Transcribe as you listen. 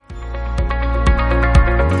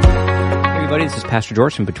everybody. This is Pastor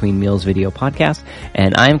George from Between Meals Video Podcast,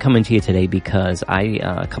 and I am coming to you today because I,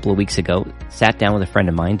 a couple of weeks ago, sat down with a friend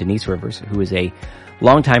of mine, Denise Rivers, who is a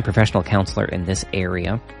longtime professional counselor in this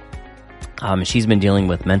area. She's been dealing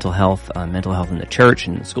with mental health in the church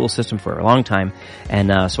and the school system for a long time.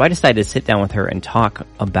 And so I decided to sit down with her and talk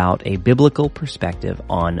about a biblical perspective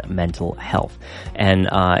on mental health. And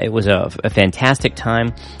it was a fantastic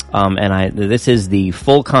time. This is the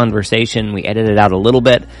full conversation. We edited out a little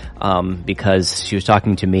bit because she was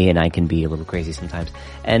talking to me and I can be a little crazy sometimes.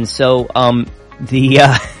 And so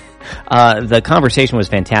the conversation was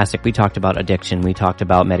fantastic. We talked about addiction. We talked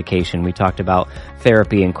about medication. We talked about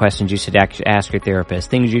therapy and questions you should ask your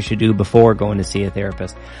therapist, things you should do before going to see a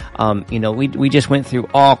therapist. We just went through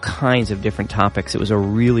all kinds of different topics. It was a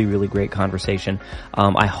really, really great conversation.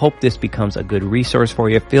 I hope this becomes a good resource for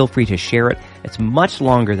you. Feel free to share it. It's much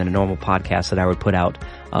longer than a normal podcast that I would put out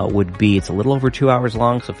would be. It's a little over 2 hours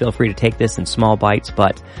long, so feel free to take this in small bites.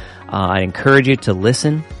 But I encourage you to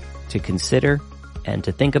listen, to consider, and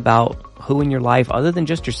to think about who in your life, other than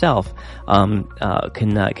just yourself,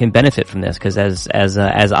 can benefit from this. Because as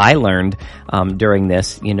I learned during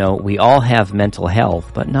this, we all have mental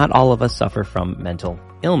health, but not all of us suffer from mental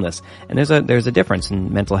illness. And there's a difference.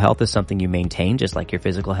 And mental health is something you maintain, just like your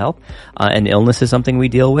physical health. And illness is something we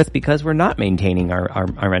deal with because we're not maintaining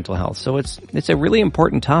our mental health. So it's a really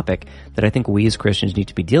important topic that I think we as Christians need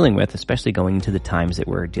to be dealing with, especially going into the times that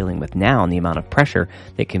we're dealing with now and the amount of pressure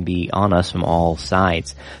that can be on us from all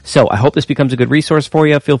sides. So I hope this becomes a good resource for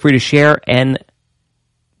you. Feel free to share. And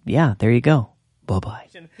yeah, there you go. Bye-bye.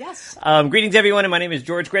 Yes. Greetings, everyone, and my name is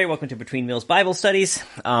George Gray. Welcome to Between Meals Bible Studies.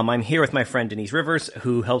 I'm here with my friend Denise Rivers,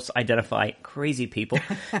 who helps identify crazy people.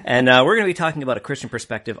 And we're going to be talking about a Christian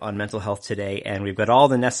perspective on mental health today. And we've got all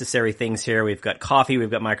the necessary things here. We've got coffee,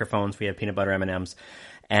 we've got microphones, we have peanut butter M&Ms.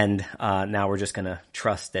 And now we're just going to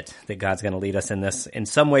trust that God's going to lead us in this in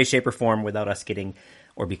some way, shape, or form without us getting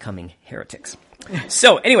or becoming heretics.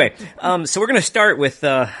 So anyway, so we're going to start with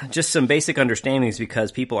just some basic understandings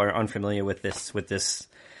because people are unfamiliar with this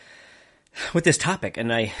topic.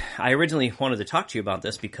 And I originally wanted to talk to you about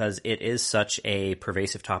this because it is such a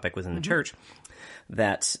pervasive topic within the church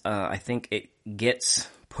that I think it gets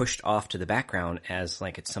pushed off to the background as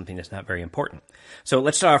like it's something that's not very important. So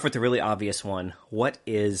let's start off with the really obvious one. What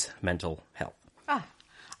is mental health?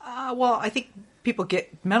 Well, I think people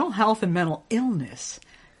get mental health and mental illness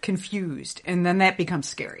confused, and then that becomes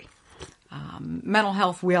scary. Mental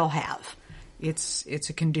health we all have. It's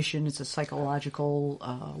a condition. It's a psychological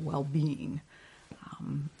well-being.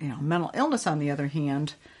 Mental illness, on the other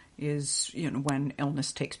hand, is when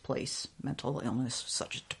illness takes place. Mental illness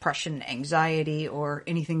such as depression, anxiety, or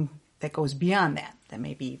anything that goes beyond that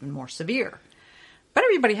may be even more severe. But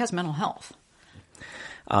everybody has mental health.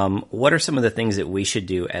 What are some of the things that we should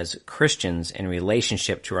do as Christians in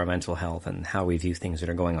relationship to our mental health and how we view things that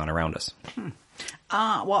are going on around us?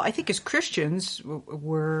 Well, I think as Christians,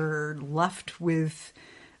 we're left with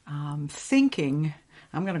thinking.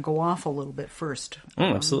 I'm going to go off a little bit first,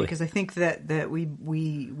 absolutely, because I think that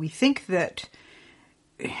we think that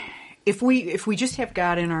if we just have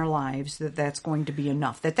God in our lives, that's going to be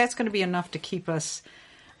enough. That's going to be enough to keep us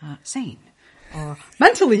sane or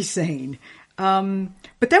mentally sane.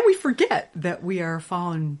 But then we forget that we are a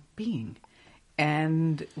fallen being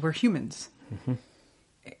and we're humans. Mm-hmm.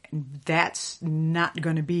 That's not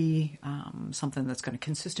going to be something that's going to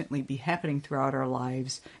consistently be happening throughout our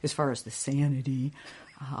lives as far as the sanity,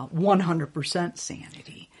 100%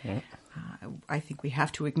 sanity. Yep. I think we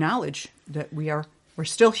have to acknowledge that we're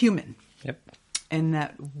still human. Yep. And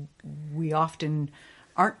that we often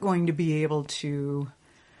aren't going to be able to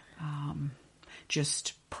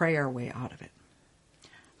just pray our way out of it.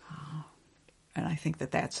 And I think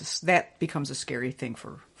that becomes a scary thing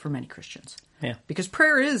for many Christians. Yeah. Because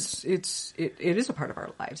prayer is a part of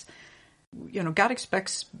our lives. God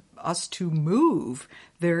expects us to move.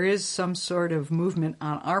 There is some sort of movement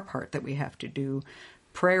on our part that we have to do.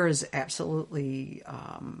 Prayer is absolutely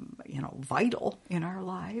vital in our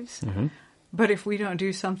lives. Mm-hmm. But if we don't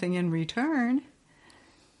do something in return,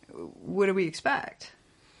 what do we expect?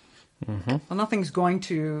 Mm-hmm. Well, nothing's going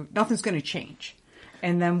to change.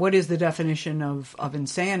 And then what is the definition of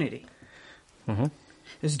insanity? Mm-hmm.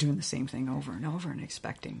 Is doing the same thing over and over and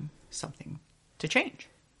expecting something to change.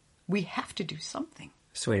 We have to do something.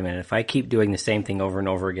 So wait a minute. If I keep doing the same thing over and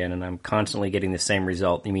over again and I'm constantly getting the same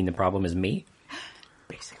result, you mean the problem is me?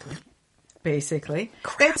 Basically.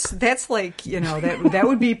 Crap. That's like, that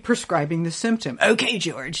would be prescribing the symptom. Okay,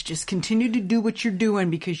 George, just continue to do what you're doing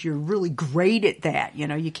because you're really great at that.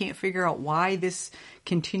 You can't figure out why this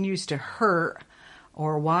continues to hurt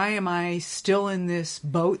Or why am I still in this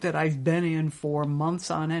boat that I've been in for months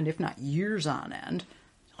on end, if not years on end?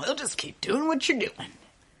 Well, just keep doing what you're doing.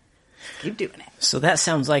 Keep doing it. So that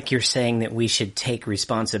sounds like you're saying that we should take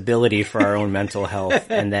responsibility for our own mental health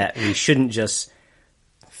and that we shouldn't just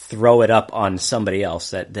throw it up on somebody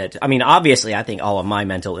else. I mean, obviously, I think all of my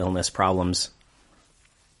mental illness problems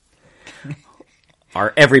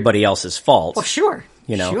are everybody else's fault. Well, sure.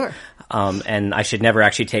 Sure. And I should never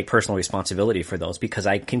actually take personal responsibility for those because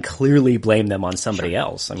I can clearly blame them on somebody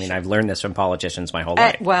else. I mean, I've learned this from politicians my whole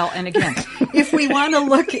life. Well, and again, if we want to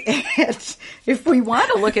look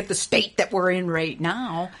at the state that we're in right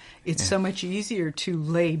now, it's so much easier to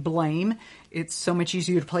lay blame. It's so much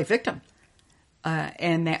easier to play victim.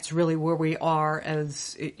 And that's really where we are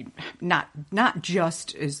as not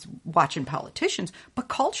just as watching politicians, but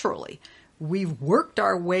culturally. We've worked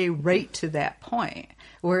our way right to that point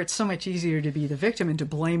where it's so much easier to be the victim and to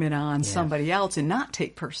blame it on somebody else and not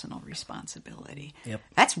take personal responsibility. Yep.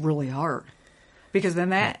 That's really hard because then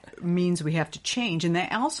that means we have to change. And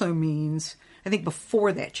that also means, I think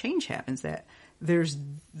before that change happens, that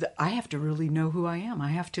I have to really know who I am. I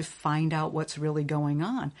have to find out what's really going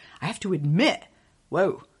on. I have to admit,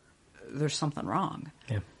 whoa, there's something wrong.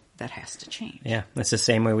 Yeah. That has to change. Yeah, that's the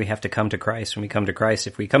same way we have to come to Christ. When we come to Christ,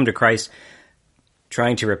 if we come to Christ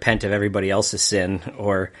trying to repent of everybody else's sin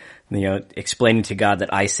or, explaining to God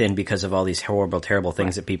that I sin because of all these horrible, terrible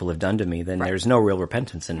things that people have done to me, then there's no real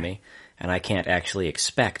repentance in me. And I can't actually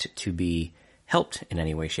expect to be helped in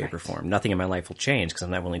any way, shape, or form. Nothing in my life will change because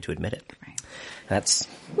I'm not willing to admit it. Right. That's...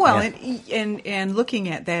 Well, and looking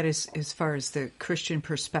at that as far as the Christian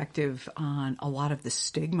perspective on a lot of the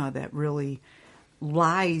stigma that really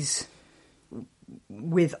lies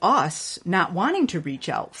with us not wanting to reach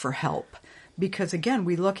out for help. Because again,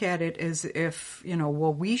 we look at it as if,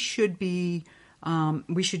 we should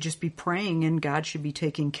just be praying and God should be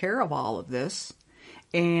taking care of all of this.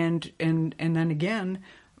 And then again,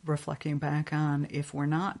 reflecting back on if we're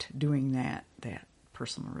not doing that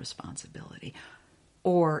personal responsibility.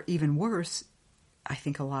 Or even worse, I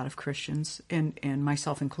think a lot of Christians, and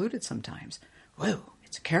myself included sometimes, whoa,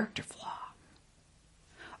 it's a character flaw.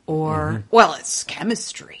 Or, well, it's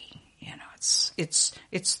chemistry. It's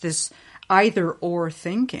this either or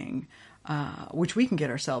thinking, which we can get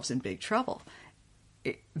ourselves in big trouble.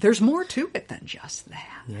 There's more to it than just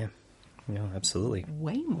that. Yeah, absolutely.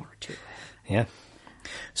 Way more to it. Yeah.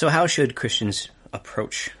 So how should Christians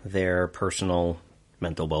approach their personal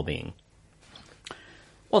mental well-being?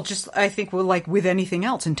 Well, I think like with anything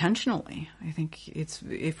else, intentionally. I think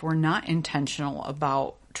if we're not intentional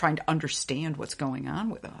about trying to understand what's going on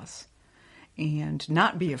with us and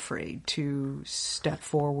not be afraid to step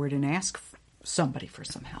forward and ask somebody for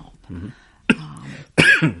some help.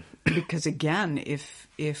 Because again,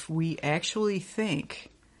 if we actually think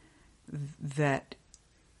that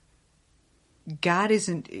God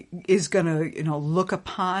is going to look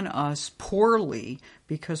upon us poorly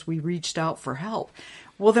because we reached out for help,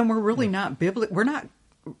 well, then we're really not biblical.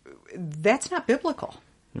 That's not biblical.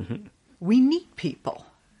 Mm-hmm. We need people.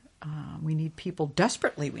 We need people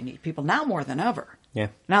desperately. We need people now more than ever. Yeah.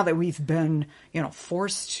 Now that we've been,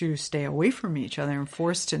 forced to stay away from each other and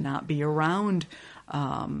forced to not be around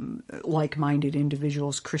like-minded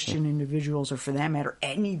individuals, Christian individuals, or for that matter,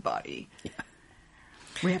 anybody. Yeah.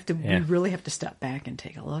 We really have to step back and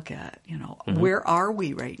take a look at, where are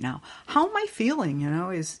we right now? How am I feeling?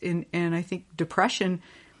 And I think depression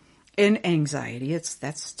and anxiety,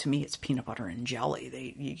 to me, it's peanut butter and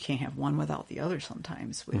jelly. You can't have one without the other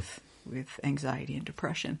sometimes with anxiety and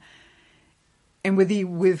depression. And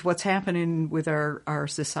with what's happening with our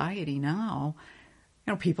society now,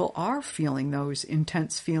 people are feeling those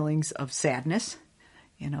intense feelings of sadness,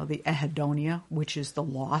 the anhedonia, which is the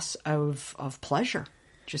loss of pleasure.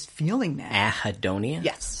 Just feeling that. Anhedonia?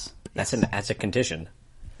 Yes. That's a condition.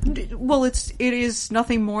 Well, it is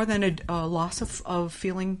nothing more than a loss of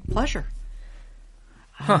feeling pleasure.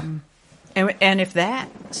 Huh. And if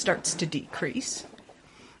that starts to decrease,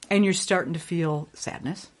 and you're starting to feel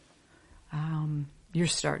sadness, you're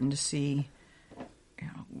starting to see,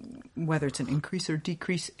 whether it's an increase or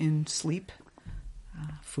decrease in sleep,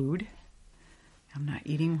 food. I'm not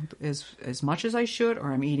eating as much as I should,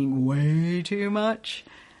 or I'm eating way too much.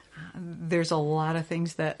 There's a lot of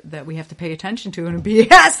things that we have to pay attention to, and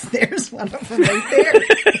yes, there's one of them right there.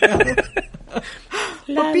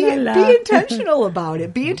 But be intentional about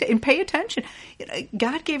it. And pay attention.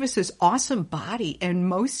 God gave us this awesome body, and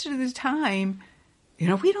most of the time,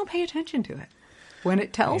 we don't pay attention to it when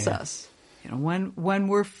it tells us. When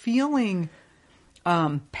we're feeling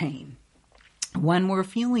pain, when we're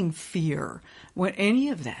feeling fear, when any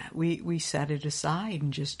of that, we set it aside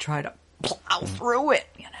and just try to plow through it,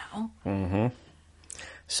 you know? Mm-hmm.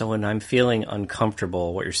 So when I'm feeling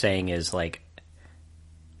uncomfortable, what you're saying is like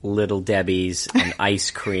Little Debbie's and ice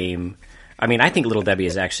cream. I mean, I think Little Debbie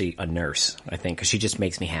is actually a nurse, I think, because she just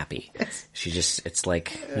makes me happy. It's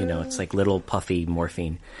like, you know, it's like little puffy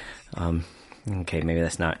morphine. Okay, maybe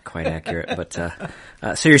that's not quite accurate, but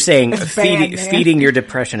so you're saying feeding your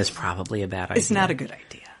depression is probably a bad idea. It's not a good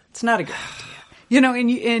idea. It's not a good idea. You know,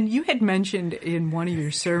 and you had mentioned in one of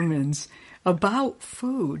your sermons about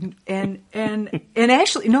food, and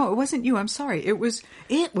actually, no, it wasn't you. I'm sorry. It was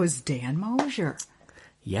Dan Mosier.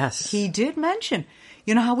 Yes, he did mention,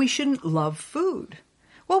 you know, how we shouldn't love food.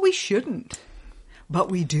 Well, we shouldn't,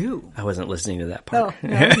 but we do. I wasn't listening to that part. Oh,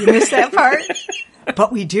 no, you missed that part.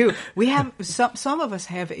 But we do. We have some of us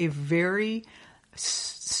have a very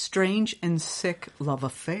strange and sick love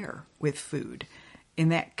affair with food,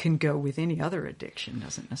 and that can go with any other addiction.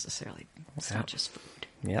 Doesn't necessarily. It's not just food.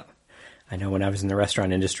 Yeah, I know. When I was in the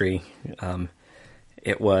restaurant industry,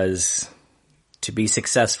 it was to be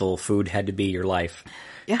successful. Food had to be your life.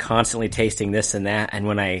 Yeah. Constantly tasting this and that. And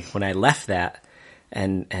when I left that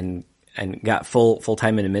and got full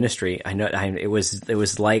time into ministry, I know it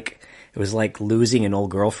was like losing an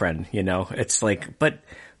old girlfriend, you know. It's like, but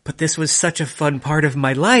this was such a fun part of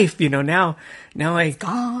my life, you know. Now it's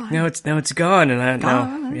gone, and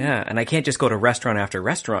and I can't just go to restaurant after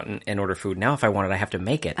restaurant and order food. Now, if I want it, I have to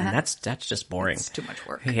make it, and that's just boring. It's too much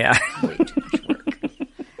work. Yeah, way too much work.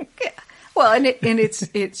 Yeah, well, and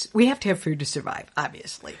it's we have to have food to survive,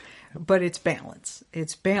 obviously. But it's balance.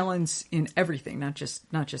 It's balance in everything, not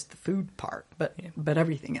just the food part, but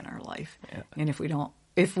everything in our life. Yeah. And if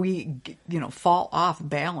we fall off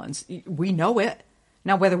balance, we know it.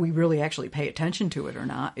 Now, whether we really actually pay attention to it or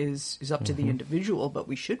not is up to the individual, but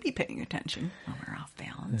we should be paying attention when we're off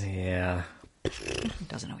balance. Yeah. It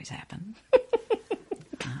doesn't always happen.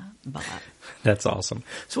 But that's awesome.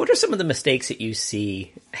 So what are some of the mistakes that you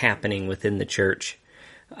see happening within the church?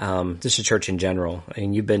 Just the church in general. I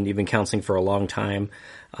mean, you've been counseling for a long time.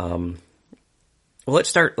 Well, let's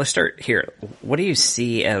start here. What do you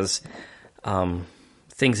see as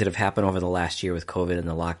things that have happened over the last year with COVID and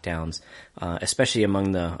the lockdowns, especially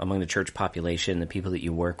among the church population, the people that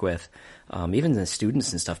you work with, even the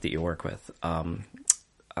students and stuff that you work with?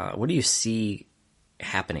 What do you see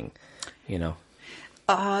happening? You know.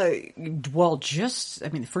 Well,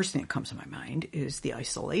 the first thing that comes to my mind is the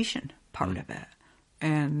isolation part of it.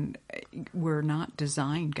 And we're not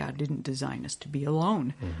designed, God didn't design us to be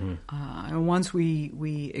alone. Mm-hmm. And once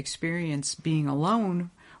we experience being alone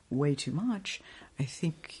way too much, I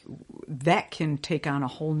think that can take on a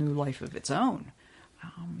whole new life of its own.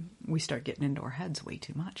 We start getting into our heads way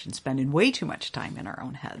too much and spending way too much time in our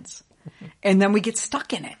own heads. And then we get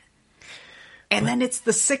stuck in it. And then it's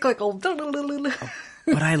the cyclical...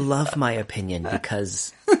 But I love my opinion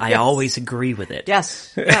because I always agree with it.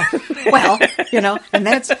 Yes. Yeah. Well, and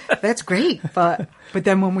that's great. But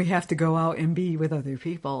then when we have to go out and be with other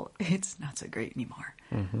people, it's not so great anymore.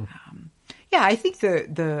 Mm-hmm. I think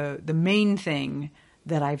the main thing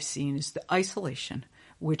that I've seen is the isolation,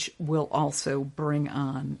 which will also bring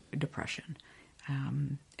on depression.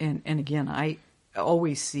 And again, I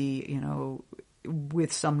always see,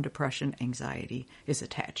 with some depression, anxiety is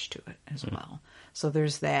attached to it as well. So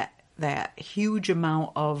there's that huge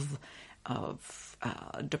amount of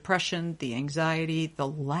depression, the anxiety, the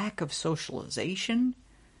lack of socialization,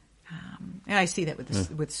 and I see that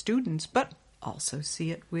with students, but also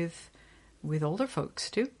see it with older folks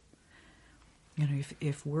too.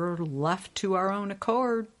 If we're left to our own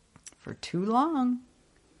accord for too long,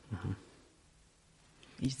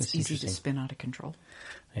 it's easy to spin out of control.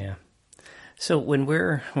 Yeah. So when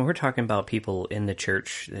we're talking about people in the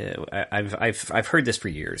church, I've heard this for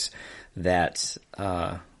years that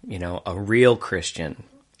a real Christian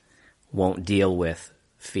won't deal with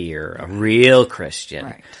fear. A real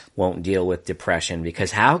Christian won't deal with depression,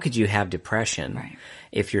 because how could you have depression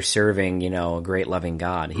if you're serving a great loving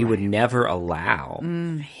God? He would never allow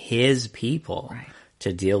his people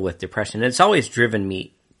to deal with depression. And it's always driven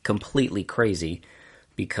me completely crazy,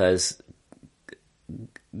 because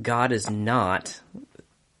God is not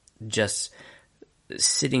just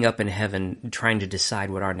sitting up in heaven trying to decide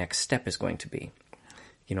what our next step is going to be.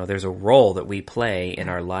 There's a role that we play in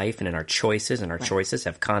our life and in our choices, and our choices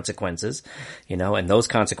have consequences, and those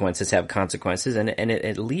consequences have consequences, and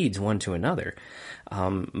it leads one to another.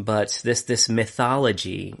 But this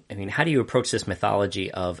mythology, how do you approach this mythology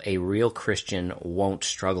of a real Christian won't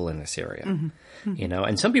struggle in this area? Mm-hmm.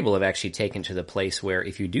 And some people have actually taken to the place where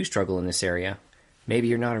if you do struggle in this area, maybe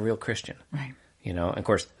you're not a real Christian. Right. You know, and of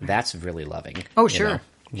course, that's really loving. Oh, you sure. know?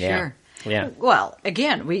 Yeah. Sure. Yeah. Well,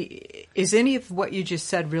 again, is any of what you just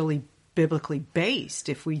said really biblically based?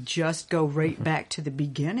 If we just go right back to the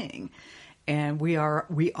beginning, and we are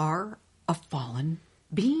a fallen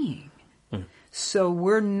being, so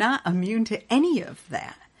we're not immune to any of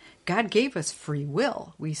that. God gave us free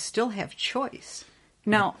will. We still have choice.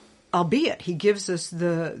 Now, albeit He gives us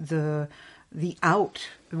the out.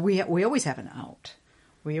 We always have an out.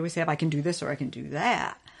 We always have, I can do this or I can do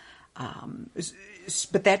that.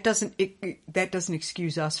 But that doesn't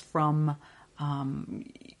excuse us from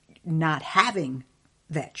not having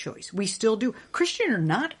that choice. We still do, Christian or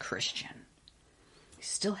not Christian. We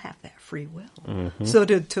still have that free will. Mm-hmm. So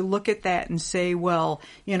to look at that and say, well,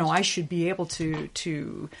 you know, I should be able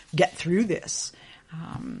to get through this.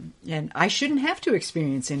 And I shouldn't have to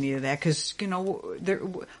experience any of that because, you know,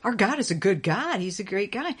 our God is a good God. He's a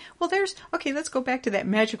great guy. Well, let's go back to that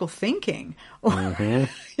magical thinking. Mm-hmm.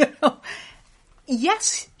 You know,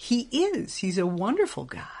 yes, He is. He's a wonderful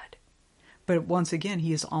God. But once again,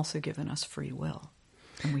 He has also given us free will.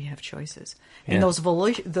 And we have choices. Yeah. And those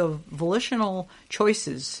the volitional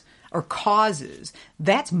choices or causes,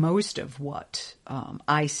 that's most of what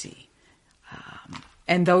I see.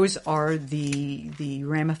 And those are the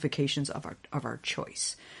ramifications of our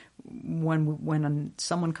choice. When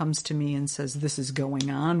someone comes to me and says, this is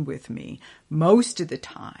going on with me, most of the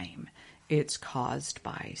time it's caused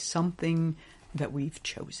by something that we've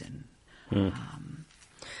chosen.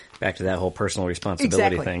 Back to that whole personal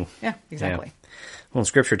responsibility thing. Yeah, exactly. Yeah. Well,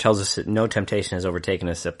 Scripture tells us that no temptation has overtaken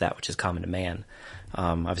us except that which is common to man.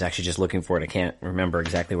 I was actually just looking for it. I can't remember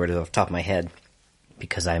exactly where it is off the top of my head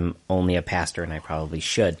because I'm only a pastor and I probably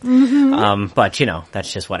should. Mm-hmm. But, you know,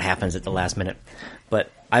 that's just what happens at the last minute. But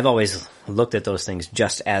I've always looked at those things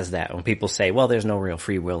just as that. When people say, well, there's no real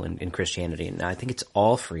free will in Christianity. And I think it's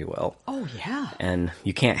all free will. Oh, yeah. And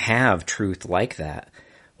you can't have truth like that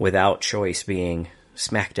without choice being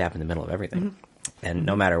smack dab in the middle of everything. Mm-hmm. And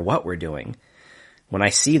no matter what we're doing, when I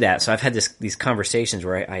see that, so I've had these conversations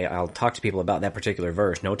where I'll talk to people about that particular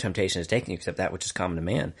verse, no temptation is taken you except that which is common to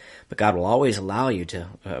man. But God will always allow you to,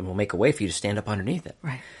 will make a way for you to stand up underneath it.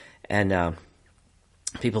 Right. And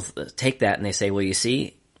people take that and they say, well, you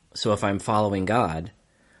see, so if I'm following God,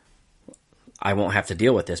 I won't have to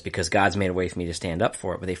deal with this because God's made a way for me to stand up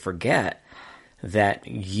for it. But they forget that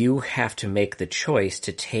you have to make the choice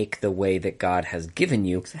to take the way that God has given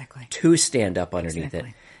you to stand up underneath it.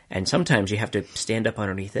 And sometimes you have to stand up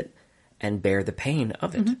underneath it and bear the pain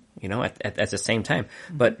of it, you know, at the same time.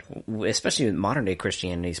 Mm-hmm. But especially in modern day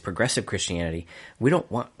Christianity, progressive Christianity, we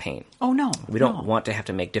don't want pain. Oh, no. We don't want to have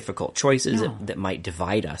to make difficult choices that might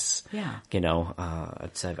divide us. Yeah. You know,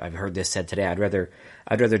 I've heard this said today. I'd rather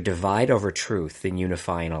divide over truth than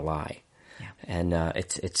unify in a lie. Yeah. And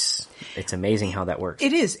it's amazing how that works.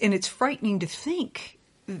 It is, and it's frightening to think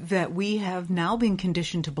that we have now been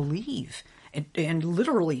conditioned to believe and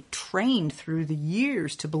literally trained through the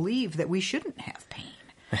years to believe that we shouldn't have pain.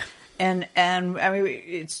 And I mean,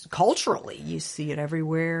 it's culturally, you see it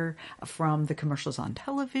everywhere from the commercials on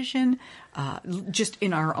television, just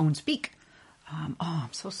in our own speak. Oh,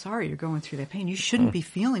 I'm so sorry you're going through that pain. You shouldn't be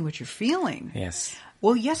feeling what you're feeling. Yes.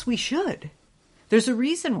 Well, yes, we should. There's a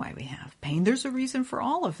reason why we have pain. There's a reason for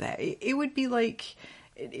all of that. It would be like,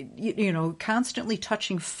 you know, constantly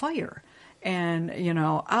touching fire and, you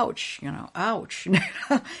know, ouch.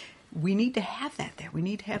 We need to have that there. We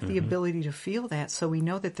need to have the ability to feel that so we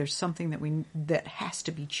know that there's something that has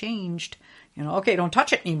to be changed. You know, okay, don't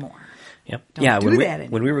touch it anymore. Yep. Don't do that anymore.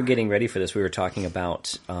 When we were getting ready for this, we were talking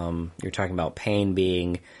about, you're talking about pain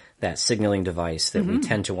being that signaling device that we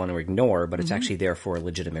tend to want to ignore, but it's actually there for a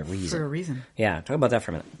legitimate reason. For a reason. Yeah, talk about that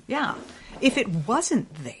for a minute. Yeah. If it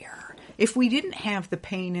wasn't there, if we didn't have the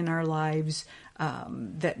pain in our lives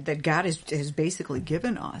that God has basically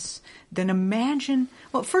given us, then imagine,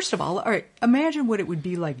 well, first of all right, imagine what it would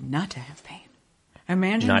be like not to have pain.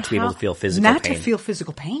 Imagine not to be able to feel physical pain. Not to feel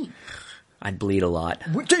physical pain. I'd bleed a lot.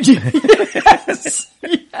 Yes.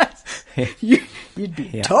 You'd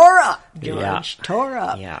be tore up, George. Yeah. Tore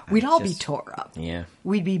up. Yeah. We'd all be tore up. Yeah.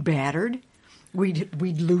 We'd be battered. We'd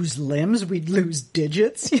lose limbs. We'd lose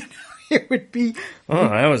digits. You know, it would be. Oh,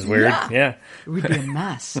 that was weird. Yeah. It would be a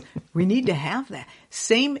mess. We need to have that.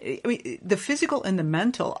 The physical and the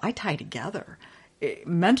mental, I tie together.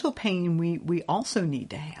 Mental pain we also need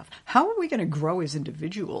to have. How are we going to grow as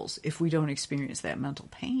individuals if we don't experience that mental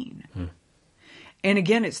pain? And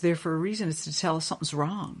again, it's there for a reason. It's to tell us something's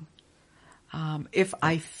wrong. If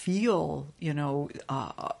I feel, you know,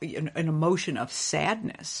 an emotion of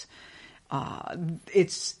sadness,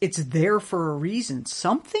 It's there for a reason.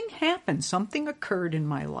 Something happened. Something occurred in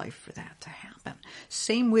my life for that to happen.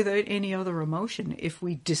 Same with any other emotion. If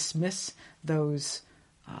we dismiss those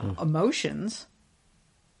emotions,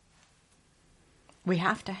 we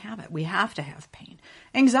have to have it. We have to have pain.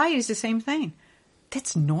 Anxiety is the same thing.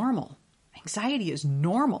 That's normal. Anxiety is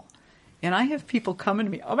normal. And I have people coming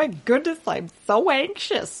to me, oh my goodness, I'm so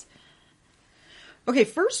anxious. Okay,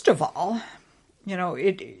 first of all,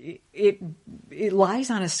 it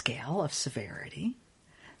lies on a scale of severity.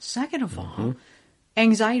 Second of all,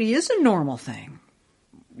 anxiety is a normal thing.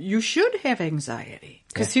 You should have anxiety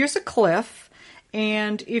because here's a cliff.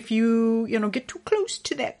 And if you get too close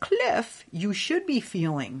to that cliff, you should be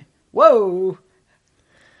feeling, whoa,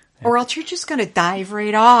 or else you're just going to dive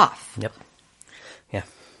right off. Yep. Yeah.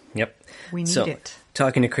 Yep. We need it.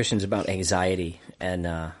 Talking to Christians about anxiety, and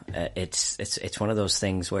it's one of those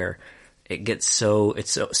things where it gets so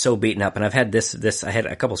beaten up. And I've had this. I had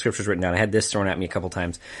a couple of scriptures written down. I had this thrown at me a couple of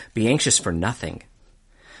times. Be anxious for nothing,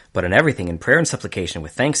 but in everything, in prayer and supplication,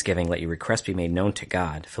 with thanksgiving, let your requests be made known to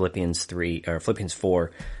God. Philippians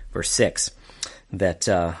 4, verse 6. That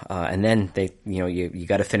and then you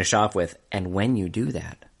got to finish off with, and when you do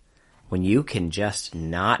that, when you can just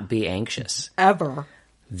not be anxious ever,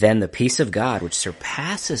 then the peace of God, which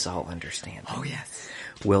surpasses all understanding,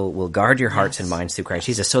 will guard your hearts and minds through Christ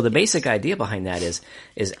Jesus. So the basic idea behind that is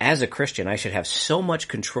as a Christian, I should have so much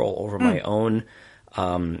control over my own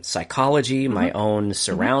psychology, my own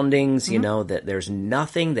surroundings, that there's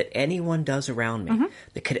nothing that anyone does around me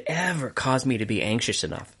that could ever cause me to be anxious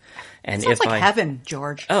enough. And sounds like heaven,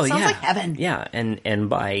 George. Oh, sounds yeah. like heaven. Yeah, and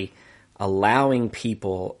by allowing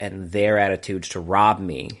people and their attitudes to rob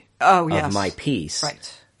me of my peace.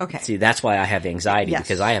 Right. Okay. See, that's why I have anxiety,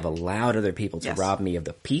 because I have allowed other people to rob me of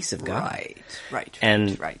the peace of God. Right.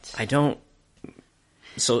 And I don't.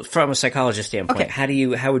 So, from a psychologist standpoint,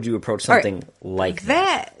 how would you approach something like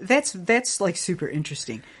that? That's like super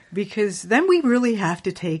interesting, because then we really have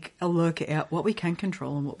to take a look at what we can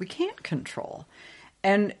control and what we can't control.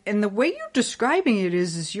 And the way you're describing it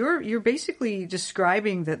is you're basically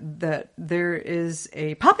describing that there is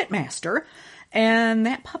a puppet master, and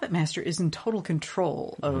that puppet master is in total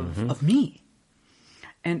control of me.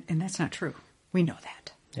 And that's not true. We know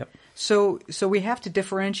that. Yep. So we have to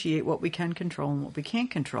differentiate what we can control and what we can't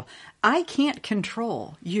control. I can't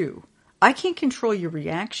control you. I can't control your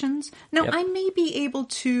reactions. Now, I may be able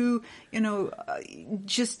to,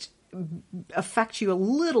 just affect you a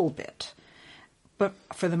little bit. But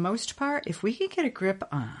for the most part, if we can get a grip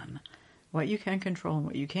on what you can control and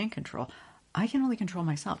what you can't control, I can only control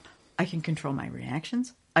myself. I can control my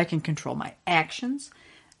reactions. I can control my actions.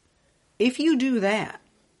 If you do that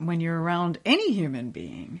when you're around any human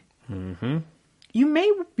being, you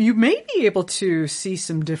may be able to see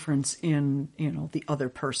some difference in the other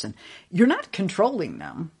person. You're not controlling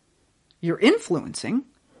them. You're influencing,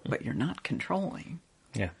 but you're not controlling.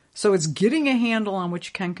 Yeah. So it's getting a handle on which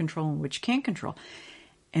you can control and which you can't control.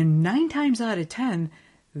 And 9 times out of 10,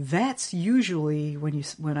 that's usually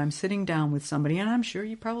when I'm sitting down with somebody, and I'm sure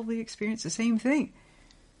you probably experience the same thing.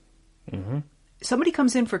 Somebody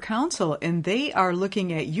comes in for counsel, and they are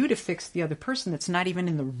looking at you to fix the other person that's not even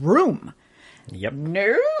in the room. Yep.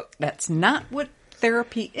 No, that's not what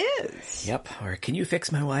therapy is. Yep. Or can you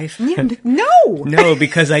fix my wife? Yeah, no. No,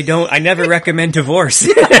 because I never recommend divorce.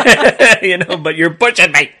 But you're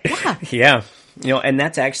pushing me. Yeah. And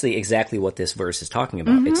that's actually exactly what this verse is talking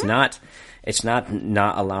about. It's not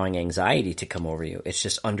allowing anxiety to come over you. It's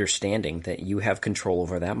just understanding that you have control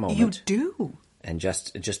over that moment. You do. And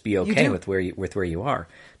just be okay with where you are.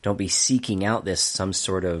 Don't be seeking out some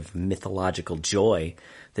sort of mythological joy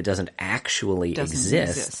that doesn't actually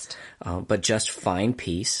exist. But just find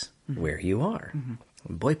peace where you are.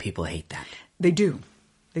 Boy, people hate that. They do.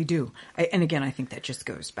 And again, I think that just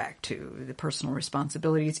goes back to the personal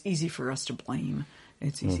responsibility. It's easy for us to blame.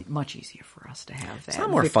 It's much easier for us to have that. It's not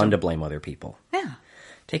more fun to blame other people. Yeah.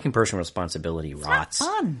 Taking personal responsibility rots. Not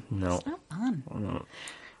fun. No. It's not fun. No.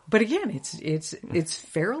 But again, it's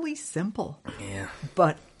fairly simple. Yeah.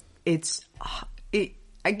 But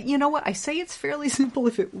you know what? I say it's fairly simple.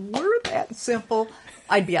 If it were that simple,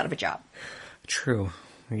 I'd be out of a job. True.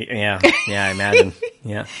 Yeah. Yeah, I imagine.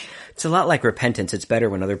 Yeah. It's a lot like repentance. It's better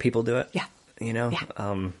when other people do it. Yeah.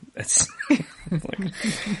 It's like,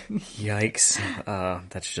 yikes.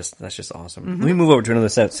 That's just awesome. Let me move over to another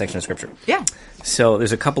section of scripture. Yeah. So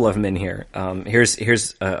there's a couple of them in here.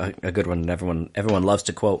 Here's a good one that everyone loves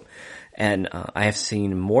to quote. And I have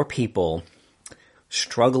seen more people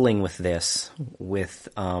struggling with this,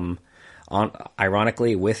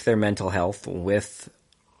 ironically, with their mental health, with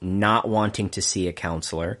not wanting to see a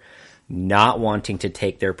counselor, not wanting to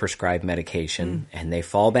take their prescribed medication, and they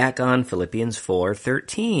fall back on Philippians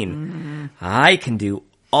 4:13. I can do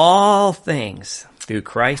all things through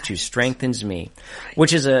Christ who strengthens me,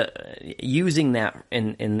 which is using that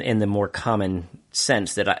in the more common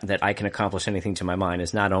sense that I can accomplish anything to my mind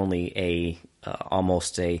is not only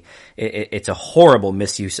it's a horrible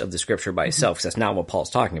misuse of the scripture by itself, because that's not what Paul's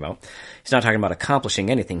talking about. He's not talking about accomplishing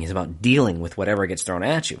anything. He's about dealing with whatever gets thrown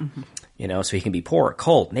at you. So he can be poor,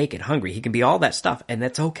 cold, naked, hungry. He can be all that stuff, and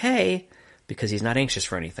that's okay because he's not anxious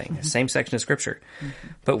for anything. Same section of scripture.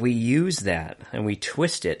 But we use that and we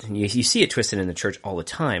twist it, and you see it twisted in the church all the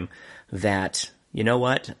time, that, you know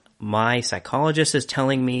what? My psychologist is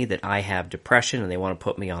telling me that I have depression and they want to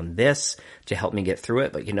put me on this to help me get through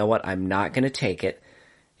it. But you know what? I'm not going to take it,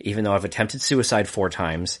 even though I've attempted suicide 4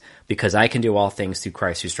 times, because I can do all things through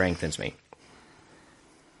Christ who strengthens me.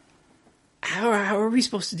 How are we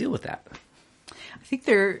supposed to deal with that? I think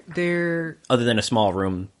they're other than a small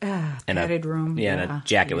room and padded room, and a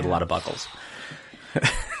jacket with a lot of buckles.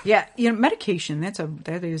 Yeah, medication.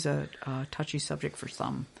 That is a touchy subject for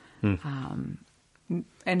some.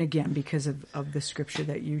 And again, because of the scripture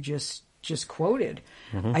that you just quoted,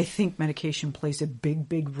 I think medication plays a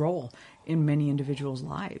big role in many individuals'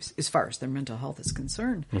 lives as far as their mental health is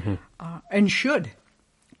concerned, and should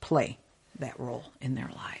play that role in their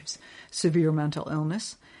lives. Severe mental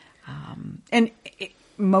illness,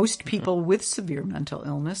 most people with severe mental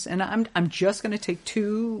illness, and I'm just going to take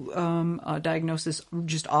 2 diagnoses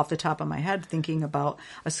just off the top of my head, thinking about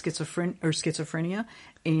a schizophrenia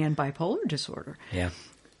and bipolar disorder. Yeah.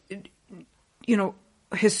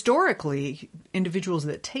 Historically, individuals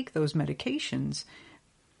that take those medications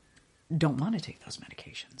don't want to take those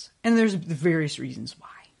medications, and there's various reasons why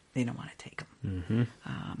they don't want to take them.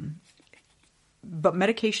 But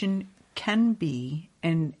medication can be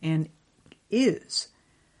and is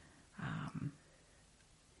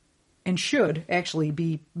and should actually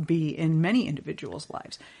be in many individuals'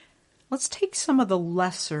 lives. Let's take some of the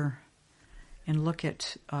lesser and look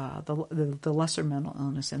at the lesser mental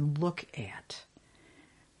illness and look at,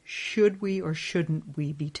 should we or shouldn't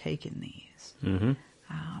we be taking these?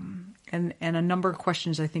 And a number of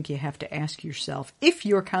questions I think you have to ask yourself if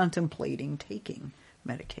you're contemplating taking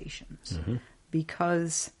medications.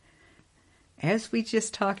 Because, as we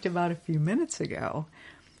just talked about a few minutes ago,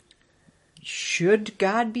 should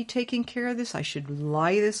God be taking care of this? I should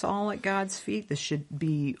lie this all at God's feet. This should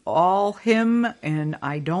be all Him, and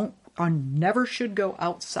I never should go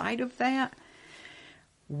outside of that.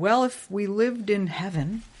 Well, if we lived in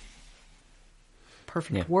heaven,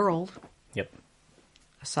 perfect world,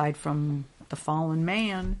 aside from the fallen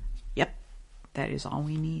man, that is all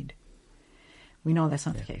we need. We know that's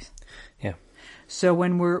not the case. Yeah. So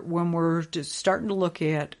when we're just starting to look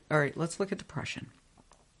at, all right, let's look at depression.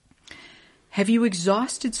 Have you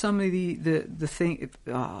exhausted some of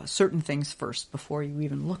the certain things first before you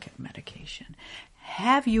even look at medication?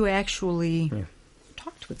 Have you actually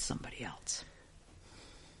talked with somebody else?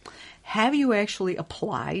 Have you actually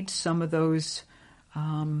applied some of those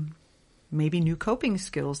maybe new coping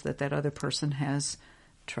skills that other person has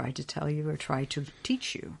tried to tell you or tried to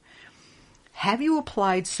teach you? Have you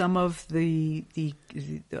applied some of the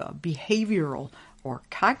behavioral or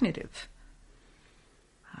cognitive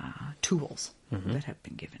tools that have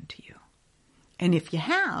been given to you? And if you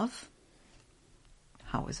have,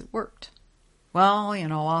 how has it worked? Well,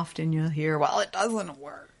 often you'll hear, well, it doesn't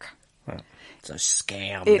work. Well, it's a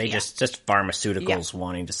scam. They just pharmaceuticals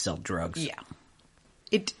wanting to sell drugs. Yeah.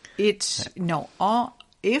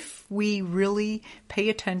 If we really pay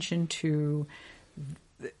attention to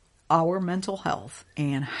our mental health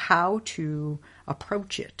and how to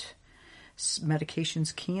approach it,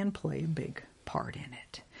 medications can play a big part in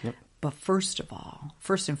it. Yep. But first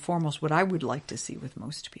and foremost, what I would like to see with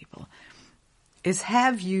most people is,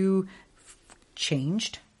 have you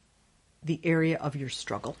changed the area of your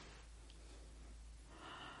struggle?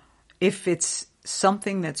 If it's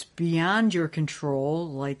something that's beyond your control,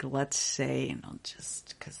 like let's say,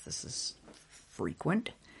 just because this is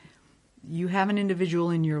frequent, you have an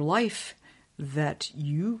individual in your life that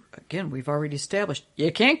we've already established,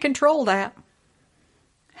 you can't control that.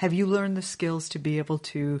 Have you learned the skills to be able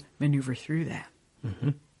to maneuver through that?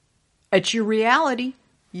 It's your reality.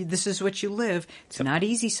 This is what you live. It's not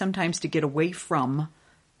easy sometimes to get away from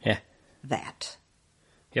that.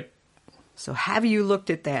 Yep. So have you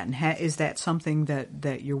looked at that? And is that something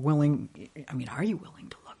that you're willing, are you willing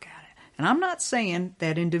to look at it? And I'm not saying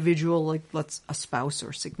that individual, like a spouse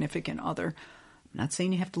or significant other, I'm not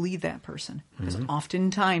saying you have to leave that person, because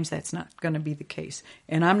oftentimes that's not going to be the case.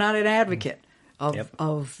 And I'm not an advocate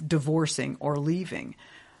of divorcing or leaving.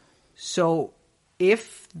 So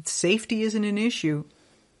if safety isn't an issue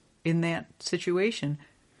in that situation,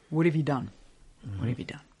 what have you done? What have you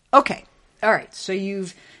done? Okay. All right. So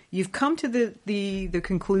you've come to the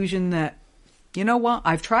conclusion that, you know what,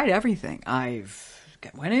 I've tried everything.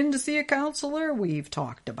 Went in to see a counselor. We've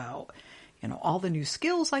talked about, all the new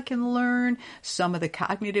skills I can learn, some of the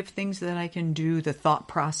cognitive things that I can do, the thought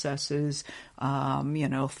processes,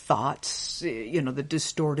 thoughts, the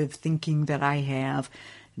distortive thinking that I have.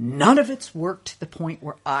 None of it's worked to the point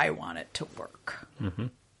where I want it to work. Mm-hmm.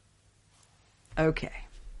 Okay.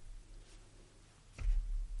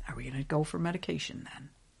 Are we going to go for medication then?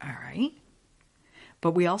 All right.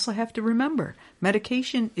 But we also have to remember,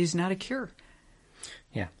 medication is not a cure.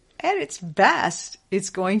 Yeah. At its best, it's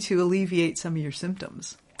going to alleviate some of your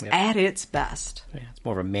symptoms. Yep. At its best. Yeah, it's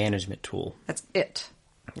more of a management tool. That's it.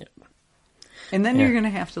 Yep. And then you're going to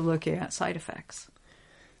have to look at side effects.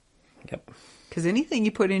 Yep. Because anything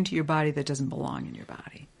you put into your body that doesn't belong in your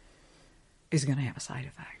body is going to have a side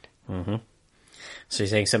effect. Mm-hmm. So you're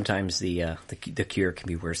saying sometimes the cure can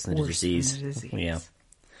be worse than the disease. Yeah.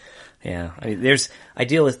 Yeah. I mean,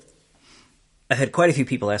 I've had quite a few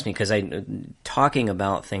people ask me, because talking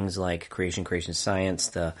about things like creation science,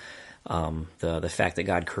 the fact that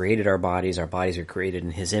God created our bodies are created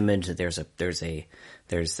in His image, that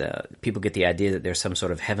people get the idea that there's some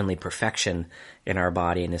sort of heavenly perfection in our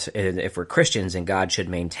body, and if we're Christians, and God should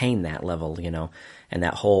maintain that level, and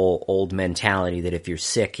that whole old mentality that if you're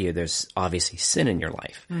sick, there's obviously sin in your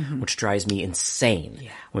life, which drives me insane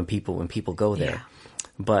when people go there. Yeah.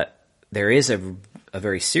 But there is a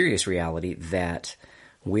very serious reality that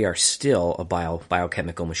we are still a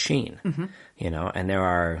biochemical machine, and there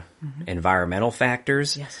are environmental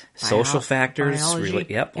factors, social factors,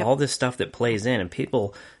 all this stuff that plays in, and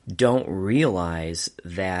people don't realize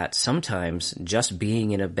that sometimes just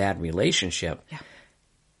being in a bad relationship,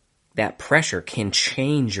 that pressure can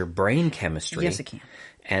change your brain chemistry. Yes, it can.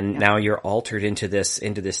 And now you're altered into this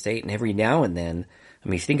state, and every now and then, I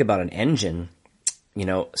mean, think about an engine.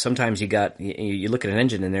 Sometimes you look at an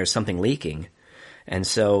engine and there's something leaking, and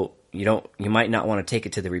so you might not want to take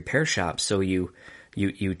it to the repair shop. So you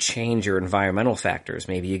change your environmental factors.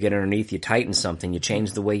 Maybe you get underneath, you tighten something, you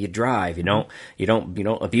change the way you drive. You don't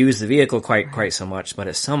abuse the vehicle quite so much. But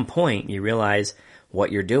at some point, you realize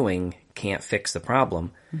what you're doing can't fix the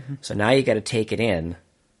problem. Mm-hmm. So now you got to take it in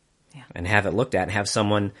and have it looked at, and have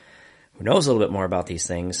someone who knows a little bit more about these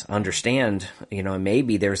things understand.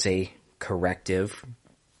 Maybe there's a corrective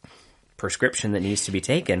prescription that needs to be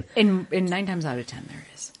taken. And 9 times out of 10 there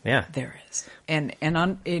is. Yeah. There is.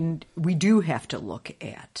 And we do have to look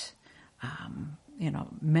at,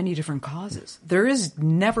 many different causes. There is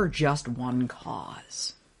never just one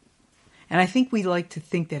cause. And I think we like to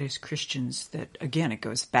think that as Christians that, again, it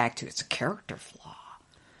goes back to it's a character flaw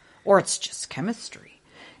or it's just chemistry.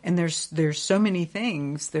 And there's so many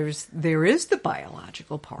things. There is the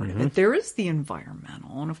biological part of it. There is the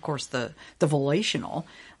environmental, and of course the volitional,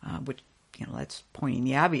 which that's pointing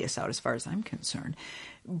the obvious out as far as I'm concerned.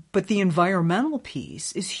 But the environmental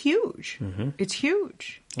piece is huge. Mm-hmm. It's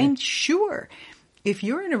huge. Yeah. And sure, if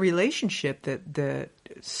you're in a relationship that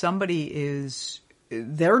somebody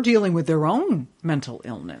they're dealing with their own mental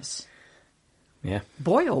illness. Yeah.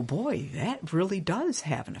 Boy, oh boy, that really does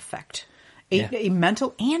have an effect. A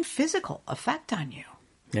mental and physical effect on you.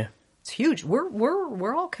 Yeah. It's huge.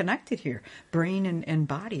 We're all connected here. Brain and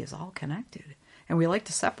body is all connected. And we like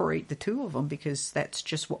to separate the two of them because that's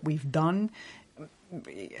just what we've done.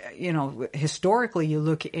 Historically, you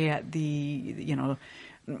look at the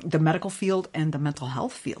medical field and the mental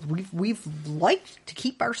health field. We've liked to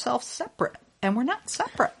keep ourselves separate, and we're not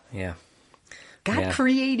separate. Yeah. God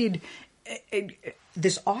created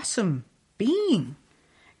this awesome being.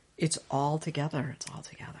 It's all together. It's all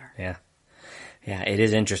together. Yeah. Yeah, it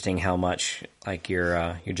is interesting how much like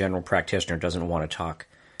your general practitioner doesn't want to talk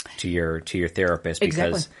to your therapist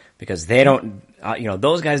because they don't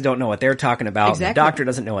those guys don't know what they're talking about. Exactly. The doctor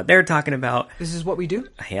doesn't know what they're talking about. This is what we do.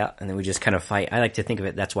 Yeah, and then we just kind of fight. I like to think of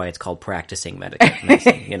it. That's why it's called practicing medicine.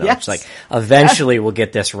 Yes. It's like eventually we'll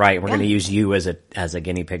get this right. We're going to use you as a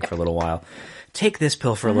guinea pig for a little while. Take this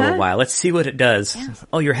pill for a little while. Let's see what it does. Yeah.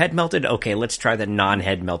 Oh, your head melted? Okay, let's try the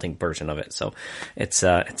non-head melting version of it. So it's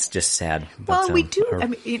just sad. Well, we do.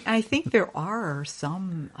 I think there are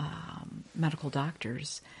some medical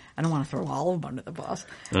doctors. I don't want to throw all of them under the bus.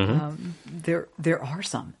 Mm-hmm. There are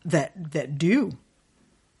some that do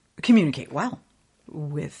communicate well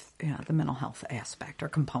with the mental health aspect or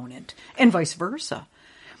component, and vice versa.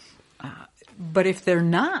 But if they're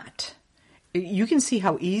not, you can see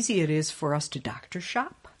how easy it is for us to doctor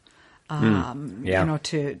shop. Or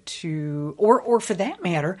for that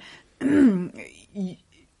matter,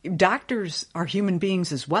 doctors are human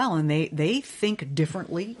beings as well, and they think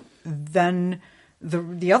differently than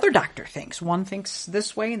the other doctor thinks. One thinks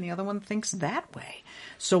this way and the other one thinks that way.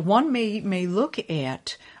 So one may look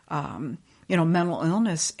at mental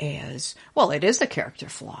illness as, well, it is a character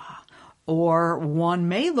flaw. Or one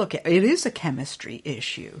may look at it is a chemistry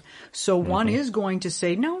issue. So one is going to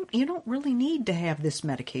say, no, you don't really need to have this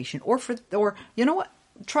medication. Or you know what,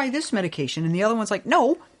 try this medication. And the other one's like,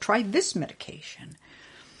 no, try this medication.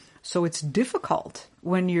 So it's difficult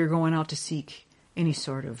when you're going out to seek any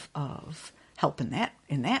sort of help in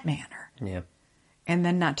that manner. Yeah. And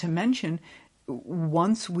then not to mention,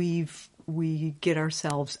 once we get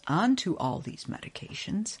ourselves onto all these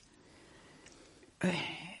medications,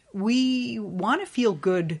 we want to feel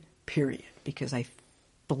good, period, because I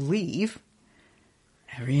believe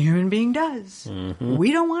every human being does. Mm-hmm.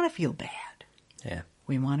 We don't want to feel bad. Yeah.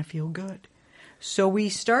 We want to feel good. So we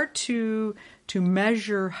start to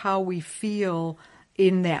measure how we feel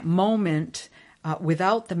in that moment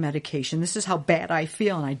without the medication. This is how bad I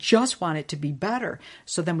feel, and I just want it to be better.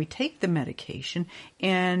 So then we take the medication,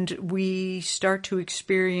 and we start to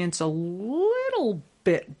experience a little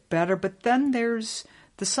bit better, but then there's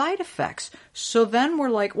the side effects. So then we're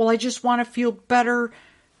like, well, I just want to feel better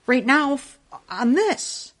right now on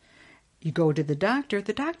this. You go to the doctor.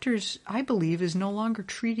 The doctor's, I believe, is no longer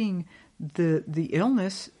treating the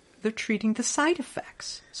illness. They're treating the side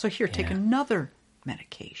effects. So here, take another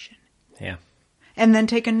medication. Yeah. And then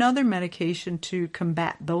take another medication to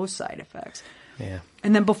combat those side effects. Yeah.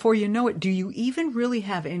 And then before you know it, do you even really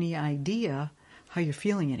have any idea how you're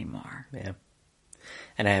feeling anymore? Yeah.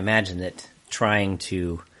 And I imagine that trying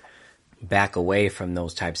to back away from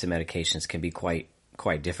those types of medications can be quite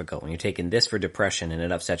difficult. When you're taking this for depression and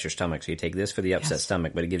it upsets your stomach, so you take this for the upset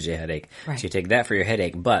stomach, but it gives you a headache. Right. So you take that for your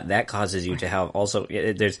headache, but that causes you to have also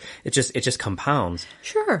it just compounds.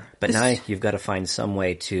 Sure. But now you've got to find some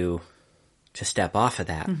way to step off of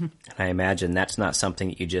that. Mm-hmm. And I imagine that's not something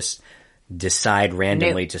that you just decide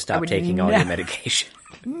randomly to stop taking all your medication.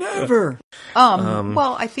 Never.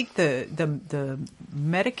 Well, I think the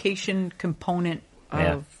medication component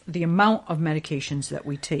of the amount of medications that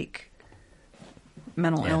we take,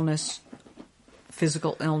 mental illness,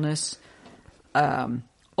 physical illness,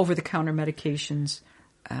 over-the-counter medications,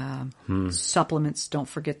 supplements, don't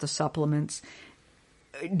forget the supplements.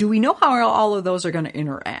 Do we know how all of those are going to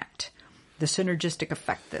interact? The synergistic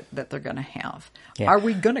effect that they're going to have. Yeah. Are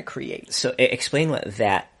we going to create? So explain what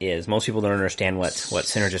that is. Most people don't understand what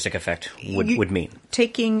synergistic effect would mean.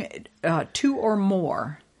 Taking two or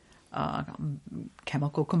more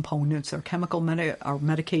chemical components or chemical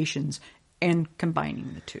medications and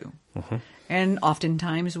combining the two. Mm-hmm. And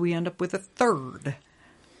oftentimes we end up with a third.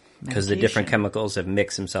 Because the different chemicals have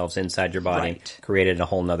mixed themselves inside your body, created a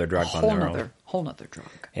whole nother drug on their own. Whole nother drug.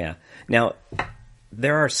 Yeah. Now,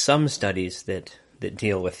 there are some studies that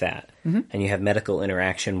deal with that, and you have medical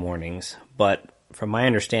interaction warnings. But from my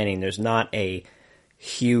understanding, there's not a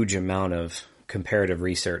huge amount of comparative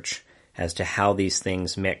research as to how these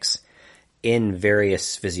things mix in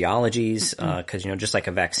various physiologies. Because just like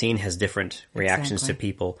a vaccine has different reactions to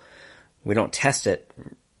people, we don't test it.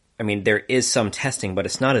 I mean, there is some testing, but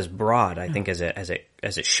it's not as broad, I think, as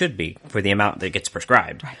it should be for the amount that gets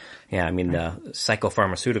prescribed. Right. Yeah, I mean, the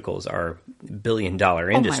psychopharmaceuticals are a billion-dollar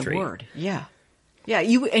industry. Oh, my word. Yeah. Yeah,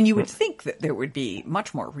 you would think that there would be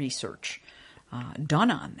much more research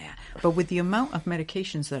done on that. But with the amount of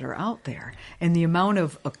medications that are out there and the amount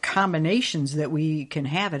of combinations that we can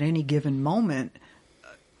have at any given moment,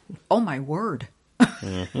 oh, my word.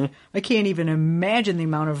 Mm-hmm. I can't even imagine the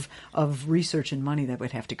amount of research and money that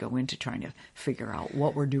would have to go into trying to figure out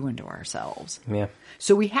what we're doing to ourselves. Yeah.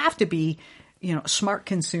 So we have to be, smart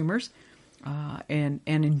consumers and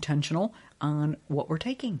intentional on what we're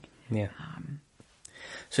taking. Yeah.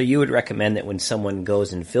 So you would recommend that when someone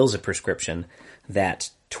goes and fills a prescription,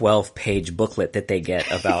 that 12-page booklet that they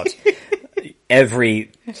get about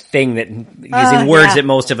everything that, using words that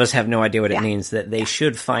most of us have no idea what it means, that they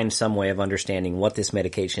should find some way of understanding what this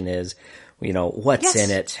medication is, what's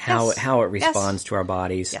in it, how it responds to our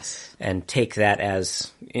bodies, and take that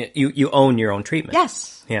as, you own your own treatment.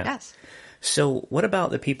 Yes. Yeah. Yes. So what about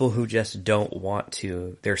the people who just don't want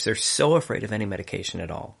to, they're so afraid of any medication at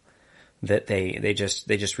all, that they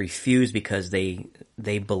just refuse because they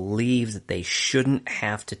believe that they shouldn't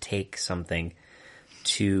have to take something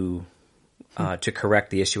to correct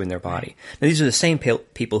the issue in their body. Right. Now, these are the same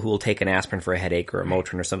people who will take an aspirin for a headache or a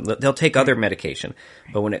Motrin or something. They'll take other medication,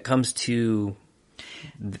 but when it comes to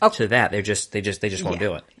that, they just won't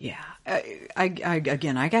do it. Yeah. I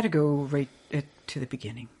got to go right to the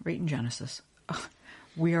beginning, right in Genesis.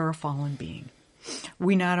 we are a fallen being.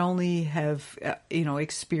 We not only have,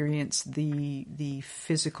 experienced the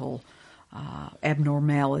physical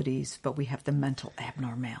abnormalities, but we have the mental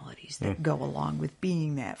abnormalities that go along with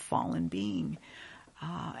being that fallen being.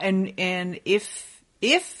 And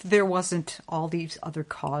if there wasn't all these other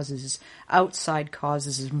causes, outside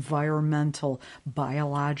causes, environmental,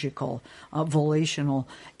 biological, volitional,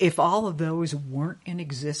 if all of those weren't in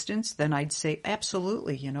existence, then I'd say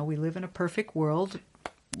absolutely, we live in a perfect world.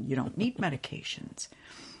 You don't need medications.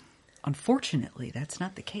 Unfortunately, that's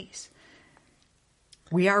not the case.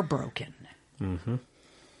 We are broken. Mm-hmm.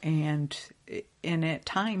 And at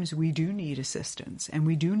times we do need assistance, and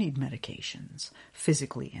we do need medications,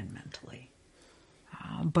 physically and mentally.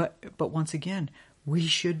 But once again, we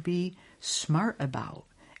should be smart about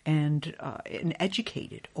and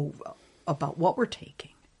educated about what we're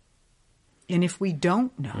taking. And if we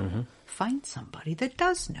don't know, find somebody that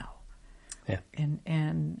does know. Yeah.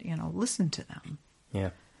 And listen to them. Yeah.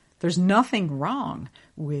 There's nothing wrong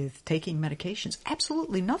with taking medications.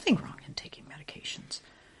 Absolutely nothing wrong in taking medications.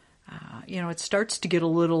 It starts to get a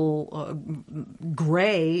little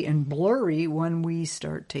gray and blurry when we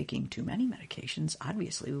start taking too many medications.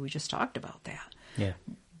 Obviously, we just talked about that. Yeah.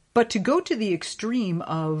 But to go to the extreme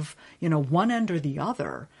of, one end or the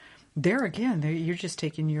other, there again, you're just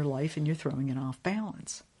taking your life and you're throwing it off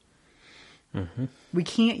balance. Mm-hmm. We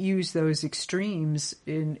can't use those extremes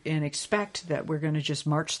and expect that we're going to just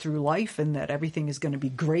march through life and that everything is going to be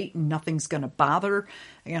great and nothing's going to bother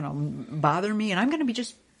me, and I'm going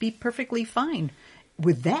to be perfectly fine.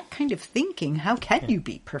 With that kind of thinking, how can you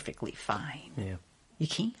be perfectly fine? Yeah. You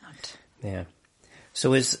can't. Yeah.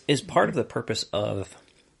 So is part of the purpose of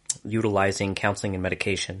utilizing counseling and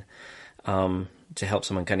medication to help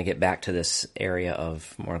someone kind of get back to this area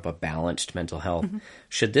of more of a balanced mental health,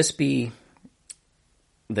 should this be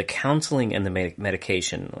the counseling and the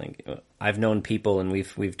medication? Like, I've known people, and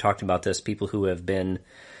we've talked about this, people who have been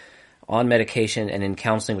on medication and in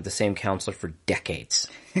counseling with the same counselor for decades,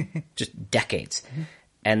 just decades.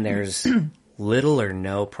 And there's little or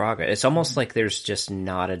no progress. It's almost like there's just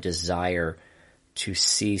not a desire to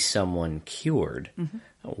see someone cured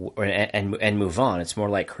and move on. It's more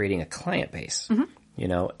like creating a client base,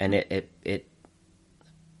 and it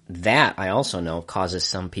that I also know causes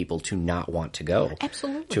some people to not want to go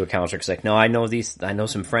to a counselor. Because like, no, I know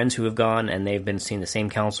some friends who have gone and they've been seeing the same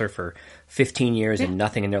counselor for 15 years and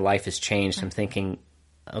nothing in their life has changed. I'm thinking,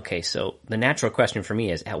 okay, so the natural question for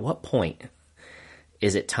me is, at what point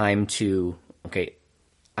is it time to, okay,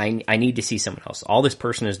 I need to see someone else. All this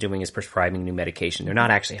person is doing is prescribing new medication. They're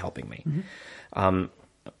not actually helping me.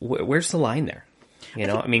 Where's the line there?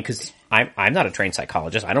 Because I'm not a trained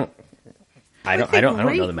psychologist. I don't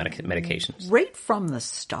know the medications. Right from the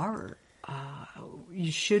start,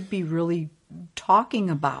 you should be really talking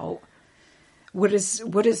about what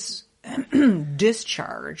is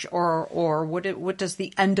discharge, or what does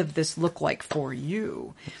the end of this look like for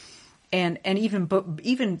you, and even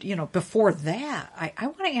before that, I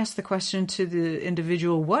want to ask the question to the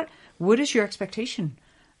individual: what is your expectation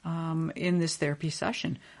in this therapy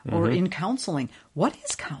session or in counseling? What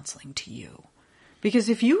is counseling to you? Because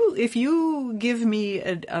if you give me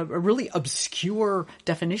a really obscure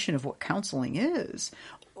definition of what counseling is,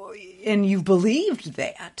 and you've believed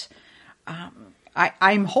that,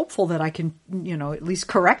 I'm hopeful that I can, at least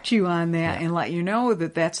correct you on that and let you know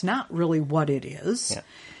that that's not really what it is,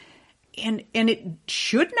 and it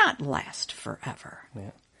should not last forever.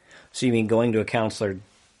 Yeah. So you mean going to a counselor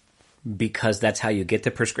because that's how you get the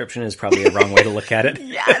prescription is probably a wrong way to look at it?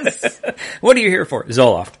 Yes. What are you here for?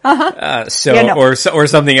 Zoloft. Or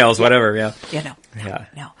something else, whatever. Yeah.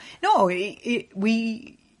 No.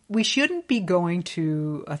 We shouldn't be going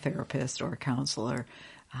to a therapist or a counselor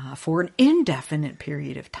for an indefinite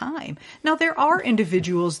period of time. Now, there are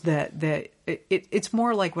individuals that it's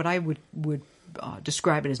more like what I would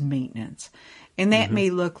describe it as maintenance. And that may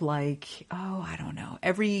look like, I don't know,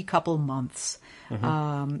 every couple months,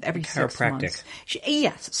 every 6 months.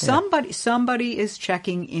 Yes, somebody is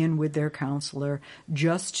checking in with their counselor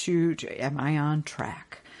just to am I on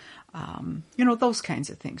track? Those kinds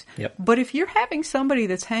of things. Yep. But if you're having somebody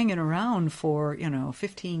that's hanging around for,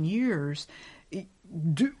 15 years,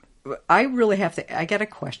 I got to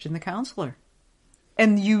question the counselor.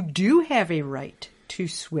 And you do have a right to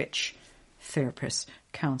switch therapist,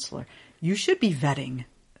 counselor. You should be vetting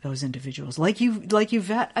those individuals like you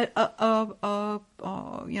vet a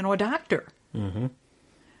doctor. Mm-hmm.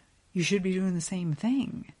 You should be doing the same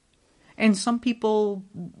thing. And some people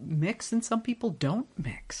mix and some people don't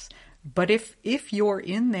mix. But if you're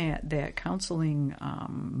in that counseling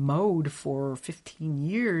mode for 15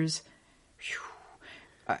 years,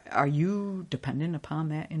 Are you dependent upon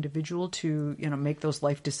that individual to, make those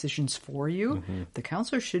life decisions for you? Mm-hmm. The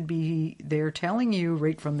counselor should be there telling you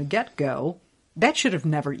right from the get-go. That should have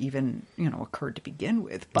never even, occurred to begin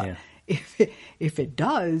with. But if it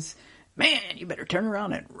does, man, you better turn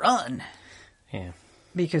around and run. Yeah.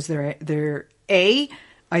 Because they're A,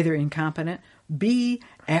 either incompetent, B,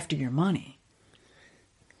 after your money.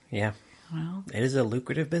 Yeah. Well, it is a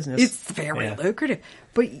lucrative business. It's very lucrative.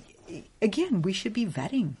 But again, we should be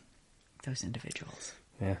vetting those individuals.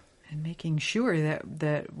 Yeah. And making sure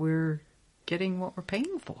that we're getting what we're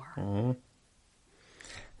paying for. Mm-hmm.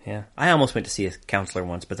 Yeah. I almost went to see a counselor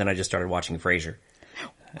once, but then I just started watching Frasier.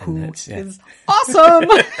 Who is awesome.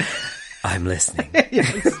 I'm listening.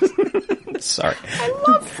 Sorry. I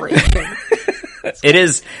love Frasier. It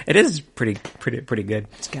is pretty good.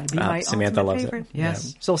 It's got to be my Samantha loves favorite. it.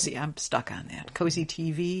 Yes. Yeah. So see, I'm stuck on that. Cozy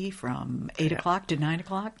TV from 8 o'clock to 9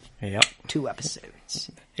 o'clock. Yep. 2 episodes.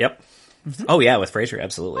 Yep. Mm-hmm. Oh yeah, with Frasier,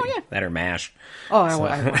 absolutely. Oh, yeah. That or MASH. Oh, I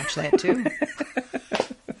watch that too.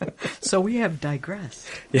 So we have digressed.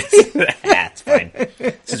 Yes, that's fine.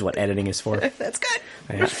 This is what editing is for. That's good.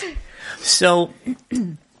 Yeah. So,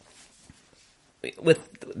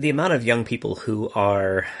 with the amount of young people who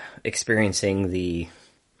are experiencing the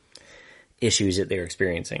issues that they're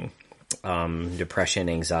experiencing, depression,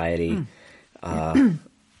 anxiety, part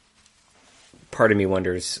of me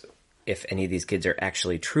wonders if any of these kids are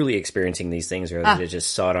actually truly experiencing these things, or they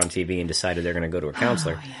just saw it on TV and decided they're going to go to a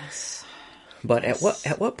counselor. Oh, yes. But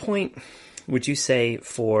at what point would you say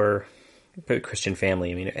for a Christian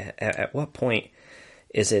family? I mean, at what point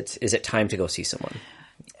is it time to go see someone?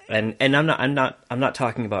 And I'm not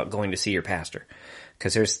talking about going to see your pastor,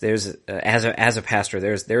 because there's as a pastor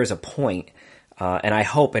there is a point, and I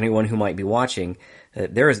hope anyone who might be watching,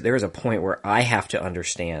 there is a point where I have to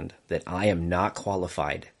understand that I am not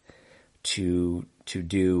qualified to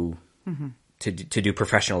do. Mm-hmm. To do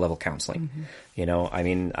professional level counseling. Mm-hmm. I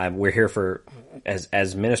mean, we're here for,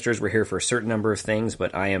 as ministers, we're here for a certain number of things,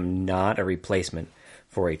 but I am not a replacement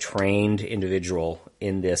for a trained individual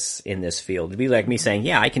in this field. It'd be like me saying,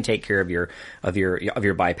 yeah, I can take care of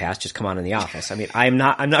your bypass, just come on in the office. I mean, I'm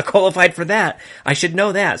not qualified for that. I should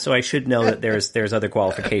know that. So I should know that there's other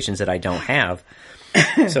qualifications that I don't have.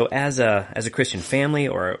 So as a Christian family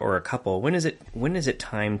or a couple, when is it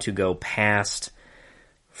time to go past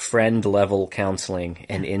friend level counseling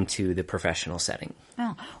and into the professional setting?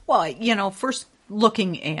 Oh, well, first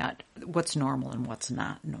looking at what's normal and what's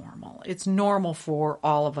not normal. It's normal for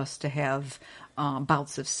all of us to have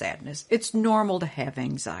bouts of sadness. It's normal to have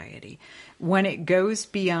anxiety. When it goes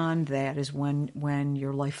beyond that is when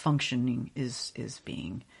your life functioning is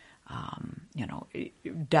being,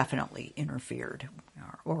 definitely interfered,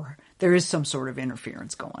 or there is some sort of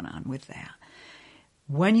interference going on with that.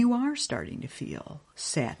 When you are starting to feel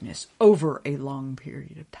sadness over a long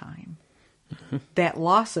period of time, mm-hmm. that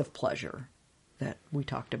loss of pleasure that we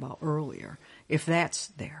talked about earlier, if that's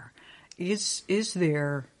there, is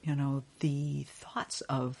there, the thoughts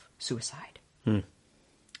of suicide?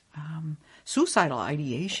 Suicidal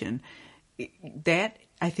ideation, that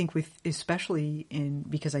I think especially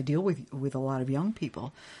because I deal with a lot of young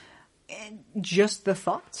people, and just the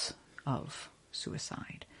thoughts of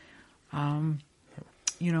suicide.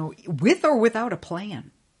 With or without a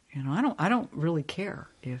plan. I don't really care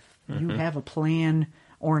if you have a plan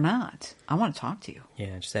or not. I want to talk to you.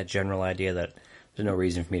 Yeah, just that general idea that there's no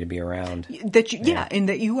reason for me to be around. And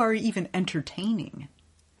that you are even entertaining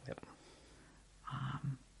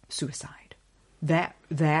suicide.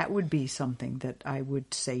 That would be something that I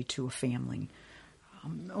would say to a family.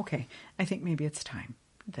 Okay, I think maybe it's time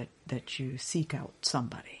that you seek out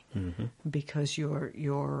somebody, mm-hmm. because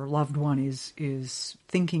your loved one is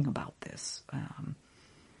thinking about this.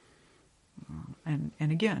 And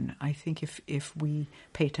again, I think if we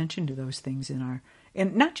pay attention to those things and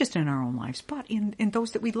not just in our own lives, but in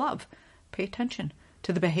those that we love, pay attention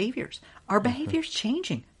to the behaviors. Are behaviors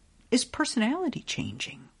changing? Is personality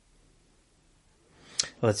changing?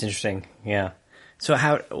 Well, that's interesting. Yeah. So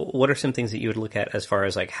what are some things that you would look at as far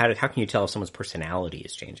as how can you tell if someone's personality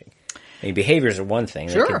is changing? I mean, behaviors are one thing.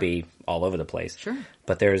 Sure. That could be all over the place. Sure.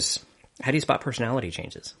 But how do you spot personality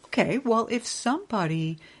changes? Okay. Well, if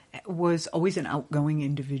somebody was always an outgoing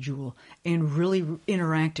individual and really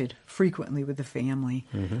interacted frequently with the family,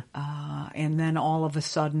 mm-hmm. And then all of a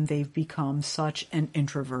sudden they've become such an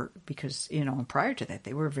introvert because, prior to that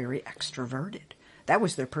they were very extroverted. That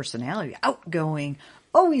was their personality, outgoing,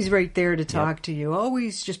 always right there to talk to you,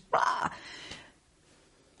 always just,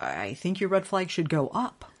 I think your red flag should go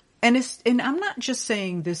up. And I'm not just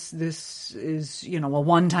saying this is, a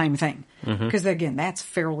one-time thing. Because again, that's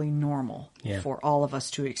fairly normal for all of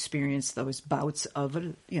us to experience those bouts of,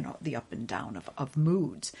 the up and down of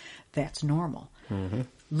moods. That's normal.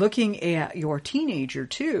 Looking at your teenager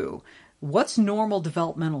too, what's normal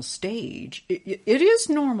developmental stage? It is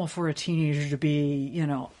normal for a teenager to be,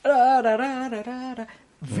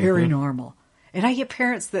 very normal. And I get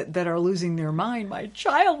parents that are losing their mind. My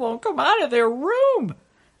child won't come out of their room.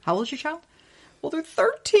 How old is your child? Well, they're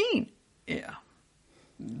 13. Yeah.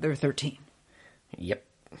 They're 13. Yep.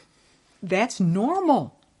 That's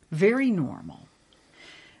normal. Very normal.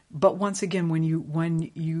 But once again, when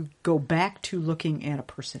you go back to looking at a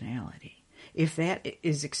personality, if that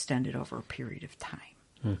is extended over a period of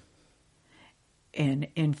time, and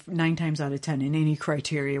 9 times out of 10, in any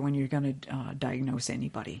criteria when you're going to diagnose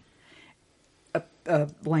anybody, a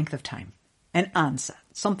length of time, an onset,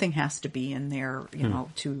 something has to be in there,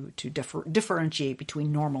 to differentiate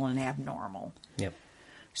between normal and abnormal. Yep.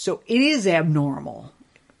 So it is abnormal,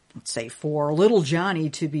 let's say, for little Johnny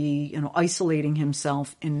to be, isolating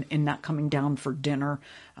himself and not coming down for dinner,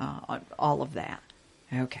 all of that.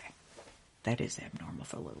 Okay. That is abnormal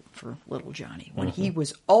for little Johnny. When he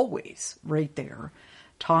was always right there,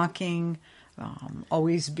 talking,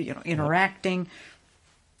 always interacting,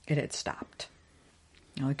 it had stopped.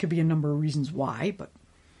 It could be a number of reasons why, but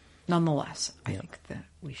nonetheless, I think that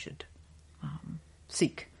we should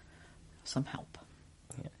seek some help.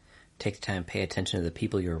 Yeah. Take the time, pay attention to the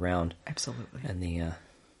people you're around. Absolutely. And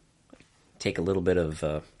take a little bit of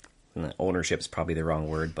ownership is probably the wrong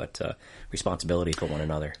word, but responsibility for one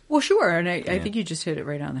another. Well, sure, and I think you just hit it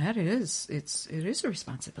right on the head. It is a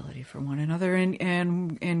responsibility for one another,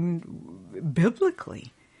 and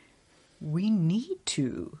biblically, we need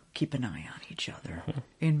to keep an eye on each other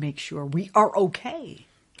and make sure we are okay.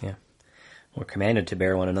 Yeah. We're commanded to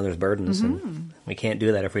bear one another's burdens, and we can't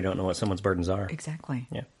do that if we don't know what someone's burdens are. Exactly.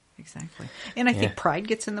 Yeah. Exactly. And I think pride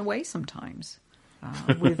gets in the way sometimes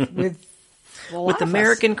with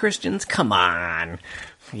American Christians. Come on.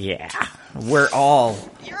 Yeah. We're all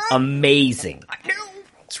amazing. I know.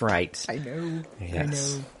 That's right. I know.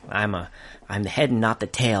 Yes. I know. I'm the head and not the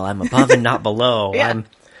tail. I'm above and not below. Yeah.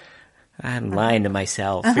 I'm lying to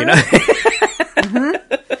myself, Well,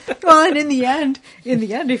 and in the end,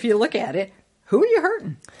 if you look at it, who are you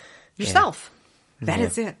hurting? Yourself. That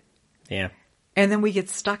is it. Yeah. And then we get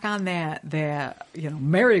stuck on that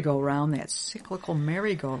merry-go-round, that cyclical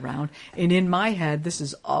merry-go-round. And in my head, this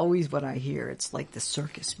is always what I hear. It's like the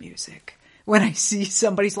circus music. When I see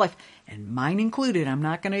somebody's life, and mine included, I'm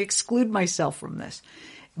not going to exclude myself from this.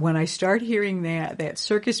 When I start hearing that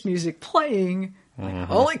circus music playing, like,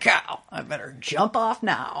 holy cow, I better jump off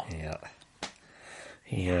now. Yeah.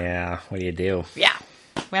 Yeah. What do you do? Yeah.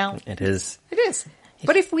 Well, it is.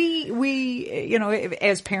 But if we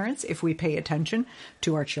as parents, if we pay attention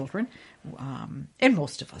to our children, and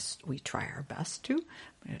most of us, we try our best to,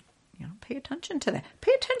 pay attention to that.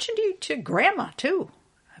 Pay attention to grandma too.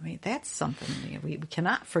 I mean, that's something we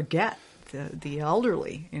cannot forget. The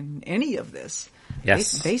elderly in any of this,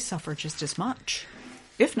 yes, they suffer just as much,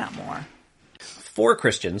 if not more. For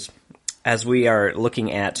Christians, as we are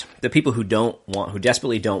looking at the people who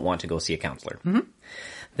desperately don't want to go see a counselor,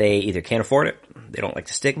 they either can't afford it, they don't like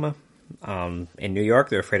the stigma. In New York,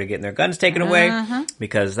 they're afraid of getting their guns taken away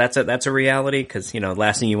because that's a reality. Because the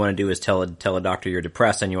last thing you want to do is tell a doctor you're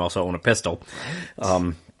depressed and you also own a pistol.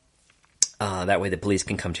 Right. That way the police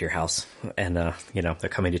can come to your house and they're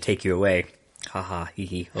coming to take you away. Ha ha, hee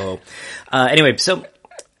hee, oh. Anyway, so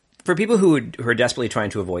for people who are desperately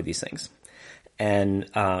trying to avoid these things. And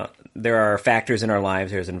there are factors in our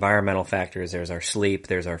lives. There's environmental factors. There's our sleep.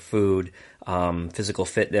 There's our food, physical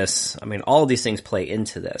fitness. I mean, all of these things play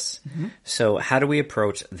into this. Mm-hmm. So how do we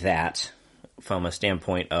approach that from a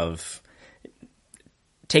standpoint of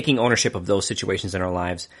taking ownership of those situations in our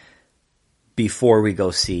lives before we go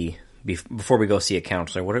see a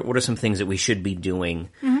counselor? What are some things that we should be doing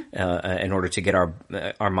in order to get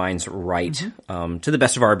our minds right to the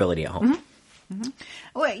best of our ability at home? Mm-hmm.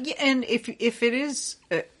 Well, and if it is,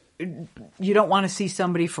 you don't want to see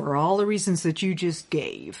somebody for all the reasons that you just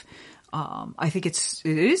gave. I think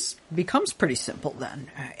it becomes pretty simple then.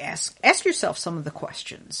 Ask yourself some of the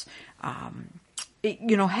questions.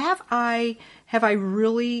 Have I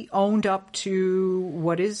really owned up to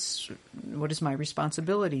what is my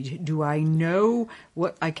responsibility? Do I know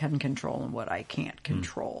what I can control and what I can't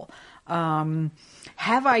control?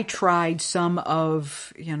 Have I tried some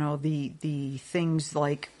of, the things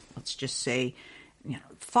like, let's just say,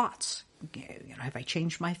 thoughts? Have I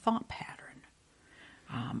changed my thought pattern?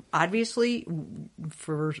 Obviously,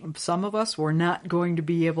 for some of us, we're not going to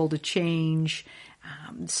be able to change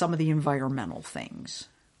some of the environmental things.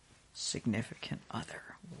 Significant other,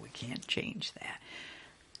 we can't change that.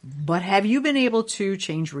 But have you been able to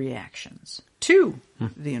change reactions to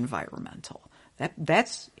the environmental?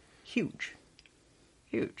 That's huge.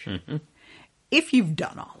 Huge. Mm-hmm. If you've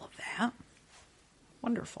done all of that,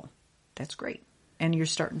 wonderful. That's great. And you're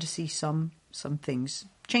starting to see some things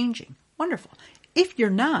changing. Wonderful. If you're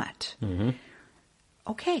not,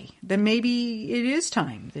 okay, then maybe it is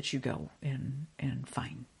time that you go and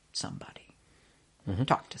find somebody.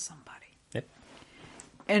 Talk to somebody. Yep.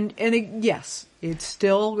 And yes, it's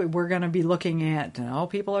still, we're going to be looking at,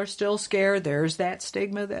 people are still scared. There's that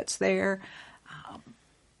stigma that's there.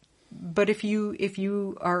 But if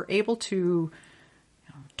you are able to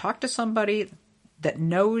talk to somebody that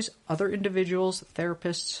knows other individuals,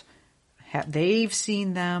 therapists, they've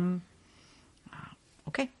seen them,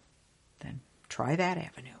 okay, then try that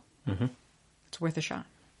avenue. It's worth a shot.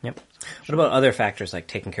 Yep. What about other factors like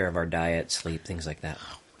taking care of our diet, sleep, things like that?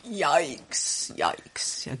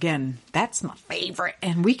 Yikes. Again, that's my favorite.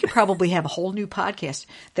 And we could probably have a whole new podcast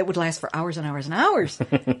that would last for hours and hours and hours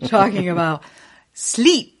talking about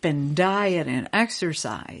sleep and diet and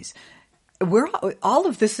exercise. All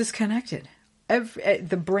of this is connected.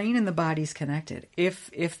 The brain and the body's connected. If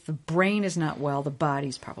the brain is not well, the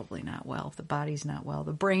body's probably not well. If the body's not well,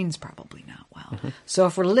 the brain's probably not well. So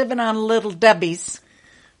if we're living on Little Debbie's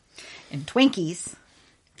and Twinkies,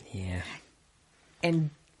 and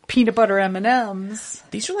peanut butter M&Ms,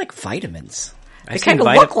 these are like vitamins. They kind of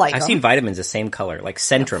look like I've seen vitamins the same color, like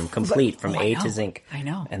Centrum, complete from A to Zinc. I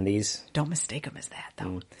know. And these, don't mistake them as that,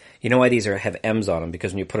 though. You know why these have M's on them?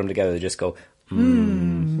 Because when you put them together, they just go.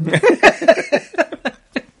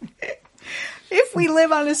 If we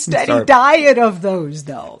live on a steady diet of those,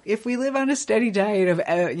 though, if we live on a steady diet of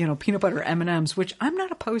peanut butter M&Ms, which I'm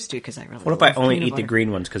not opposed to because I really. What if I only eat the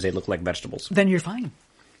green ones because they look like vegetables? Then you're fine.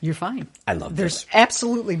 You're fine. I love There's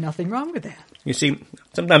absolutely nothing wrong with that. You see,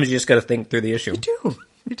 sometimes you just got to think through the issue. You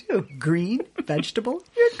do. Green, vegetable,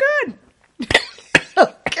 you're good.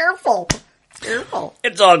 Careful.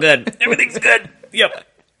 It's all good. Everything's good. Yep.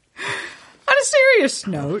 On a serious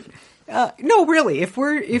note, no, really, if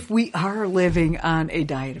we are living on a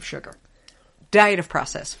diet of sugar, diet of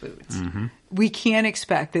processed foods, we can't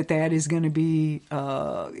expect that is going to be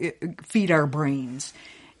feed our brains.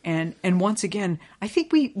 And once again, I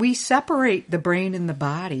think we separate the brain and the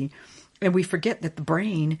body, and we forget that the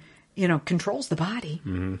brain, controls the body.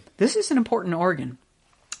 This is an important organ.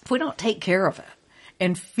 If we don't take care of it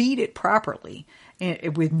and feed it properly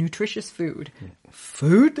with nutritious food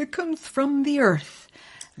that comes from the earth,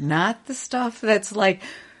 not the stuff that's like,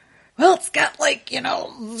 well, it's got like,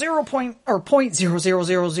 0.00005 or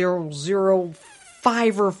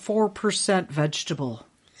 4% vegetable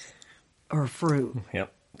or fruit.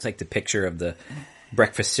 Yep. It's like the picture of the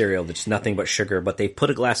breakfast cereal that's nothing but sugar, but they put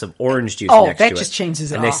a glass of orange juice next to it. Oh, that just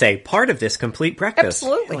changes it And they say, part of this complete breakfast.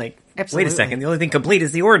 Absolutely. Wait a second, the only thing complete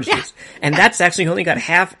is the orange juice. And that's actually only got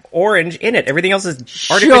half orange in it. Everything else is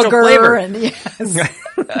artificial sugar flavor. And yes.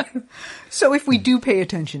 So if we do pay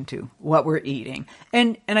attention to what we're eating,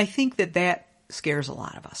 and I think that scares a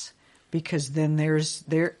lot of us, because then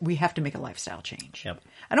we have to make a lifestyle change. Yep.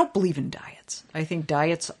 I don't believe in diets. I think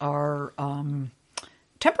diets are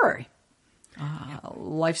temporary.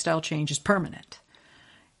 Lifestyle change is permanent,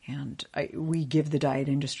 and we give the diet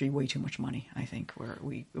industry way too much money. I think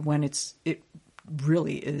when it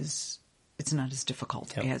really is, it's not as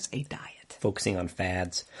difficult as a diet. Focusing on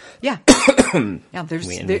fads. Yeah, yeah.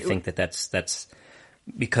 We think that's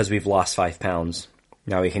because we've lost 5 pounds.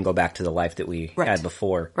 Now we can go back to the life that we had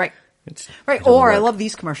before. Right. Or I love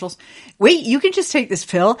these commercials. Wait, you can just take this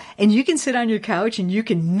pill and you can sit on your couch and you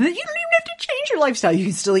don't even have to change your lifestyle. You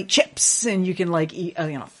can still eat chips and you can eat a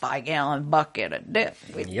 5-gallon bucket of dip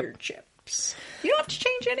with your chips. You don't have to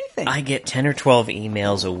change anything. I get 10 or 12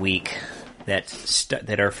 emails a week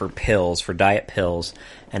that are for pills, for diet pills,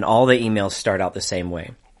 and all the emails start out the same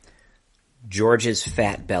way. George's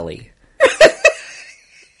fat belly.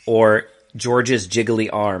 Or George's jiggly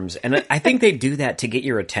arms. And I think they do that to get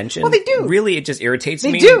your attention. Well, they do. Really, it just irritates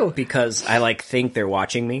me. They do. Because I think they're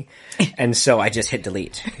watching me. And so I just hit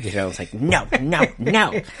delete. It's like, no.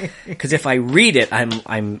 Because if I read it,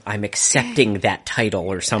 I'm accepting that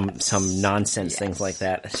title or some nonsense, things like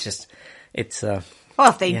that. It's just, it's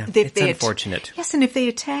it's unfortunate. Yes, and if they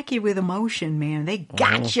attack you with emotion, man, they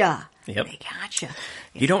gotcha. Yep. They gotcha.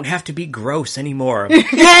 You don't have to be gross anymore.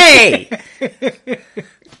 Hey!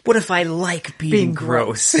 What if I like being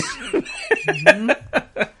gross? Mm-hmm.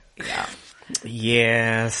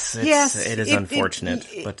 Yes, it is unfortunate,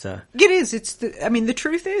 but it is. The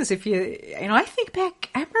truth is, if I think back,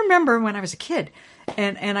 I remember when I was a kid,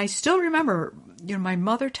 and I still remember, my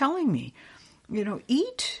mother telling me,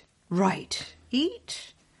 eat right,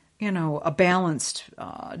 eat, a balanced,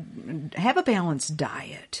 have a balanced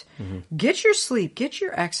diet, get your sleep, get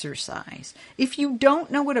your exercise. If you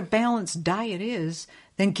don't know what a balanced diet is,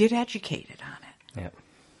 then get educated on it. Yeah.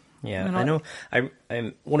 Yeah, I know. I'm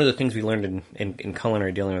one of the things we learned in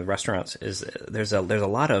culinary dealing with restaurants is there's a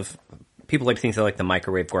lot of people like to think they're like the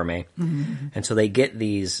microwave gourmet, and so they get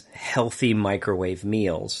these healthy microwave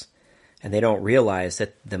meals, and they don't realize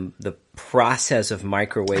that the process of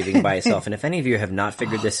microwaving by itself. And if any of you have not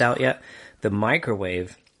figured this out yet, the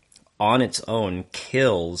microwave on its own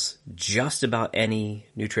kills just about any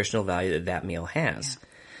nutritional value that meal has. Yeah.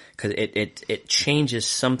 Because it changes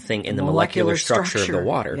something in the molecular structure of the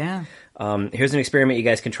water. Yeah. Here's an experiment you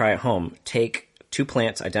guys can try at home. Take two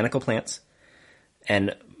plants, identical plants,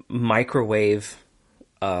 and microwave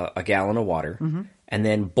a gallon of water, and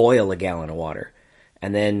then boil a gallon of water.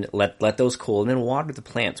 And then let those cool, and then water the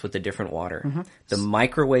plants with the different water. The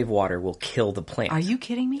microwave water will kill the plant. Are you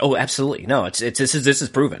kidding me? Oh, absolutely. No, this is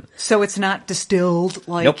proven. So it's not distilled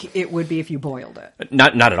like Nope. it would be if you boiled it.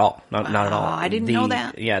 Not at all. Not at all. I didn't know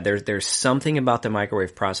that. Yeah, there's something about the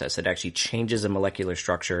microwave process that actually changes the molecular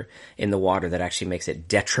structure in the water that actually makes it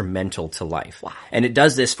detrimental to life. Wow. And it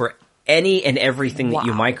does this for any and everything that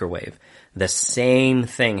you Wow. microwave. The same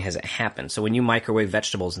thing has happened. So when you microwave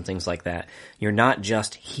vegetables and things like that, you're not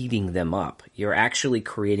just heating them up. You're actually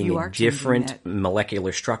creating a different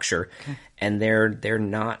molecular structure, and they're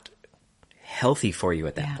not healthy for you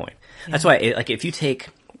at that point. Yeah. That's why, if you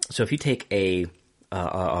take a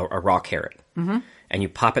raw carrot and you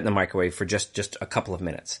pop it in the microwave for just a couple of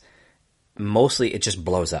minutes, mostly it just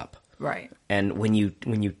blows up. Right. And when you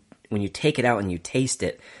take it out and you taste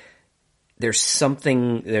it, there's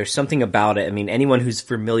something about it. I mean, anyone who's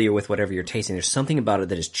familiar with whatever you're tasting, there's something about it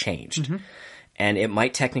that has changed. And it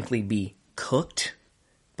might technically be cooked,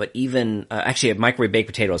 but even actually a microwave baked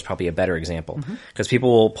potato is probably a better example, because people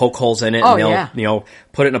will poke holes in it and they'll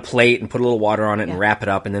put it in a plate and put a little water on it and wrap it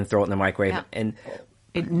up and then throw it in the microwave. Yeah. And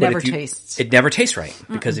it never tastes. It never tastes right,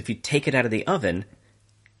 because if you take it out of the oven,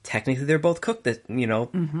 technically they're both cooked.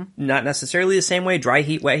 Not necessarily the same way, dry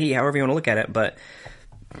heat, wet heat, however you want to look at it, but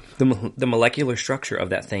the molecular structure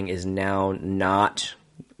of that thing is now not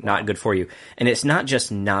good for you. And it's not just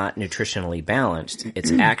not nutritionally balanced,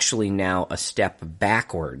 it's actually now a step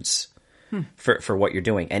backwards for what you're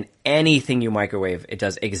doing. And anything you microwave, it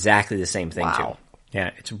does exactly the same thing too.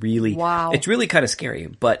 Yeah, it's really kind of scary,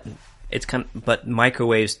 but but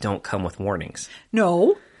microwaves don't come with warnings.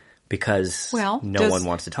 No. Because no one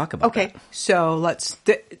wants to talk about that. Okay, so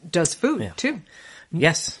does food too?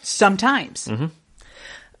 Yes. Sometimes.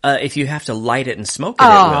 If you have to light it and smoke it, it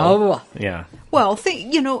will. Yeah. Well,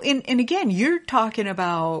 and again, you're talking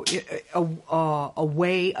about a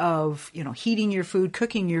way of, heating your food,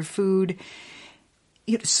 cooking your food.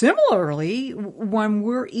 Similarly, when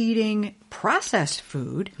we're eating processed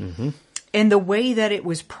food, and the way that it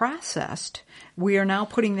was processed, we are now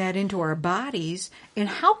putting that into our bodies. And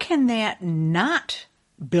how can that not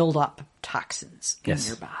build up toxins in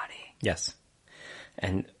your body? Yes.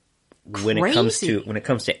 And when it comes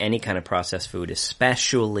to any kind of processed food,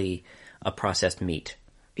 especially a processed meat.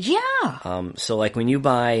 Yeah. So like when you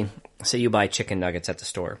buy chicken nuggets at the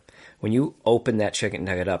store, when you open that chicken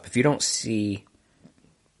nugget up, if you don't see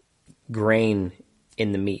grain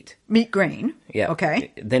in the meat grain. Yeah.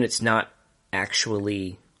 Okay. Then it's not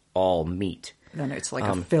actually all meat. Then it's like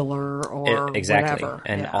a filler or exactly. whatever.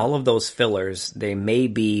 And all of those fillers, they may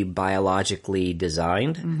be biologically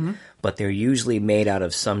designed, but they're usually made out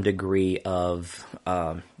of some degree of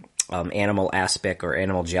animal aspic or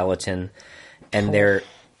animal gelatin, and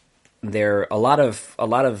they're a lot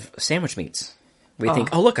of sandwich meats. We think,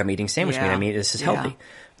 oh look, I'm eating sandwich meat. I mean, this is healthy.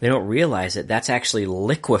 They don't realize that that's actually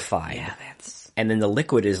liquefied. Yeah, and then the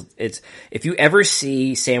liquid it's if you ever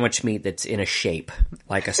see sandwich meat that's in a shape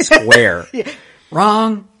like a square.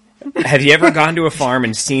 Wrong. Have you ever gone to a farm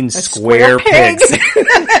and seen square pigs?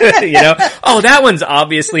 Oh, that one's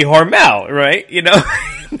obviously Hormel, right?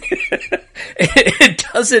 It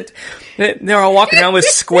doesn't. They're all walking around with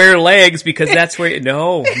square legs because that's where.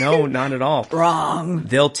 No, not at all. Wrong.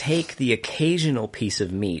 They'll take the occasional piece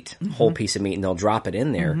of meat, whole piece of meat, and they'll drop it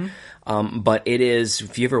in there. But it is,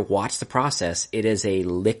 if you ever watch the process, it is a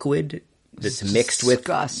liquid that's mixed with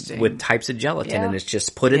types of gelatin, and it's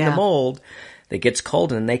just put in the mold. that gets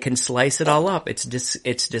cold and they can slice it all up. It's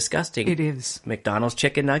disgusting. It is. McDonald's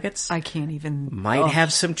chicken nuggets I can't even. might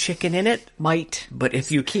have some chicken in it. Might. But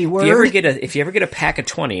if you Keyword. if you ever get a pack of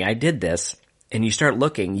 20, I did this, and you start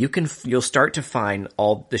looking, you'll start to find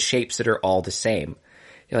all the shapes that are all the same.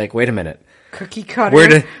 You're like, wait a minute. Cookie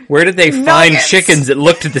cutter. Where did they find chickens that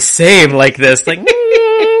looked the same like this? Like,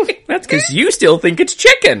 that's because you still think it's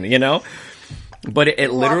chicken, you know? But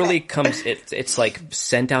it literally comes, it's like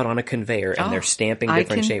sent out on a conveyor and they're stamping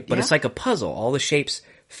different shapes. But it's like a puzzle. All the shapes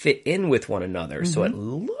fit in with one another. So it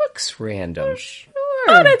looks random. Sure.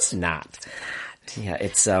 But it's not. Yeah,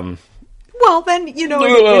 it's, Well, then,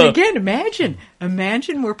 and again,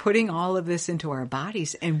 imagine we're putting all of this into our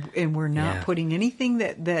bodies and we're not putting anything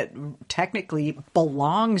that technically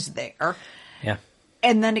belongs there. Yeah.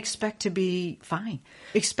 And then expect to be fine.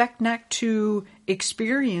 Expect not to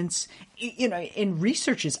experience, and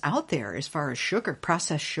research is out there as far as sugar,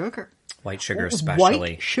 processed sugar. White sugar especially.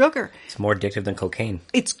 White sugar. It's more addictive than cocaine.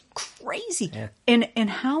 It's crazy. Yeah. And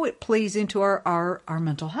how it plays into our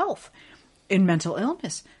mental health and mental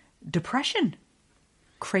illness. Depression.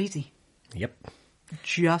 Crazy. Yep.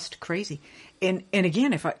 Just crazy. And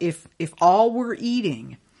again, if all we're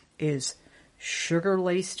eating is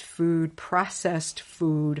sugar-laced food, processed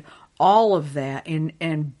food, all of that,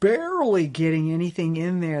 and barely getting anything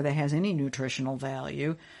in there that has any nutritional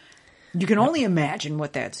value, you can only imagine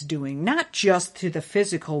what that's doing, not just to the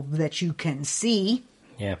physical that you can see.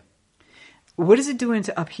 Yeah. What is it doing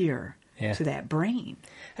to up here, Yeah. to that brain?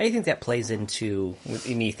 How do you think that plays into,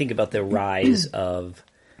 when you think about the rise of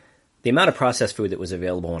the amount of processed food that was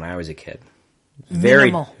available when I was a kid?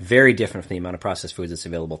 Minimal. Very different from the amount of processed food that's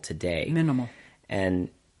available today. Minimal. And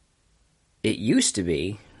it used to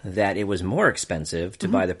be that it was more expensive to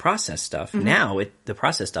buy the processed stuff. Now the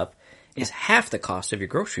processed stuff is half the cost of your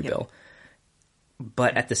grocery bill.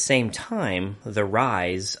 But at the same time, the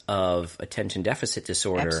rise of attention deficit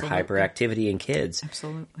disorder, hyperactivity in kids,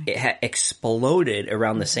 it exploded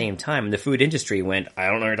around the same time. And the food industry went, I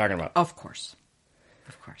don't know what you're talking about. Of course.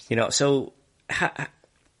 So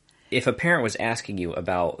if a parent was asking you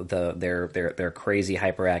about their crazy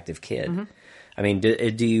hyperactive kid, I mean, do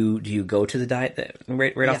you go to the diet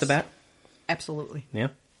right off the bat? Absolutely. Yeah.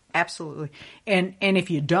 Absolutely. And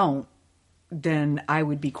if you don't, then I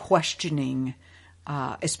would be questioning,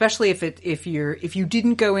 especially if you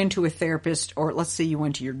didn't go into a therapist, or let's say you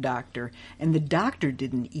went to your doctor and the doctor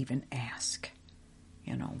didn't even ask,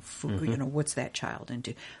 food, what's that child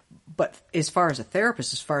into? But as far as a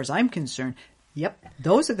therapist, as far as I'm concerned, yep,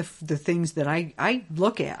 those are the things that I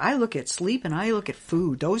look at. I look at sleep and I look at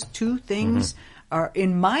food. Those two things are,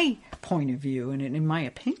 in my point of view and in my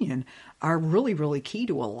opinion, are really, really key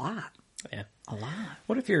to a lot. Yeah. A lot.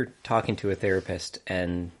 What if you're talking to a therapist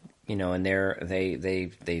and and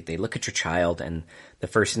they look at your child and the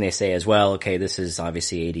first thing they say is, well, okay, this is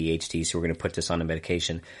obviously ADHD, so we're going to put this on a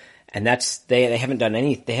medication. And they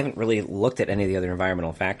haven't really looked at any of the other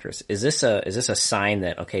environmental factors. Is this a sign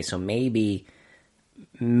that, okay, so maybe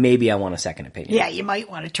I want a second opinion? Yeah, you might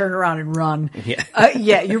want to turn around and run.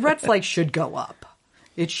 Yeah. Your red flag should go up.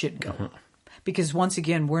 It should go up. Because once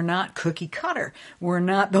again, we're not cookie cutter. We're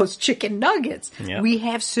not those chicken nuggets. Yep. We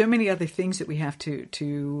have so many other things that we have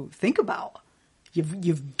to think about.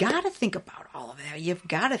 You've got to think about all of that. You've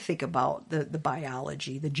got to think about the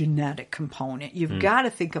biology, the genetic component. You've got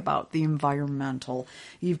to think about the environmental.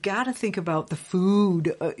 You've got to think about the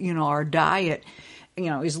food, our diet.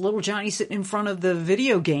 Is little Johnny sitting in front of the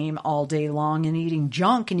video game all day long and eating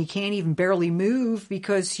junk, and he can't even barely move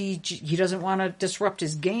because he doesn't want to disrupt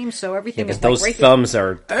his game, so everything is those right thumbs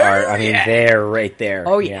are they're right there.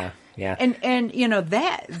 Oh yeah. And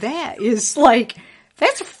that is like,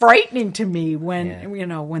 that's frightening to me when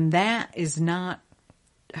when that is not,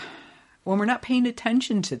 when we're not paying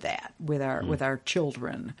attention to that with our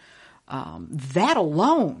children. That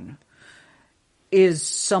alone is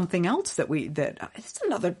something else that it's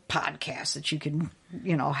another podcast that you can,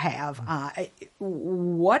 have.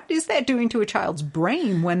 What is that doing to a child's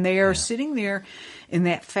brain when they are sitting there in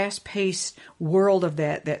that fast-paced world of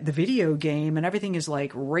the video game, and everything is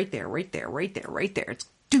like right there. It's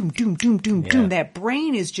doom, doom, doom, doom, doom. That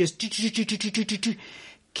brain is just.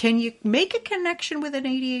 Can you make a connection with an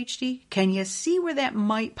ADHD? Can you see where that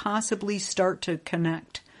might possibly start to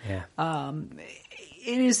connect? Yeah.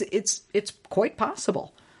 It's quite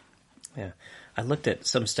possible. Yeah. I looked at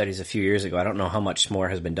some studies a few years ago. I don't know how much more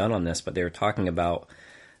has been done on this, but they were talking about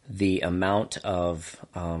the amount of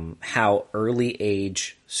how early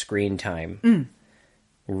age screen time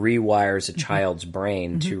rewires a child's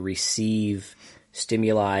brain to receive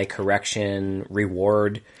stimuli, correction,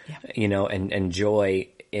 reward, and joy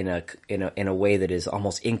in a way that is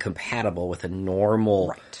almost incompatible with a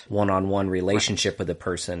normal one-on-one relationship with a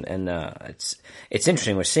person. And it's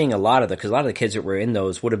interesting. We're seeing a lot of because a lot of the kids that were in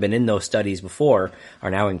those would have been in those studies before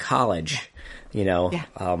are now in college.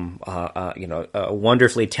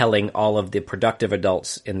 Wonderfully telling all of the productive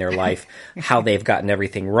adults in their life how they've gotten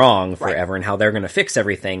everything wrong forever and how they're going to fix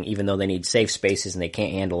everything, even though they need safe spaces and they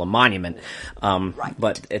can't handle a monument.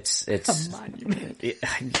 But it's a monument.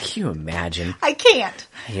 Can you imagine? I can't.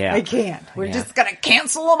 Yeah. I can't. We're just going to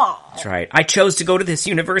cancel them all. That's right. I chose to go to this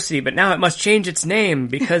university, but now it must change its name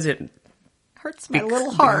because it hurts my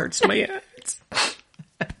little heart. Hurts my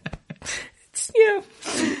Yeah,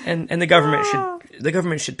 and the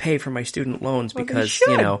government should pay for my student loans because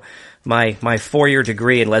my 4-year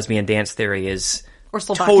degree in lesbian dance theory is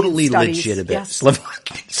totally legitimate. Yes.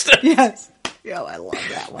 Slovakian studies. Yes. Yeah, I love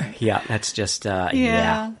that one. Yeah, that's just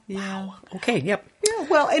Yeah. Wow. Okay. Yep. Yeah.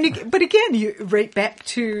 Well, but again, you right back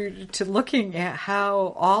to looking at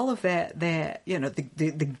how all of that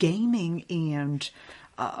the gaming and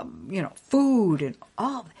food and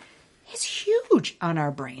all. It's huge on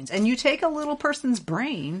our brains. And you take a little person's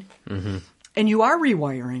brain and you are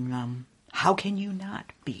rewiring them. How can you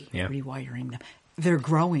not be rewiring them? They're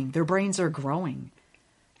growing. Their brains are growing.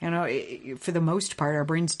 For the most part, our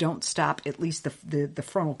brains don't stop. At least the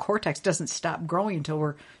frontal cortex doesn't stop growing until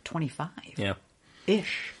we're 25. Yeah.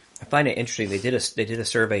 Ish. I find it interesting. They did a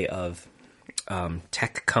survey of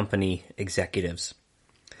tech company executives,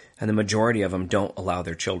 and the majority of them don't allow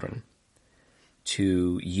their children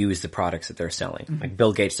to use the products that they're selling. Mm-hmm. Like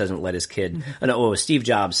Bill Gates doesn't let his kid. Steve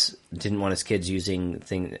Jobs didn't want his kids using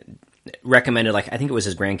recommended. Like I think it was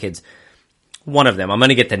his grandkids. One of them, I'm going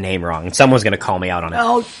to get the name wrong. Someone's going to call me out on it.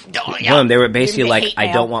 Oh, yeah. They were basically like,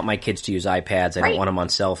 I don't want my kids to use iPads. I don't want them on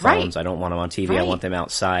cell phones. I don't want them on TV. I want them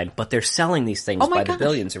outside. But they're selling these things by the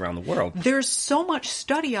billions around the world. There's so much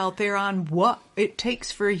study out there on what it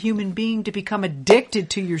takes for a human being to become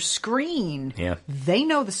addicted to your screen. Yeah. They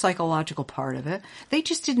know the psychological part of it. They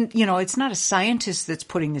just didn't, it's not a scientist that's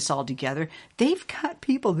putting this all together. They've got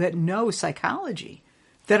people that know psychology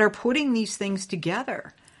that are putting these things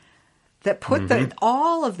together. That put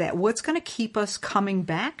all of that. What's going to keep us coming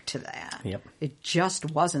back to that? Yep. It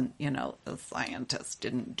just wasn't. The scientists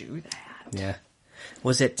didn't do that. Yeah.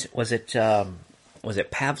 Was it Pavlov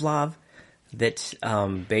that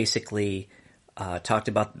basically talked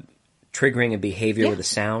about triggering a behavior with a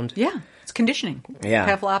sound? Yeah, it's conditioning. Yeah.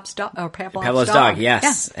 Pavlov's dog.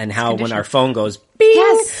 Yes. And how when our phone goes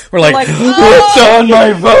beep, we're like what's on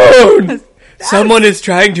my phone? Someone is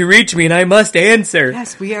trying to reach me and I must answer.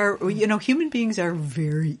 Yes, we are, human beings are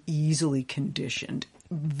very easily conditioned.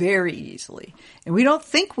 Very easily. And we don't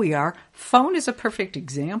think we are. Phone is a perfect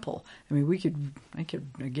example. I mean, I could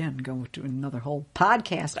again go to another whole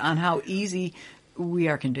podcast on how easy we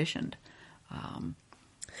are conditioned.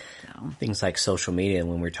 Things like social media,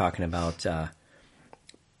 when we're talking about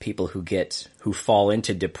people who fall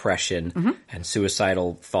into depression and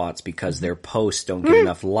suicidal thoughts because their posts don't get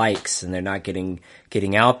enough likes and they're not getting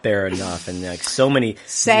out there enough, and like so many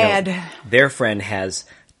sad. Their friend has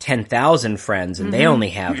 10,000 friends and they only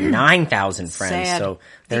have 9,000 friends, so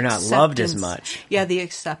they're not loved as much. Yeah, the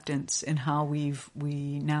acceptance and how we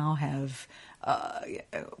now have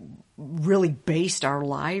really based our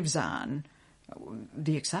lives on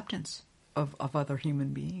the acceptance of other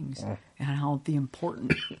human beings and how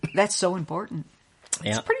that's so important.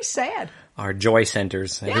 It's pretty sad. Our joy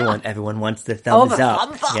centers. Everyone wants the thumbs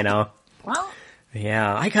up, thumbs up. Well,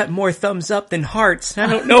 yeah, I got more thumbs up than hearts. I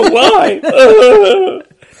don't know why.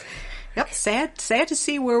 Yep, sad to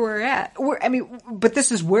see where we're at. But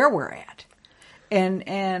this is where we're at.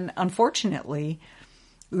 And unfortunately,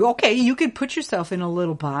 okay, you could put yourself in a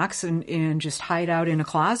little box and just hide out in a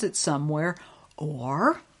closet somewhere,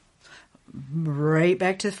 or right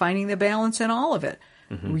back to finding the balance in all of it.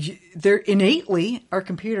 They're innately, our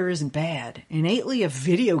computer isn't bad. Innately, a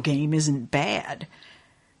video game isn't bad.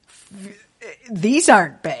 These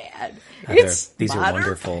aren't bad. These are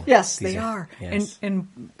wonderful. Yes, they are. Yes. And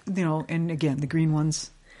again, the green ones,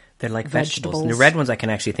 they're like vegetables. And the red ones I can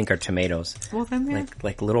actually think are tomatoes. Well, then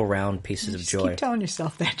like little round pieces of joy. Keep telling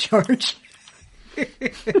yourself that, George.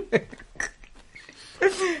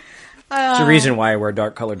 It's the reason why I wear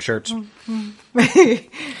dark colored shirts. Turn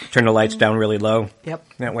the lights down really low. Yep.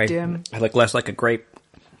 That way Dim. I look less like a grape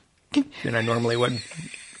than I normally would.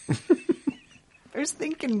 I was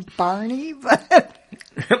thinking Barney, but...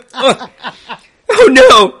 Oh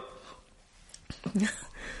no!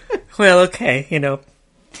 Well, okay,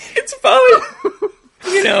 it's fine.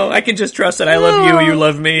 I can just trust that I love you, you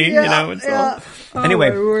love me, it's all... Anyway.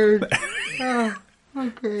 My word.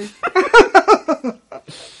 Okay.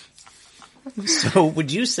 So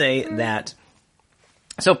would you say that,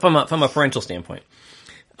 so from a parental standpoint,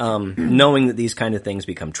 knowing that these kind of things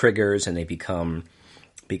become triggers and they become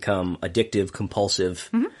addictive, compulsive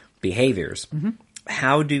behaviors,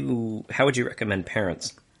 how would you recommend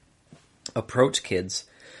parents approach kids,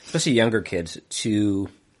 especially younger kids, to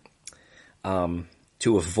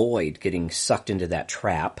avoid getting sucked into that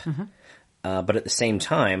trap? But at the same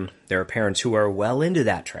time, there are parents who are well into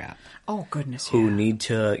that trap. Oh, goodness. Who need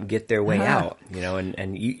to get their way out,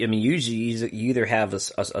 and usually you either have a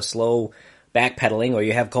slow backpedaling or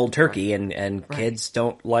you have cold turkey, and kids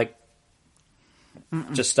don't like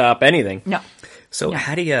just stop anything. No. So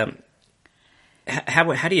how do you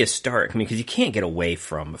start? I mean, because you can't get away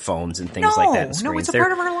from phones and things like that. And screens. No, it's a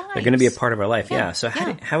part of our lives. They're going to be a part of our life. Yeah. So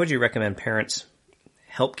how would you recommend parents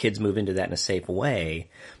help kids move into that in a safe way,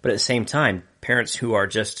 but at the same time, parents who are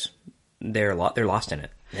just they're lost in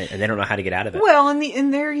it and they don't know how to get out of it? Well,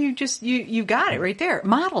 and there you got it right there.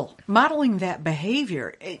 Modeling that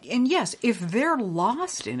behavior, and yes, if they're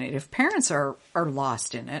lost in it, if parents are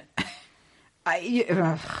lost in it,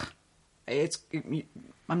 I'm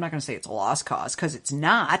not going to say it's a lost cause because it's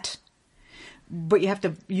not, but you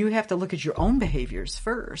have to look at your own behaviors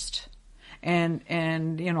first. And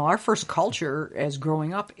our first culture as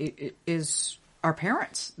growing up is our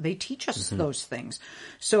parents. They teach us those things.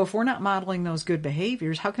 So if we're not modeling those good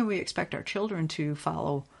behaviors, how can we expect our children to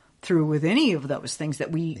follow through with any of those things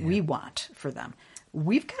that we want for them?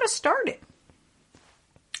 We've got to start it.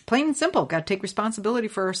 Plain and simple. Got to take responsibility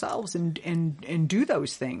for ourselves and do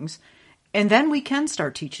those things. And then we can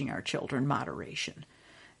start teaching our children moderation.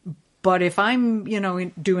 But if I'm,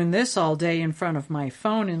 doing this all day in front of my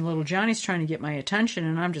phone and little Johnny's trying to get my attention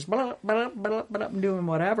and I'm just doing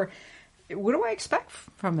whatever, what do I expect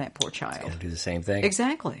from that poor child? It's going to do the same thing.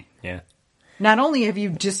 Exactly. Yeah. Not only have you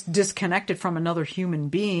just disconnected from another human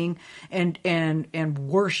being and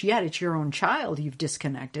worse yet, it's your own child you've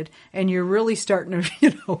disconnected and you're really starting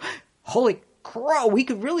to, holy crow, we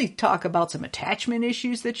could really talk about some attachment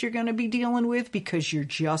issues that you're going to be dealing with because you're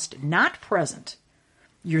just not present.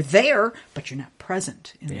 You're there, but you're not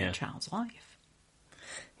present in that child's life.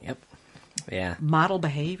 Yep. Yeah. Model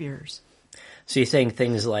behaviors. So you're saying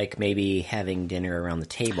things like maybe having dinner around the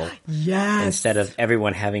table. Yes. Instead of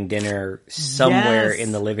everyone having dinner somewhere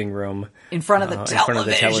in the living room. In front of the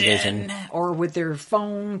television. Or with their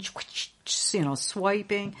phone,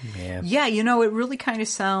 swiping. Yeah. It really kind of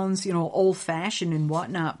sounds, old-fashioned and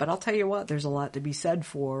whatnot. But I'll tell you what, there's a lot to be said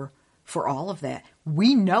for all of that.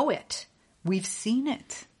 We know it. We've seen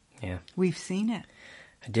it. Yeah. We've seen it.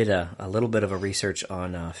 I did a little bit of a research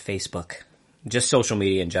on Facebook, just social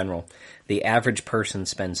media in general. The average person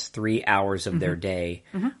spends 3 hours of their day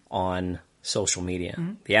on social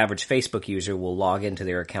media. The average Facebook user will log into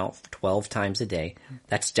their account 12 times a day.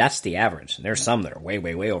 That's the average. And there's some that are way,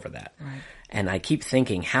 way, way over that. Right. And I keep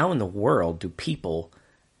thinking, how in the world do people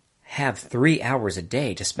have 3 hours a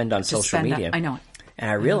day to spend on social media? I know it. And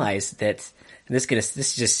I realized that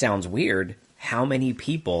this just sounds weird. How many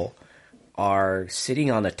people are sitting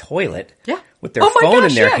on the toilet with their phone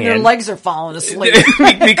in their hand? Their legs are falling asleep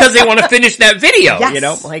because they want to finish that video.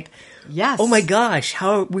 Yes. Yes. Oh my gosh,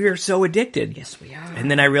 how we are so addicted. Yes, we are. And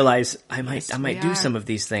then I realize I might do some of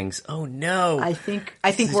these things. Oh no. I think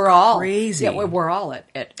we're all crazy. Yeah, we're all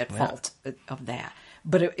at fault of that.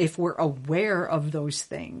 But if we're aware of those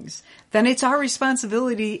things, then it's our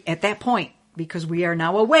responsibility at that point, because we are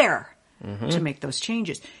now aware to make those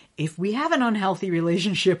changes. If we have an unhealthy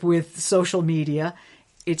relationship with social media,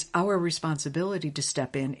 it's our responsibility to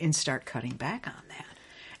step in and start cutting back on that.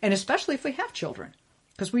 And especially if we have children,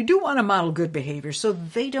 because we do want to model good behavior so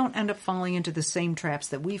they don't end up falling into the same traps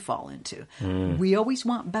that we fall into. We always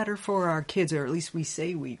want better for our kids, or at least we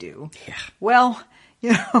say we do. Yeah. Well,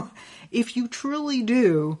 if you truly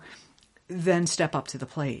do, then step up to the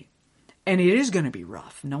plate. And it is going to be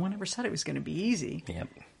rough. No one ever said it was going to be easy. Yep.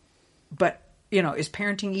 But, is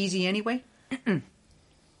parenting easy anyway?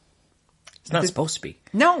 It's not supposed to be.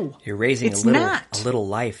 No. You're raising a little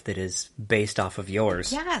life that is based off of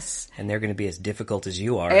yours. Yes. And they're going to be as difficult as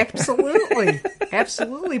you are. Absolutely.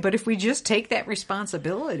 Absolutely. But if we just take that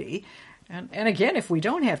responsibility, and again, if we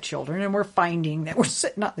don't have children and we're finding that we're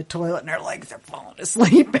sitting on the toilet and our legs are falling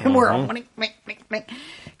asleep and we're all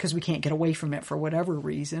because we can't get away from it for whatever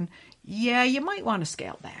reason, you might want to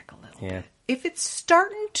scale back a little bit. If it's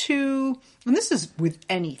starting to, and this is with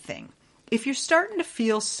anything, if you're starting to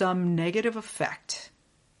feel some negative effect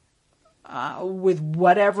with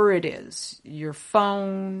whatever it is, your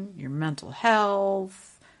phone, your mental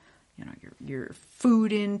health, your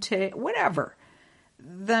food intake, whatever,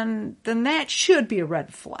 then that should be a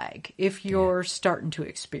red flag if you're starting to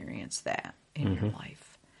experience that in your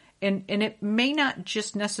life. And it may not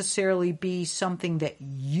just necessarily be something that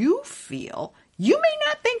you feel. You may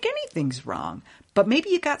not think anything's wrong, but maybe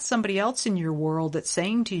you got somebody else in your world that's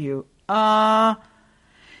saying to you,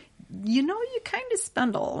 you kind of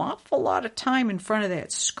spend an awful lot of time in front of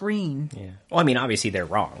that screen. Yeah. Well, I mean, obviously they're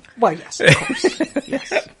wrong. Well, yes, of course.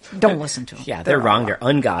 Yes. Don't listen to them. Yeah, they're wrong. They're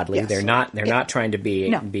ungodly. Yes. They're not trying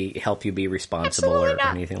to help you be responsible Absolutely or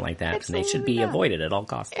not. anything like that. Absolutely and they should be not. avoided at all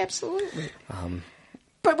costs. Absolutely.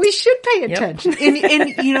 But we should pay attention.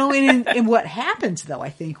 And what happens, though,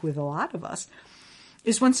 I think, with a lot of us,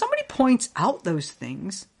 is when somebody points out those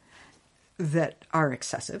things that are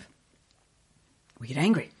excessive, we get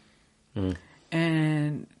angry.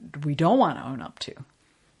 And we don't want to own up to.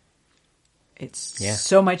 It's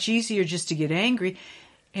so much easier just to get angry.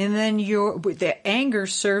 And then the anger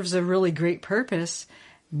serves a really great purpose,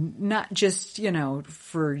 not just,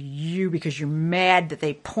 for you because you're mad that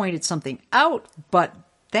they pointed something out, but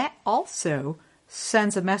that also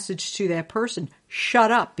sends a message to that person.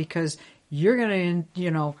 Shut up, because you're going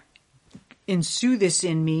to, ensue this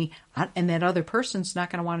in me, and that other person's not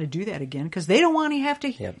going to want to do that again because they don't want to have to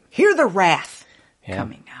hear the wrath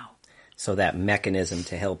coming out. So that mechanism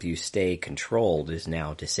to help you stay controlled is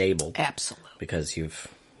now disabled. Absolutely. Because you've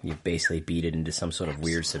basically beat it into some sort of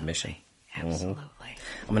weird submission. Absolutely.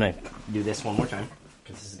 I'm going to do this one more time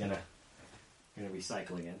because this is going to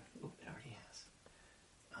recycle again. Oh, it already has.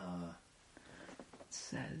 It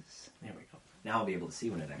says... There we go. Now I'll be able to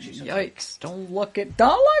see when it actually shows. Yikes. Don't look it.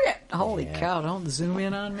 Holy cow, don't zoom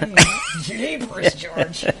in on me. Jeepers,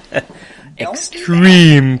 George.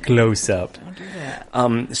 Extreme close-up. Don't do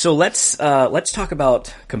that. So let's talk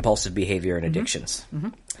about compulsive behavior and addictions.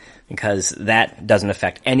 Because that doesn't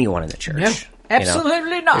affect anyone in the church. No,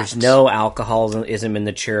 absolutely not. There's no alcoholism in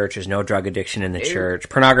the church. There's no drug addiction in the church.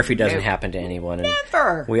 Pornography doesn't happen to anyone. And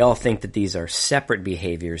Never. We all think that these are separate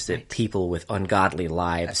behaviors that people with ungodly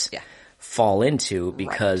lives fall into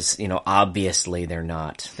because, obviously they're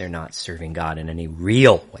not serving God in any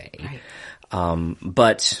real way. Right.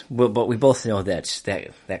 But we both know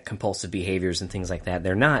that compulsive behaviors and things like that,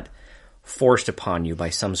 they're not forced upon you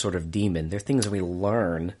by some sort of demon. They're things that we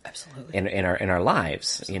learn in our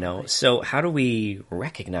lives, So how do we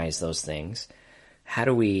recognize those things? How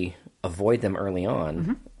do we avoid them early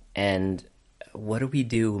on? And what do we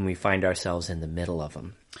do when we find ourselves in the middle of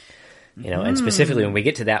them? And specifically when we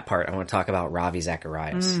get to that part, I want to talk about Ravi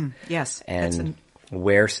Zacharias. Yes. And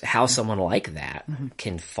how someone like that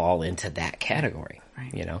can fall into that category.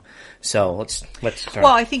 Right. So let's start.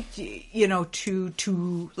 Well, I think,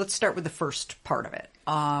 let's start with the first part of it.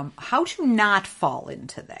 How to not fall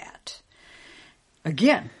into that.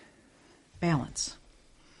 Again, balance.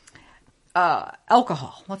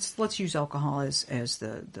 Alcohol. Let's use alcohol as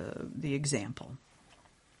the example.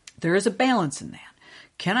 There is a balance in that.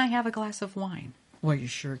 Can I have a glass of wine? Well, you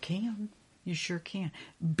sure can. You sure can.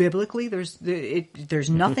 Biblically, there's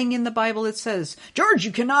nothing in the Bible that says, George,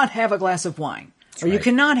 you cannot have a glass of wine. Or you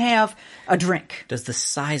cannot have a drink. Does the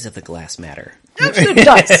size of the glass matter? Yes, it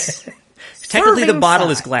does. Technically, the bottle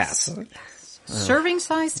size. is glass. Serving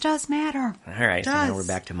size does matter. All right, so now we're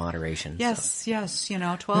back to moderation. Yes, yes.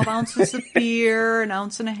 12 ounces of beer, 1.5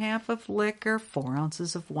 ounces of liquor, 4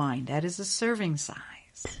 ounces of wine. That is a serving size.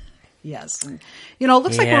 Yes. And, it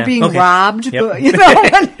looks like we're being robbed, but, when we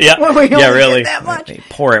only really. get that much. They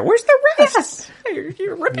pour it. Where's the rest? Yes.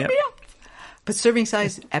 You're ripping me off. But serving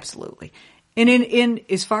size, absolutely. And in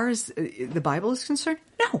as far as the Bible is concerned,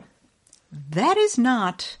 no. That is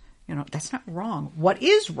not, that's not wrong. What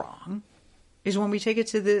is wrong is when we take it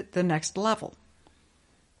to the next level.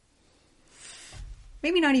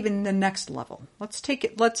 Maybe not even the next level. Let's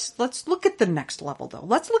look at the next level though.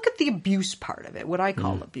 Let's look at the abuse part of it, what I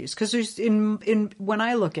call abuse. Because there's when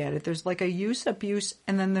I look at it, there's like a use, abuse,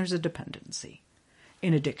 and then there's a dependency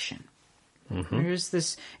in addiction. There's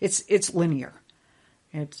this, it's linear.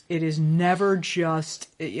 It is never just,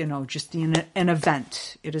 just an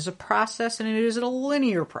event. It is a process, and it is a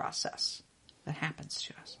linear process that happens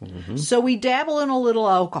to us. So we dabble in a little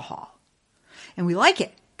alcohol, and we like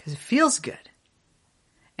it because it feels good.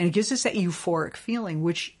 And it gives us that euphoric feeling,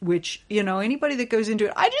 which anybody that goes into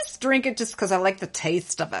it, I just drink it just because I like the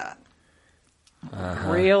taste of it.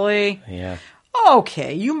 Really? Yeah.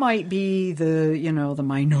 Okay, you might be the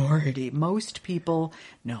minority. Most people,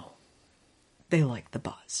 no, they like the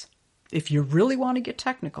buzz. If you really want to get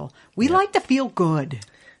technical, we like to feel good.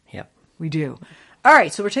 Yep. We do. All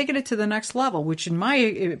right, so we're taking it to the next level, which in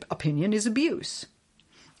my opinion is abuse.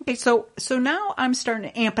 Okay, so now I'm starting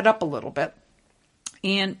to amp it up a little bit.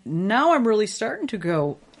 And now I'm really starting to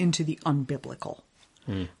go into the unbiblical,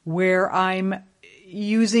 where I'm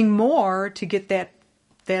using more to get that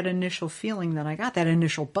initial feeling that I got, that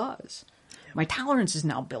initial buzz. My tolerance is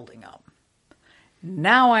now building up.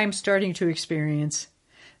 Now I'm starting to experience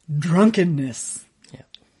drunkenness. Yeah.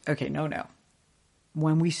 Okay, no.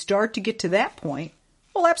 When we start to get to that point,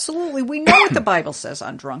 well, absolutely, we know what the Bible says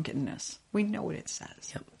on drunkenness. We know what it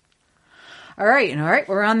says. Yep. All right,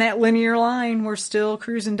 we're on that linear line. We're still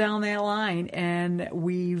cruising down that line, and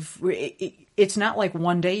it's not like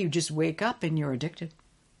one day you just wake up and you're addicted.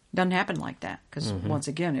 Doesn't happen like that, because once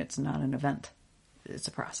again, it's not an event. It's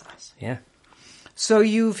a process. Yeah. So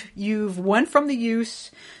you've went from the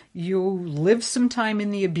use, you live some time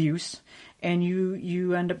in the abuse, and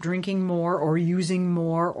you end up drinking more or using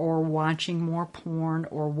more or watching more porn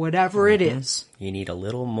or whatever it is. You need a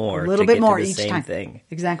little more. A little to bit get more to the each same time. Thing.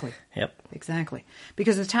 Exactly. Yep. Exactly.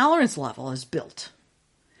 Because the tolerance level is built.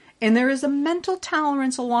 And there is a mental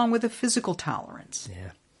tolerance along with a physical tolerance.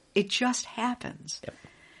 Yeah. It just happens. Yep.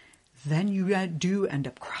 Then you do end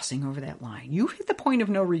up crossing over that line. You hit the point of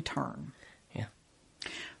no return. Yeah.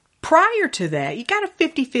 Prior to that, you got a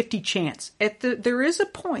 50-50 chance. There is a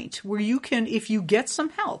point where you can, if you get some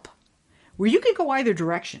help, where you can go either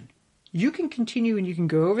direction. You can continue and you can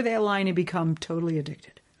go over that line and become totally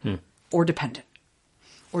addicted or dependent.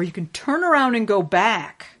 Or you can turn around and go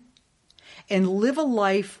back and live a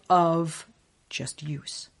life of just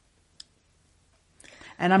use.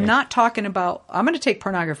 And I'm not talking about, I'm going to take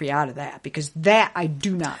pornography out of that, because that I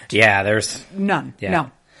do not. Yeah, there's none. Yeah.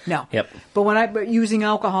 No. Yep. But using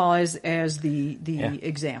alcohol as the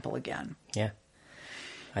example again. Yeah.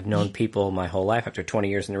 I've known people my whole life, after 20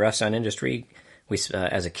 years in the restaurant industry. We,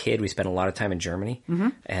 as a kid, we spent a lot of time in Germany,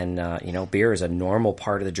 and beer is a normal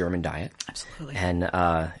part of the German diet. Absolutely.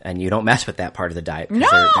 And you don't mess with that part of the diet,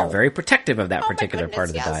 because No! they're very protective of that particular part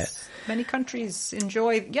of the diet. Many countries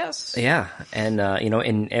enjoy, yes. Yeah, and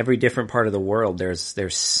in every different part of the world,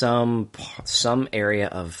 there's some area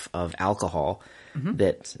of alcohol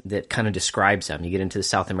that kind of describes them. You get into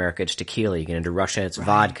South America, it's tequila. You get into Russia, it's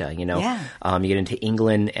vodka. You get into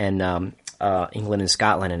England and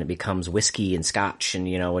Scotland, and it becomes whiskey and Scotch,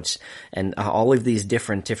 and all of these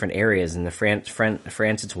different areas. In the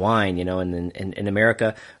France, it's wine. And in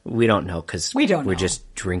America, we don't know, because we're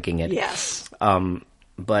just drinking it. Yes.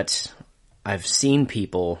 But I've seen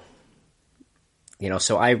people,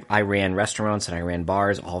 so I ran restaurants and I ran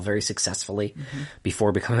bars, all very successfully.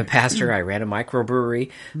 Before becoming a pastor, I ran a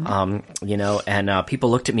microbrewery, and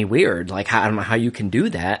people looked at me weird, like, I don't know how you can do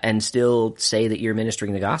that and still say that you're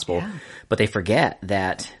ministering the gospel. Yeah. But they forget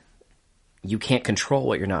that you can't control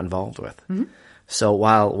what you're not involved with. So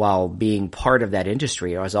while being part of that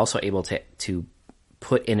industry, I was also able to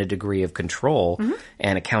put in a degree of control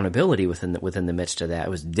and accountability within the midst of that. It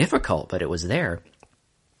was difficult, but it was there.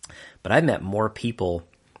 But I met more people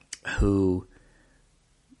who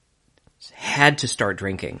had to start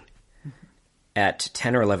drinking at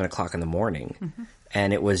 10 or 11 o'clock in the morning.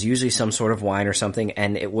 And it was usually some sort of wine or something,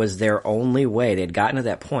 and it was their only way. They had gotten to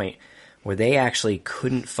that point where they actually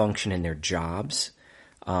couldn't function in their jobs.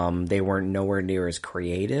 They weren't nowhere near as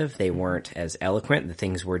creative. They weren't as eloquent. The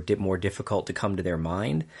things were more difficult to come to their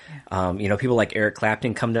mind. People like Eric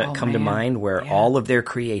Clapton come to mind, where all of their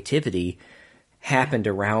creativity happened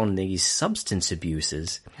around these substance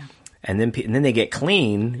abuses. And then they get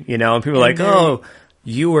clean, and people are like, oh,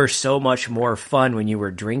 you were so much more fun when you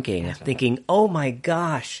were drinking. Thinking, oh my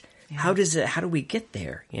gosh, how do we get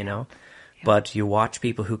there, But you watch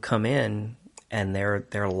people who come in and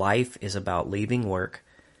their life is about leaving work,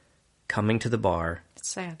 coming to the bar. It's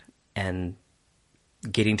sad. And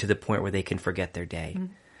getting to the point where they can forget their day.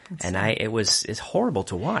 And it's horrible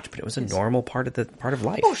to watch, but it was a normal part of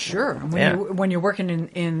life. Oh, sure. When you're working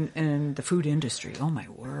in the food industry, oh my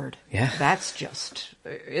word. Yeah. That's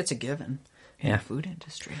it's a given. In the food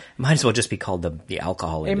industry. It might as well just be called the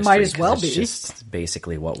alcohol industry. It might as well be. It's just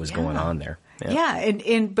basically what was going on there.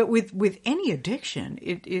 But with any addiction,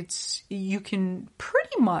 it's you can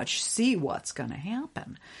pretty much see what's going to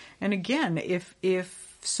happen. And again, if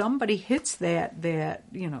somebody hits that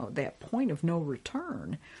point of no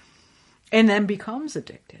return, and then becomes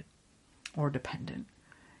addicted or dependent,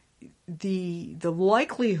 the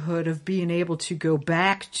likelihood of being able to go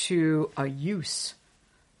back to a use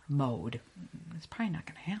mode, it's probably not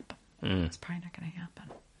going to happen. It's probably not going to happen.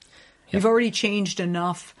 Yep. You've already changed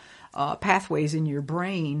enough pathways in your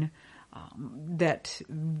brain that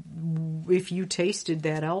if you tasted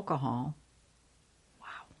that alcohol, wow,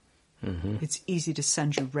 it's easy to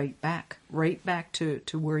send you right back to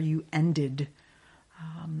where you ended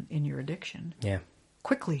in your addiction. Yeah.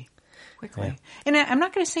 Quickly. quickly. Yeah. And I'm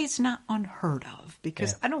not going to say it's not unheard of,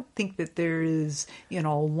 because I don't think that there is,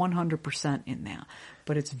 100% in that,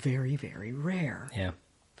 but it's very, very rare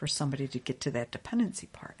for somebody to get to that dependency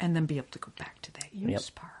part and then be able to go back to that use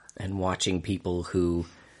part. And watching people who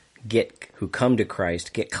come to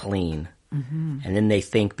Christ get clean, and then they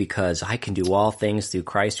think, because I can do all things through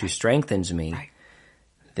Christ who strengthens me. Right.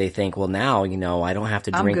 They think, well, now, I don't have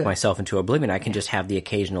to drink good. myself into oblivion. I can just have the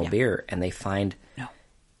occasional beer. And they find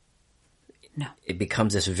No. it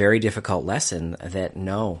becomes this very difficult lesson that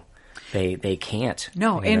they can't.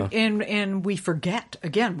 No, and we forget.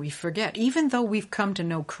 Again, we forget. Even though we've come to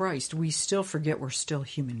know Christ, we still forget we're still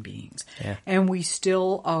human beings. Yeah. And we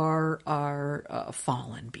still are a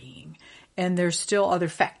fallen being. And there's still other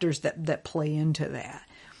factors that play into that.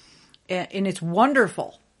 And it's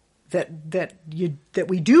wonderful that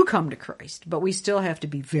we do come to Christ, but we still have to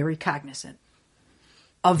be very cognizant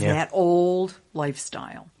of that old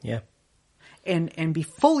lifestyle. Yeah. And be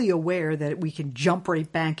fully aware that we can jump right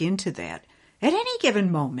back into that at any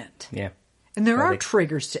given moment. Yeah. And there are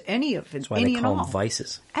triggers to any of it. That's why they call them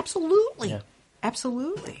vices. Absolutely. Yeah.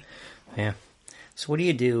 Absolutely. Yeah. So what do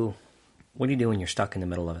you do? What do you do when you're stuck in the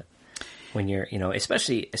middle of it? When you're,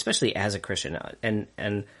 especially as a Christian,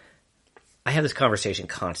 and I have this conversation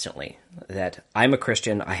constantly that I'm a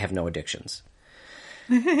Christian, I have no addictions.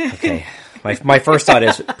 Okay. My first thought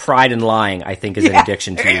is pride and lying, I think, is an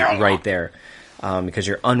addiction to you right there. Because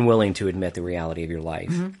you're unwilling to admit the reality of your life.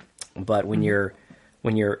 Mm-hmm. But when you're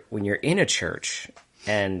in a church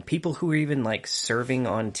and people who are even like serving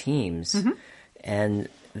on teams, and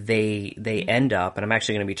they end up, and I'm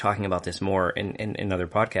actually going to be talking about this more in other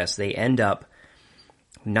podcasts, they end up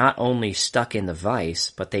not only stuck in the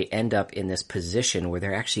vice, but they end up in this position where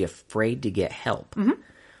they're actually afraid to get help,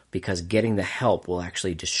 because getting the help will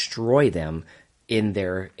actually destroy them in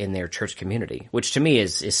their church community, which to me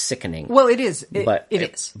is sickening. Well, it is. But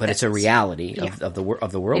it's a reality of the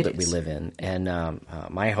world that we live in, and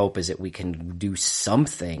my hope is that we can do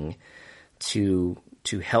something to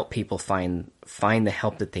help people find the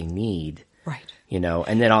help that they need, right?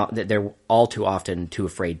 And then they're all too often too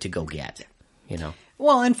afraid to go get,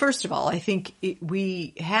 Well, and first of all, I think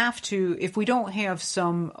we have to, if we don't have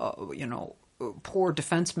some, poor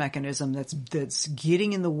defense mechanism that's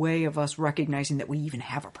getting in the way of us recognizing that we even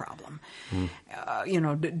have a problem.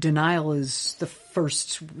 Denial is the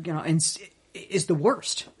first, and is the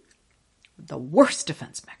worst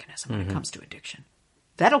defense mechanism when it comes to addiction.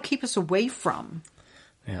 That'll keep us away from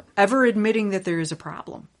ever admitting that there is a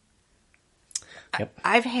problem. Yep.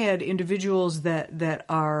 I've had individuals that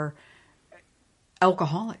are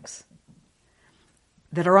alcoholics,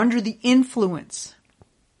 that are under the influence,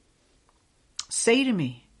 say to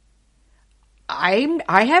me, I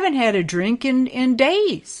haven't had a drink in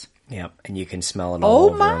days. Yep, and you can smell it all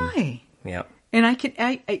over my. them. Yep. And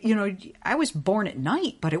I was born at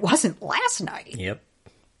night, but it wasn't last night. Yep.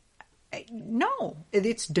 No,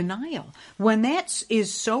 it's denial. When that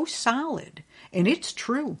is so solid, and it's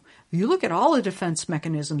true, you look at all the defense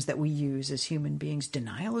mechanisms that we use as human beings,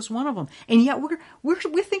 denial is one of them. And yet we're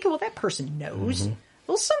thinking, well, that person knows. Mm-hmm.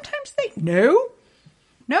 Well, sometimes they know.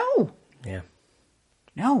 No. Yeah.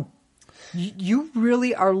 No. You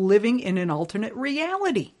really are living in an alternate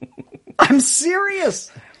reality. I'm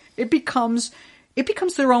serious. It becomes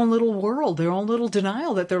their own little world, their own little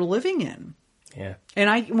denial that they're living in. Yeah.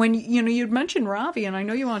 And when you'd mentioned Ravi, and I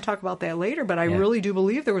know you want to talk about that later, but I really do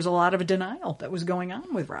believe there was a lot of denial that was going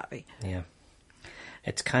on with Ravi. Yeah.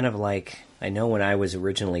 It's kind of like, I know when I was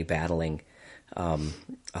originally battling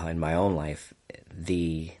in my own life,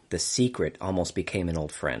 the secret almost became an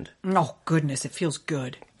old friend. Oh goodness, it feels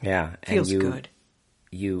good. Yeah. Feels good.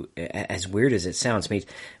 You, as weird as it sounds,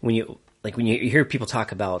 when you hear people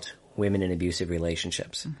talk about women in abusive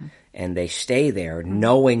relationships, and they stay there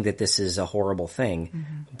knowing that this is a horrible thing,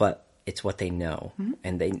 but it's what they know,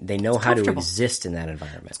 and they know how to exist in that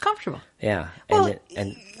environment. It's comfortable. Yeah, well,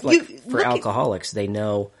 for alcoholics, they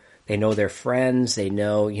know their friends. They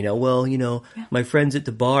know, my friends at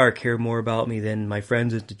the bar care more about me than my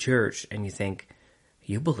friends at the church, and you think,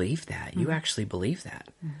 you believe that, you actually believe that,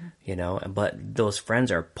 but those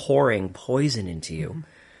friends are pouring poison into you.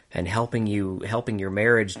 And helping your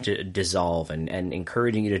marriage to dissolve, and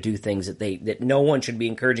encouraging you to do things that no one should be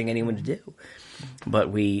encouraging anyone to do.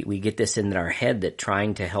 But we get this in our head that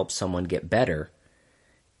trying to help someone get better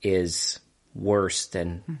is worse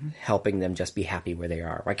than helping them just be happy where they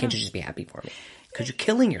are. Why can't you just be happy for me? Because you're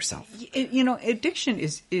killing yourself. Addiction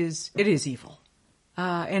is evil.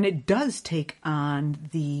 And it does take on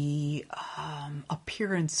the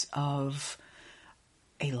appearance of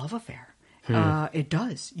a love affair. It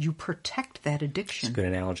does. You protect that addiction. It's a good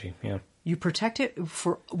analogy, yeah. You protect it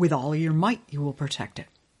with all your might. You will protect it.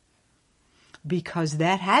 Because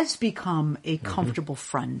that has become a comfortable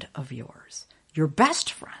friend of yours. Your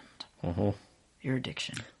best friend. Your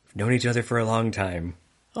addiction. We've known each other for a long time.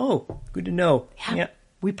 Oh, good to know. Yeah.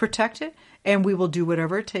 We protect it, and we will do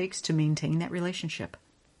whatever it takes to maintain that relationship.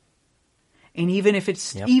 And even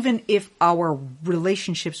if our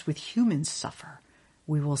relationships with humans suffer,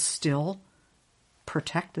 we will still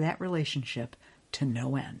protect that relationship to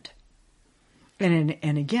no end.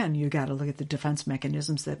 And again, you got to look at the defense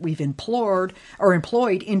mechanisms that we've employed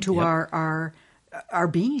into our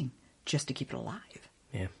being just to keep it alive.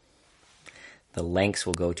 Yeah. The lengths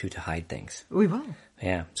we'll go to hide things. We will.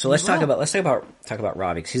 Yeah. So let's talk about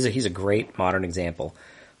Ravi, because he's a great modern example.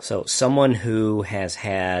 So someone who has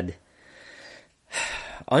had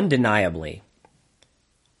undeniably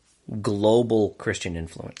global Christian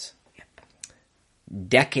influence.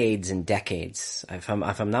 Decades and decades. If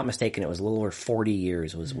I'm not mistaken, it was a little over 40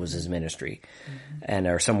 years was his ministry,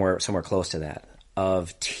 or somewhere close to that,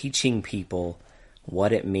 of teaching people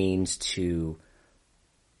what it means to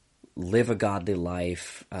live a godly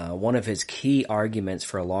life. One of his key arguments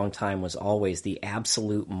for a long time was always the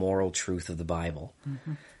absolute moral truth of the Bible.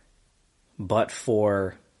 But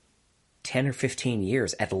for 10 or 15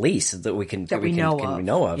 years, at least, that we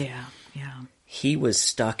know of, he was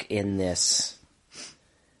stuck in this.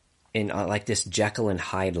 Like this Jekyll and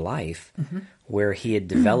Hyde life, where he had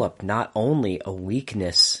developed not only a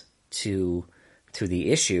weakness to the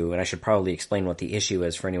issue, and I should probably explain what the issue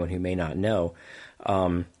is for anyone who may not know,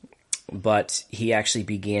 but he actually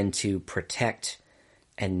began to protect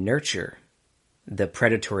and nurture the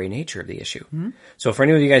predatory nature of the issue. So for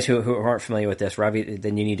any of you guys who aren't familiar with this, Ravi,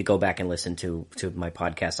 then you need to go back and listen to my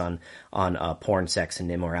podcast on porn, sex,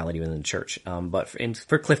 and immorality within the church. But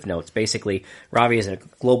for Cliff Notes, basically, Ravi is a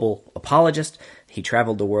global apologist. He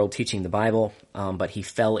traveled the world teaching the Bible, but he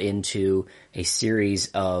fell into a series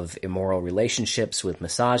of immoral relationships with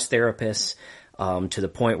massage therapists, to the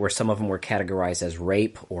point where some of them were categorized as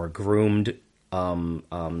rape or groomed,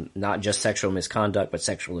 not just sexual misconduct, but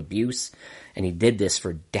sexual abuse. And he did this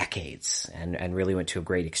for decades and really went to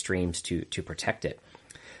great extremes to protect it.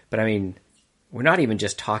 But I mean, we're not even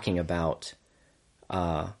just talking about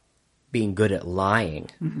being good at lying.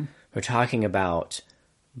 We're talking about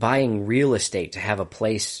buying real estate to have a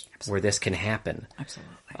place where this can happen.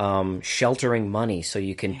 Absolutely. Sheltering money so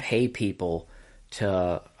you can pay people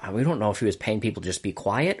to, we don't know if he was paying people just be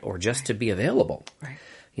quiet or just to be available. Right.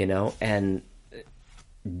 You know, and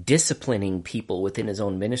disciplining people within his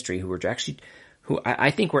own ministry who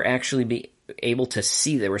I think were actually be able to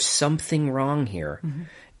see there was something wrong here.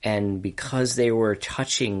 And because they were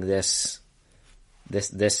touching this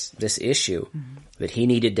issue that he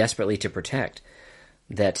needed desperately to protect,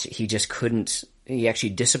 that he just couldn't, he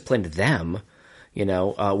actually disciplined them, you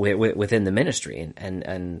know, within the ministry.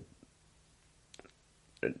 And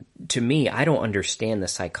to me, I don't understand the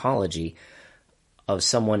psychology of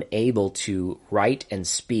someone able to write and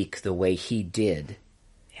speak the way he did,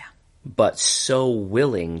 but so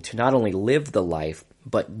willing to not only live the life,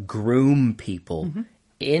 but groom people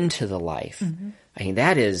into the life. I mean,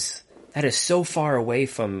 that is so far away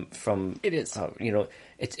from it is. You know,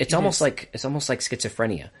 it's almost like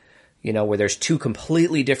schizophrenia, you know, where there's two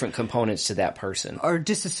completely different components to that person. Or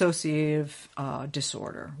dissociative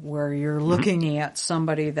disorder, where you're looking at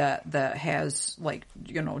somebody that has, like,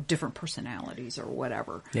 you know, different personalities or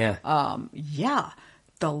whatever.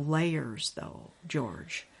 The layers, though,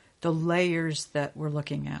 George, the layers that we're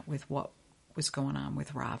looking at with what was going on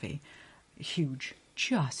with Ravi, huge,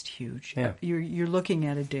 just huge. You're looking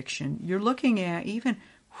at addiction. You're looking at even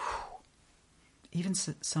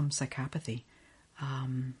some psychopathy.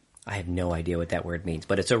 I have no idea what that word means,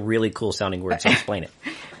 but it's a really cool sounding word, so explain it.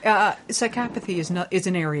 Psychopathy is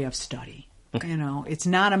an area of study. Okay. You know, it's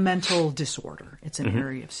not a mental disorder. It's an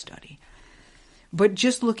area of study. But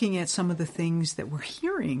just looking at some of the things that we're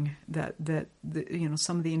hearing that you know,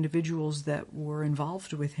 some of the individuals that were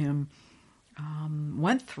involved with him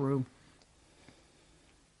went through,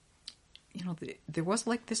 you know, there was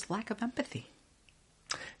like this lack of empathy.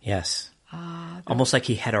 Yes. Almost like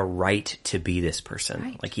he had a right to be this person.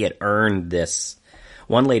 Right. Like he had earned this.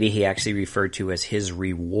 One lady he actually referred to as his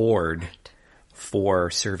reward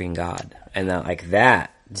for serving God. And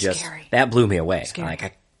that blew me away. Scary. Like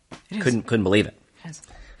I couldn't believe it.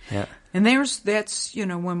 Yeah. And that's, you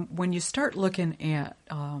know, when you start looking at,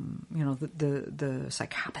 you know, the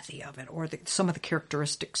psychopathy of it, or some of the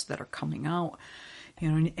characteristics that are coming out,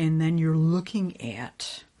 you know, and then you're looking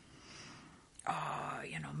at,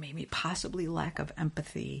 you know, maybe possibly lack of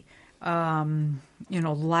empathy,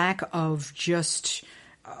 lack of just,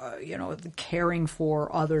 caring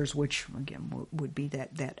for others, which again would be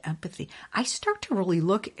that empathy. I start to really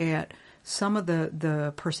look at some of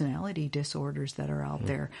the personality disorders that are out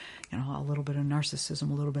there, a little bit of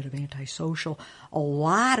narcissism, a little bit of antisocial, a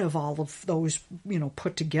lot of all of those,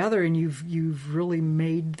 put together, and you've really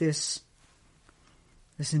made this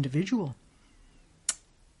individual.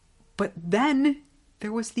 But then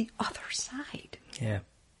there was the other side. Yeah.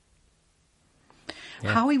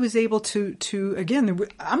 How he was able to again,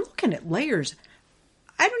 I'm looking at layers.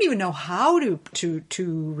 I don't even know how to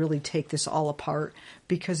really take this all apart,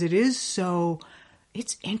 because it's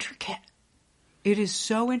intricate. It is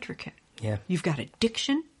so intricate. Yeah. You've got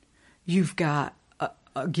addiction. You've got,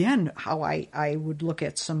 again, how I would look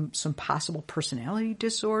at some possible personality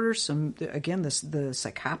disorders, the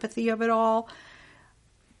psychopathy of it all.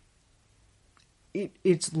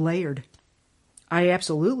 It's layered. I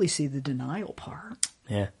absolutely see the denial part.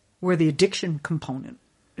 Yeah. Where the addiction component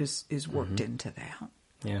is worked into that.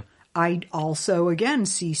 Yeah. I also, again,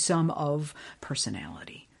 see some of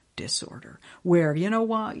personality disorder where, you know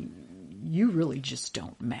what, you really just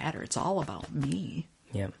don't matter. It's all about me.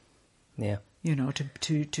 Yeah. Yeah.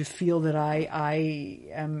 To feel that I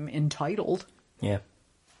am entitled. Yeah.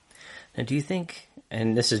 Now, do you think,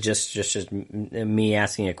 and this is just me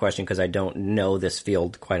asking a question because I don't know this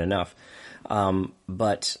field quite enough,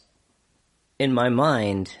 but in my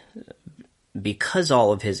mind, because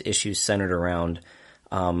all of his issues centered around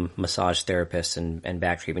massage therapists and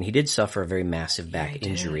back treatment, he did suffer a very massive back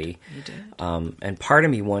injury. He did. And part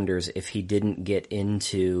of me wonders if he didn't get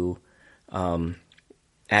into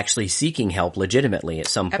actually seeking help legitimately at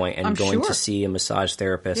some point and going to see a massage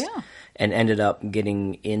therapist, and ended up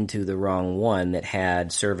getting into the wrong one that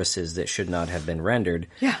had services that should not have been rendered.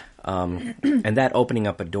 Yeah. And that opening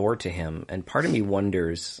up a door to him. And part of me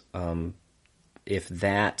wonders if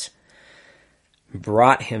that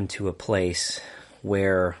brought him to a place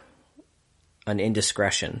where an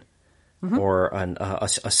indiscretion or a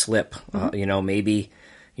slip, maybe,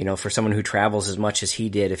 for someone who travels as much as he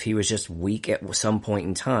did, if he was just weak at some point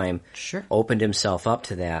in time, opened himself up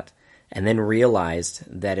to that, and then realized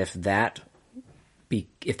that if that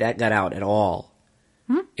got out at all,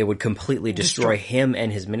 it would completely destroy him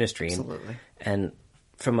and his ministry. Absolutely. And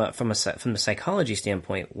from the psychology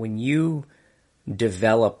standpoint, when you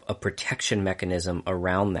develop a protection mechanism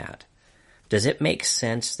around that, does it make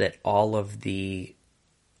sense that all of the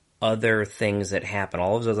other things that happen,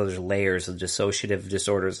 all of those other layers of dissociative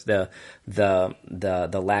disorders, the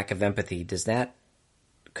lack of empathy,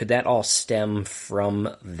 could that all stem from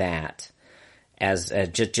that as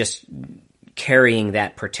just carrying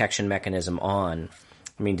that protection mechanism on?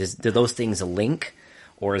 I mean, do those things link,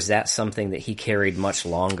 or is that something that he carried much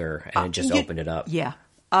longer and it just opened it up? Yeah,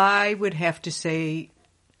 I would have to say,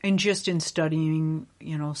 and just in studying,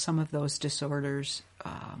 some of those disorders,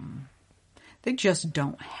 they just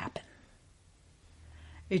don't happen.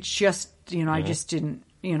 It's just, I just didn't,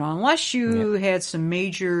 unless you had some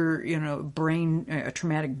major,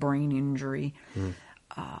 traumatic brain injury,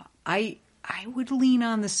 I would lean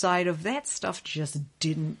on the side of that stuff just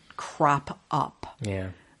didn't crop up. Yeah.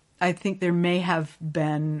 I think there may have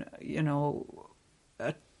been,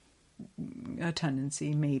 a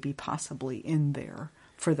tendency, maybe possibly in there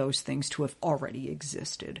for those things to have already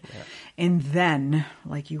existed. Yeah. And then,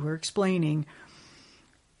 like you were explaining,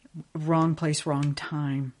 wrong place, wrong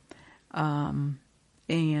time. And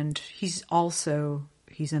he's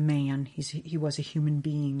a man. He was a human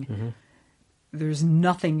being. Mm-hmm. There's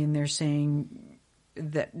nothing in there saying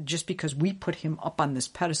that just because we put him up on this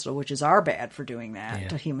pedestal, which is our bad for doing that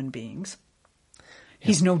to human beings,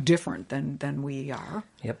 he's no different than we are.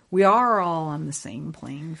 Yep. We are all on the same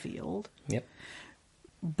playing field. Yep.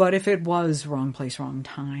 But if it was wrong place, wrong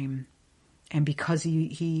time, and because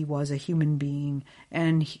he was a human being,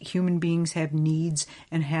 and human beings have needs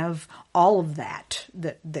and have all of that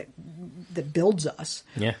builds us.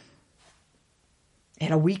 Yeah.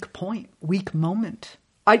 At a weak point, weak moment.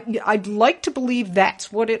 I'd like to believe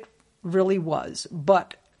that's what it really was,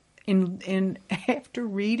 but in after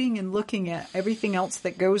reading and looking at everything else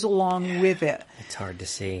that goes along with it, it's hard to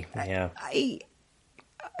see. Yeah. I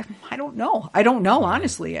don't know. I don't know,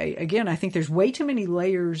 honestly. I think there's way too many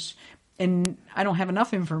layers, and I don't have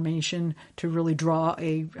enough information to really draw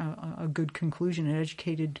a good conclusion, an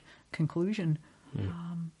educated conclusion.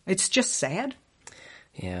 It's just sad.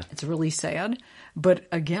 Yeah. It's really sad. But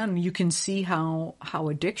again, you can see how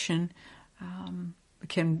addiction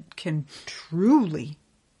can truly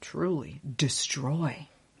destroy.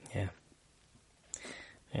 Yeah.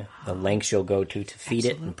 Yeah, the lengths you'll go to feed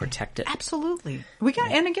it and protect it. Absolutely.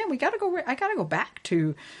 And again, I got to go back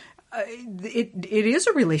to it is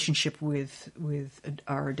a relationship with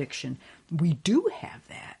our addiction. We do have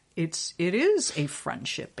that. It is a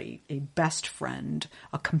friendship, a best friend,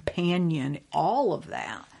 a companion, all of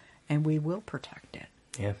that, and we will protect it.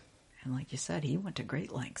 Yeah. And like you said, he went to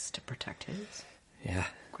great lengths to protect his. Yeah.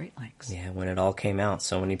 Great lengths. Yeah, when it all came out,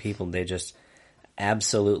 so many people, they just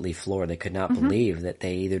absolutely floored. They could not believe that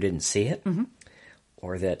they either didn't see it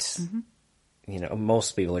or that,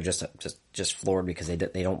 most people are just floored because they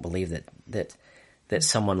don't believe that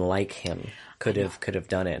someone like him could have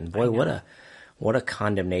done it. And boy, what a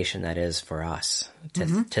condemnation that is for us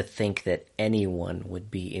to think that anyone would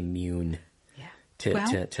be immune to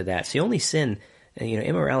that. It's the only sin,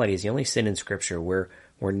 immorality is the only sin in Scripture where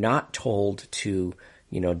we're not told to,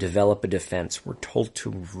 develop a defense. We're told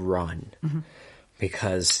to run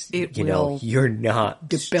because, you're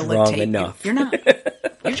not strong enough. You're not.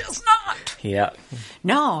 You're just not. Yeah.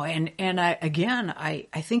 No, and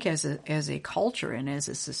I think as a culture and as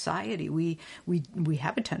a society, we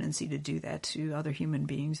have a tendency to do that to other human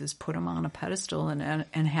beings, is put them on a pedestal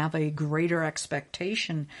and have a greater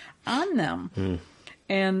expectation on them.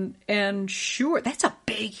 And sure, that's a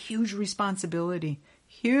big, huge responsibility.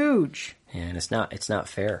 Huge. Yeah, and it's not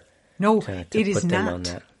fair. No, to it is put them not. on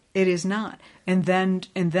that. It is not. And then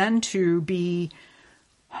to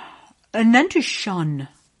shun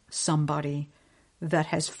somebody that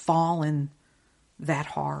has fallen that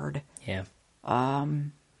hard. Yeah.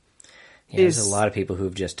 There's a lot of people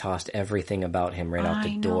who've just tossed everything about him right out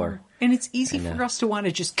the door. And it's easy for us to want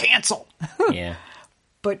to just cancel. Yeah.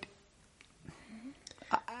 But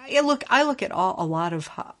I look at a lot of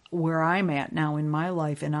where I'm at now in my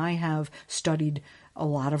life, and I have studied a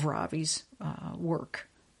lot of Ravi's work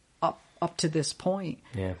up to this point.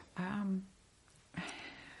 Yeah.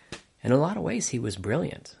 In a lot of ways, he was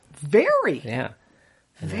brilliant. Very. Yeah.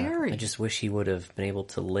 And, very. I just wish he would have been able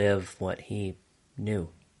to live what he knew.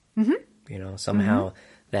 Mm-hmm. Somehow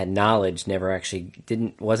that knowledge never actually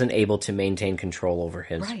wasn't able to maintain control over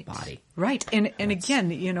his body. Right. And again,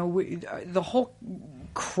 the whole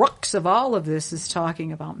crux of all of this is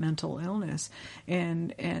talking about mental illness,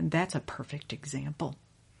 and that's a perfect example.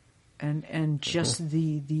 And just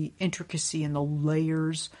the intricacy and the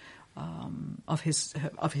layers of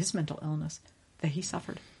his mental illness that he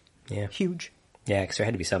suffered. Yeah. Huge. Yeah, because there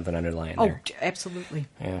had to be something underlying there. Oh, absolutely.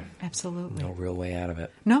 Yeah. Absolutely. No real way out of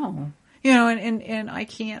it. No. And I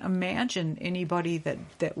can't imagine anybody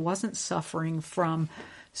that wasn't suffering from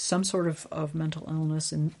some sort of mental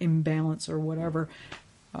illness and imbalance or whatever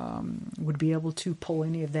would be able to pull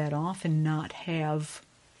any of that off and not have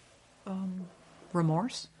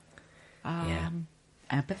remorse,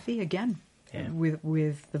 empathy again. Yeah.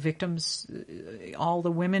 With the victims, all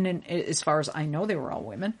the women, and as far as I know, they were all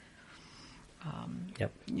women.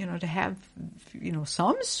 Yep. To have,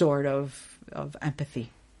 some sort of empathy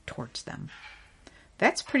towards them.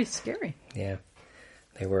 That's pretty scary. Yeah.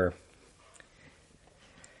 They were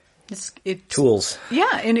it's tools.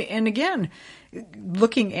 Yeah. And again,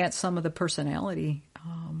 looking at some of the personality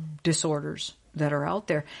disorders that are out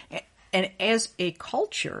there, and as a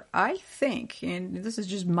culture, I think, and this is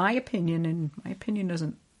just my opinion, and my opinion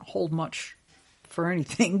doesn't hold much for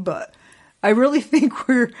anything, but I really think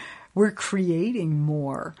we're creating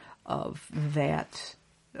more of that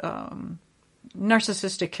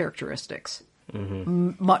narcissistic characteristics,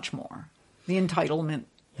 much more. The entitlement,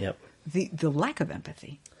 yep. The lack of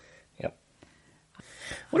empathy. Yep.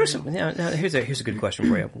 What are some? Now here's a good question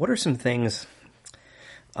for you. What are some things?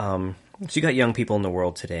 So you got young people in the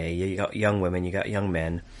world today. You got young women. You got young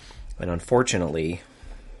men, and unfortunately,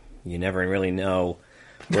 you never really know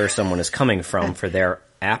where someone is coming from for their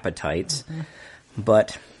appetites.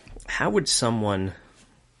 But how would someone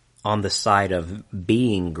on the side of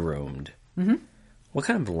being groomed? What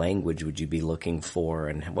kind of language would you be looking for,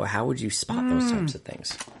 and how would you spot those types of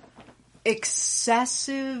things?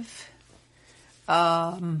 Excessive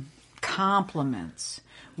compliments,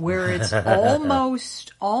 where it's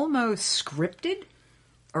almost scripted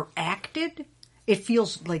or acted. It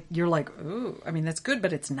feels like you're like, ooh, I mean, that's good,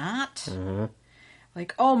 but it's not.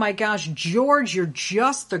 Like, oh my gosh, George, you're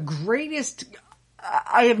just the greatest.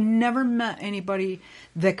 I have never met anybody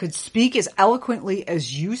that could speak as eloquently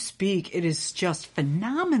as you speak. It is just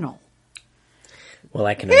phenomenal. Well,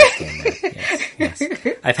 I can understand that. Yes.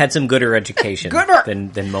 I've had some gooder education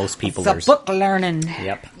than most people. The book learning.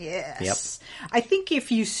 Yep. Yes. Yep. I think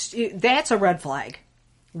that's a red flag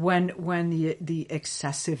when the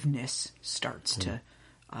excessiveness starts to,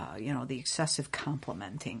 the excessive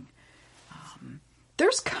complimenting.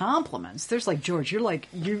 There's compliments. There's like, George, you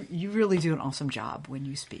really do an awesome job when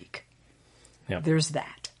you speak. Yep. There's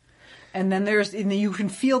that. And then you can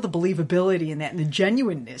feel the believability in that and the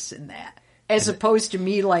genuineness in that. As opposed to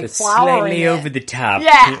me like flowering slightly it. over the top.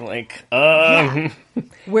 Yeah. Like, Yeah.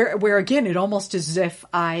 Where again, it almost as if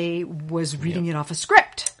I was reading it off a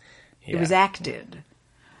script. Yeah. It was acted.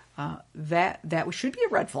 That should be a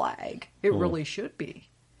red flag. It really should be.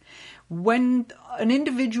 When an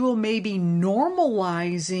individual may be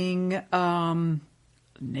normalizing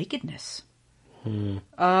nakedness.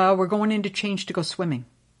 We're going into change to go swimming.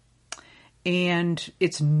 And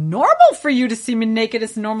it's normal for you to see me naked.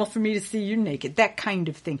 It's normal for me to see you naked. That kind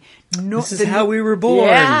of thing. No, this is how we were born.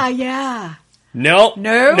 Yeah. No,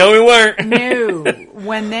 we weren't. No.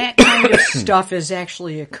 When that kind of stuff is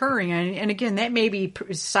actually occurring, and again, that may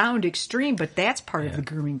sound extreme, but that's part of the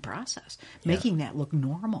grooming process, making that look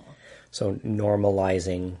normal. So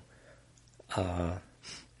normalizing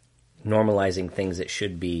things that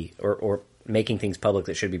should be, or making things public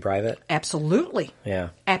that should be private. Absolutely. Yeah.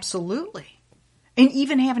 Absolutely. And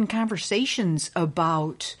even having conversations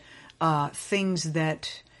about things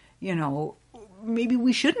that, maybe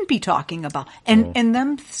we shouldn't be talking about. And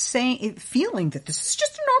them feeling that this is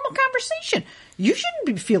just a normal conversation. You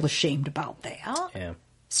shouldn't feel ashamed about that. Yeah.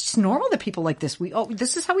 It's just normal that people like this,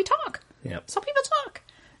 this is how we talk. Yeah. Some people talk.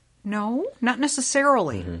 No, not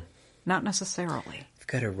necessarily. Mm-hmm. Not necessarily. We've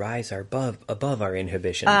got to rise above our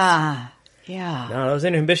inhibitions. Yeah. No, those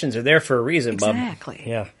inhibitions are there for a reason, bub. Exactly.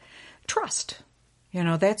 Yeah. Trust.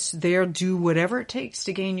 That's there. Do whatever it takes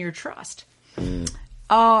to gain your trust.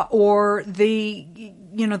 Or they're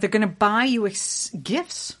going to buy you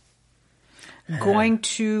gifts. Going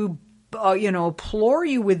to, implore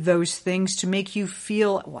you with those things to make you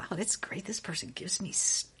feel, wow, that's great. This person gives me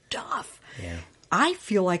stuff. Yeah. I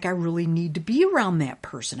feel like I really need to be around that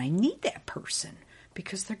person. I need that person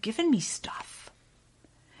because they're giving me stuff.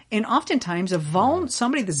 And oftentimes,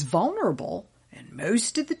 somebody that's vulnerable, and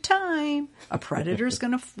most of the time, a predator is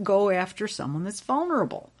going to go after someone that's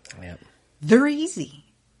vulnerable. Yep. They're easy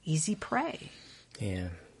prey. Yeah.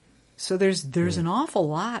 So there's an awful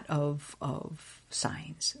lot of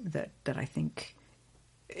signs that I think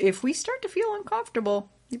if we start to feel uncomfortable,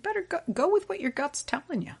 you better go with what your gut's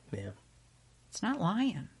telling you. Yeah. It's not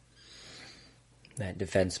lying. That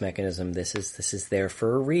defense mechanism, this is there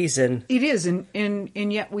for a reason. It is, and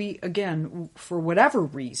yet we, again, for whatever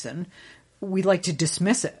reason, we like to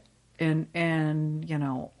dismiss it. And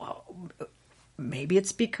maybe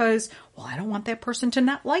it's because, I don't want that person to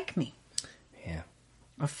not like me. Yeah.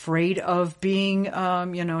 Afraid of being,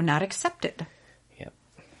 not accepted. Yep.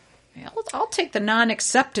 Yeah, I'll take the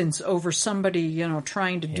non-acceptance over somebody,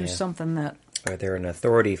 trying to do something that... Or they're an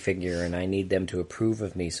authority figure, and I need them to approve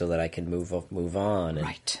of me so that I can move on. And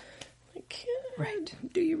right. Right.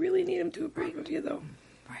 Do you really need them to approve of you, though?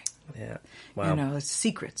 Right. Yeah. Wow.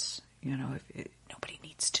 Secrets. Nobody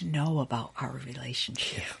needs to know about our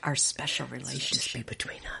relationship, our special relationship. Just be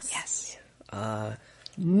between us. Yes.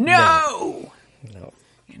 No.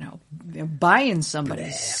 Buying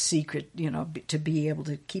somebody's secret, to be able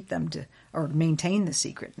to keep them or maintain the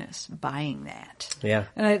secretness, buying that. Yeah.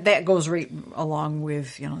 And that goes right along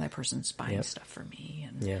with, that person's buying stuff for me.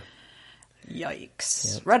 And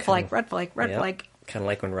yikes. Yep. Red flag. Kind of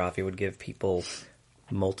like when Rafi would give people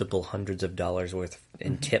multiple hundreds of dollars worth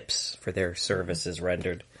in tips for their services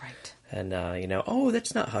rendered. Right. And,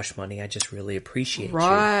 that's not hush money. I just really appreciate you.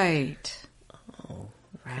 Right. Oh.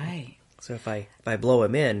 Right. So if I blow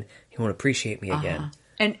him in, he won't appreciate me again.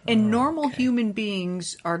 And normal human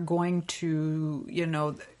beings are going to,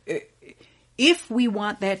 if we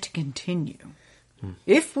want that to continue,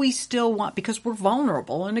 if we still want, because we're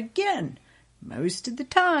vulnerable, and again, most of the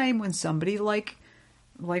time when somebody like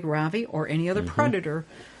Ravi or any other predator,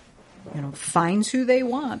 finds who they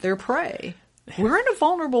want, their prey, we're in a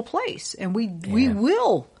vulnerable place, and we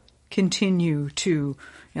will continue to,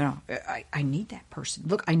 I need that person.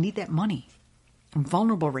 Look, I need that money. I'm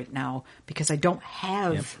vulnerable right now because I don't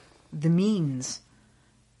have the means.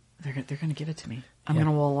 They're going to give it to me. I'm going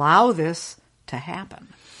to allow this to happen.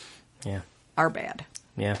 Yeah. Our bad.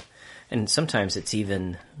 Yeah. And sometimes it's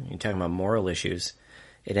even, you're talking about moral issues,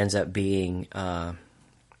 it ends up being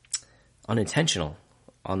unintentional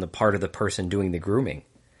on the part of the person doing the grooming.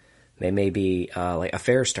 They may be, like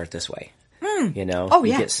affairs start this way. You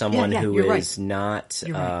get someone who is not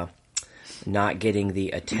getting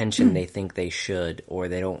the attention they think they should, or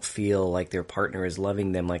they don't feel like their partner is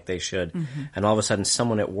loving them like they should. And all of a sudden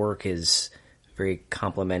someone at work is very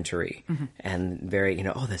complimentary and very,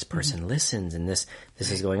 this person listens and this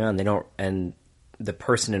is going on. They don't, and the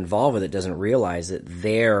person involved with it doesn't realize that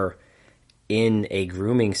they're in a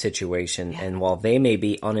grooming situation, and while they may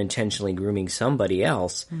be unintentionally grooming somebody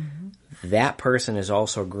else, that person is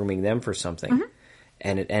also grooming them for something.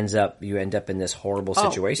 And you end up in this horrible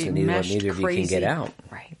situation. Neither of you can get out.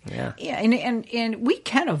 Right. Yeah. Yeah. And we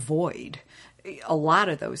can avoid a lot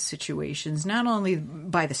of those situations, not only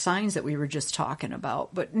by the signs that we were just talking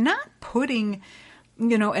about, but not putting,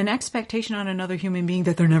 an expectation on another human being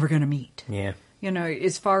that they're never going to meet. Yeah.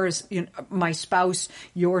 As far as my spouse,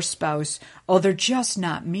 your spouse, they're just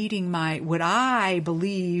not meeting what I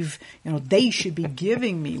believe, they should be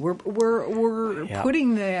giving me. We're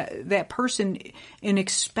putting that person in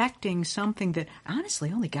expecting something that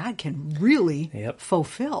honestly only God can really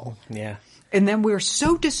fulfill. Yeah. And then we're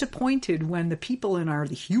so disappointed when the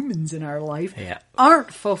humans in our life Yeah.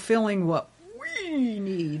 aren't fulfilling what we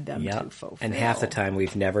need them to fulfill. And half the time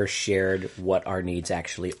we've never shared what our needs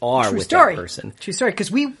actually are True with story. that person. True story.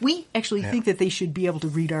 Because we actually think that they should be able to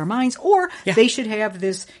read our minds, or they should have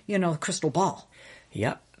this, crystal ball.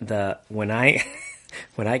 Yep. When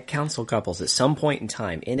I counsel couples, at some point in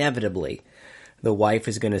time, inevitably, the wife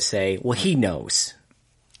is going to say, "Well, he knows."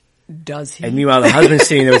 Does he? And meanwhile, the husband's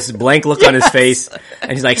sitting there with this blank look on his face,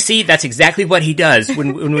 and he's like, "See, that's exactly what he does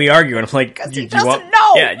when we argue." And I'm like, he doesn't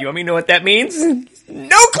know. Yeah, you want me to know what that means?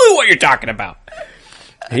 No clue what you're talking about.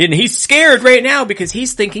 And he's scared right now because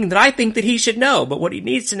he's thinking that I think that he should know, but what he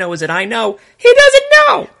needs to know is that I know he doesn't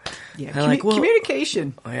know. Yeah,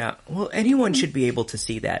 communication. Oh, yeah. Well, anyone should be able to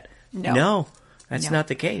see that. No, that's not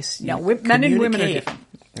the case. No, men and women are different.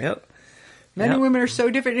 Yep. Men and women are so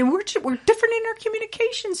different, and we're different in our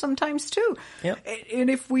communication sometimes too. Yep. And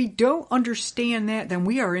if we don't understand that, then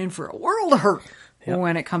we are in for a world of hurt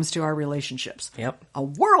when it comes to our relationships. Yep. A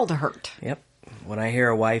world of hurt. Yep. When I hear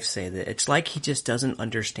a wife say that, it's like he just doesn't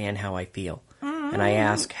understand how I feel. And I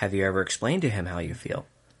ask, have you ever explained to him how you feel?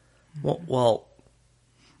 Well,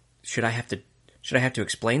 should I have to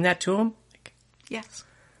explain that to him? Yes.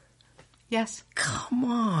 Yes. Come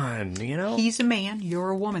on, He's a man,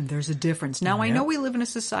 you're a woman. There's a difference. Now, I know we live in a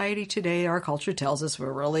society today, our culture tells us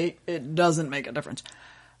it doesn't make a difference.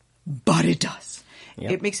 But it does.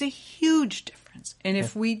 Yep. It makes a huge difference. And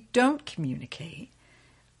if we don't communicate,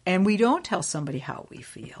 and we don't tell somebody how we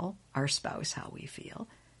feel, our spouse how we feel,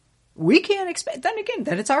 we can't expect, then again,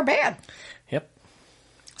 that it's our bad. Yep.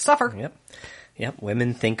 Suffer. Yep.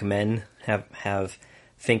 Women think men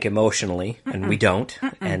think emotionally, and we don't.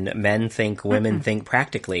 And men think women think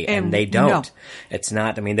practically, and they don't. No. It's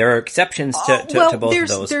not. I mean, there are exceptions to both of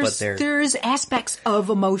those, but there's aspects of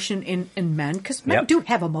emotion in men, because men do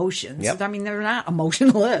have emotions. Yep. I mean, they're not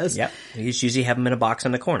emotionless. Yep. You just usually have them in a box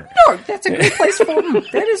in the corner. No, that's a great place for them.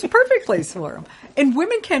 That is a perfect place for them. And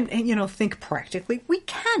women can, think practically. We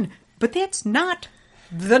can, but that's not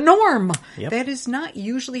the norm. Yep. That is not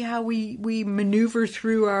usually how we maneuver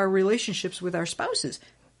through our relationships with our spouses.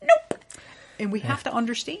 Nope. And we have to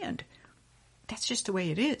understand that's just the way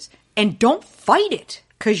it is. And don't fight it,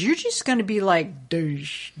 because you're just going to be like,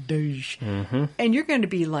 douche. Mm-hmm. And you're going to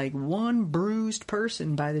be like one bruised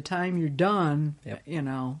person by the time you're done,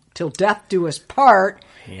 till death do us part.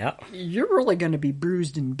 Yep. You're really going to be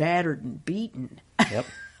bruised and battered and beaten. Yep.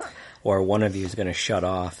 Or one of you is going to shut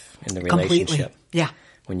off in the relationship. Completely. Yeah.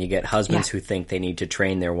 When you get husbands who think they need to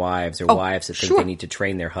train their wives, or wives that think they need to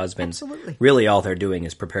train their husbands, Absolutely. really all they're doing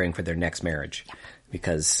is preparing for their next marriage.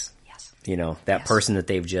 Because, that person that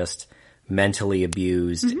they've just mentally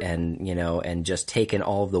abused and just taken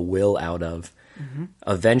all of the will out of,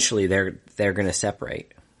 eventually they're going to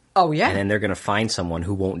separate. Oh, yeah. And then they're going to find someone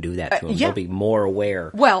who won't do that to them. They'll be more aware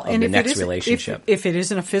of and the if next relationship. If it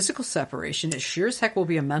isn't a physical separation, it sure as heck will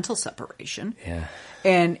be a mental separation. Yeah.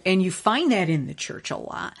 And you find that in the church a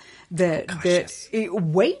lot.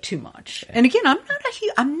 Way too much. Yeah. And again,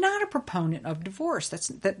 I'm not a proponent of divorce.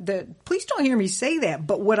 Please don't hear me say that.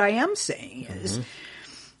 But what I am saying is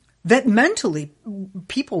that mentally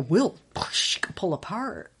people will pull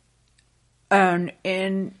apart. And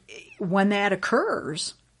when that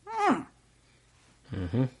occurs,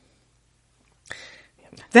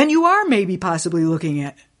 then you are maybe possibly looking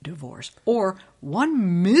at divorce or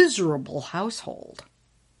one miserable household.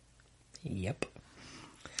 Yep.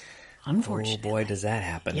 Unfortunately. Oh boy, does that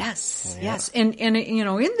happen. Yes, Yeah. yes. And in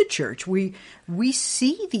the church, we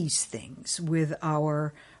see these things with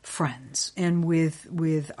our friends and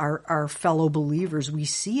with our fellow believers. We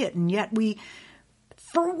see it, and yet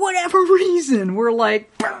for whatever reason, we're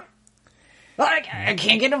like, I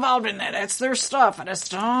can't get involved in that. That's their stuff. And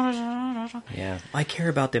it's Yeah, I care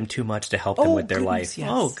about them too much to help them with their life. Yes.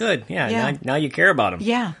 Oh, good. Yeah. Now you care about them.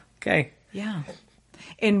 Yeah. Okay. Yeah.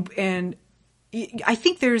 And I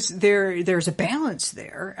think there's a balance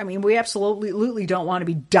there. I mean, we absolutely don't want to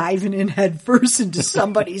be diving in head first into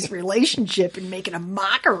somebody's relationship and making a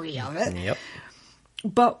mockery of it. Yep.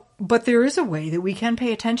 But there is a way that we can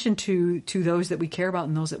pay attention to those that we care about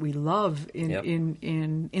and those that we love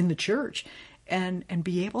in the church, and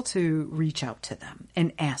be able to reach out to them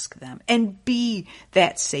and ask them and be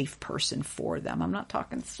that safe person for them. I'm not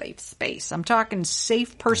talking safe space. I'm talking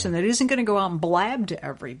safe person that isn't going to go out and blab to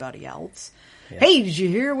everybody else. Yeah. Hey, did you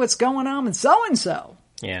hear what's going on with so-and-so?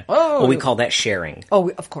 Yeah. Oh, well, we call that sharing. Oh,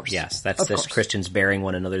 of course. Yes, that's just Christians bearing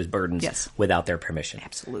one another's burdens without their permission.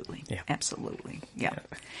 Absolutely. Yeah. Absolutely. Yeah.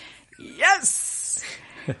 Yes.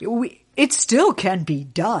 It still can be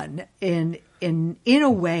done in a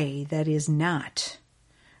way that is not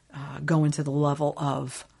going to the level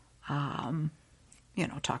of,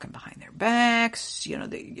 talking behind their backs.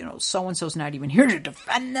 So-and-so's not even here to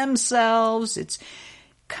defend themselves.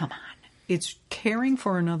 Come on. It's caring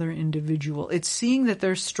for another individual. It's seeing that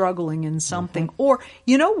they're struggling in something. Or,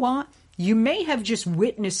 you know what? You may have just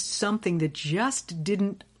witnessed something that just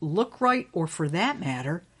didn't look right, or for that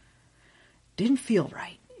matter, didn't feel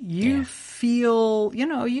right. You feel,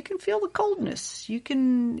 you can feel the coldness.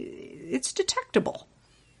 It's detectable.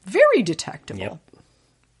 Very detectable. Yep.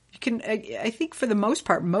 You can, I think for the most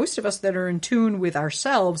part, most of us that are in tune with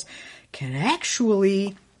ourselves can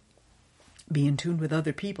actually be in tune with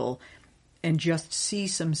other people and just see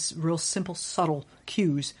some real simple, subtle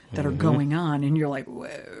cues that are going on, and you're like,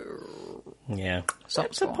 whoa. Yeah.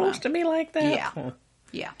 It's supposed to be like that. Yeah.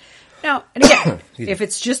 Yeah. Now, and again, if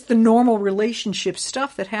it's just the normal relationship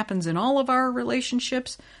stuff that happens in all of our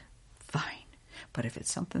relationships, fine. But if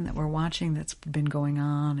it's something that we're watching that's been going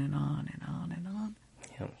on and on and on and on,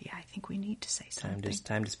 I think we need to say something.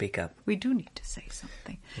 Time to speak up. We do need to say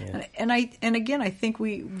something. Yeah. And again, I think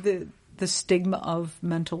the stigma of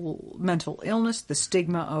mental illness, the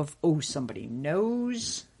stigma of, somebody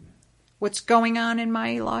knows what's going on in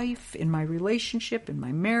my life, in my relationship, in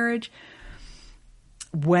my marriage.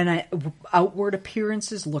 When outward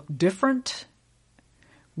appearances look different,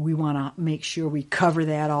 we want to make sure we cover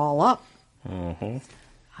that all up. Mm-hmm.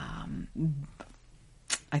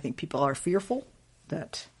 I think people are fearful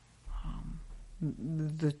that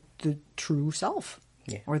the true self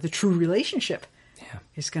or the true relationship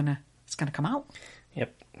is gonna come out.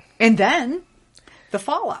 Yep. And then the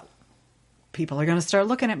fallout. People are going to start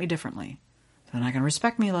looking at me differently. They're not going to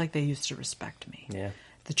respect me like they used to respect me. Yeah.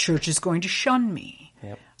 The church is going to shun me.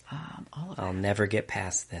 Yep. All of that. I'll never get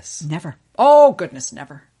past this. Never. Oh, goodness,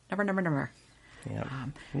 never. Never, never, never. Yeah.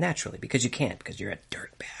 Naturally, because you can't, because you're a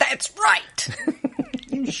dirtbag. That's right.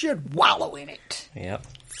 You should wallow in it. Yep.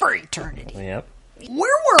 For eternity. Yep.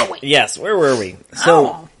 Where were we? Yes, where were we?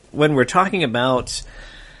 So, when we're talking about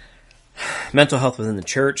mental health within the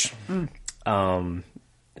church,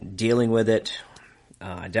 dealing with it,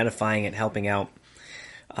 identifying it, helping out,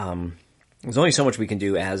 there's only so much we can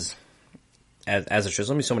do as a church.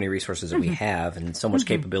 There's only so many resources that we have, and so much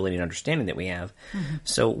capability and understanding that we have.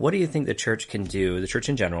 So what do you think the church can do, the church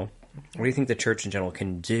in general, what do you think the church in general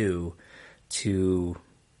can do to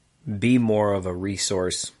be more of a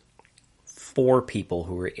resource for people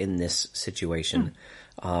who are in this situation?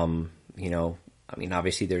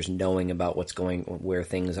 Obviously there's knowing about where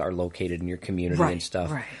things are located in your community and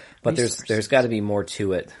stuff. Right. But there's got to be more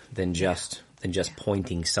to it than just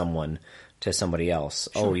pointing someone to somebody else.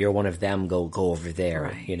 Sure. Oh, you're one of them. Go over there.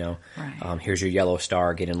 Right. Right. Here's your yellow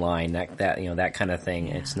star. Get in line. That kind of thing.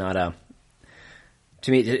 Yeah. It's not a.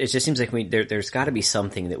 To me, it just seems like there's got to be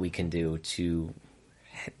something that we can do to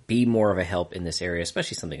be more of a help in this area,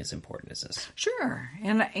 especially something as important as this. Sure,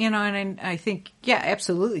 and I think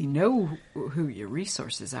absolutely know who your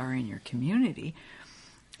resources are in your community,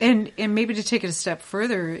 and maybe to take it a step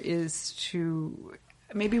further is to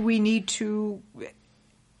maybe we need to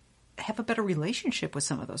have a better relationship with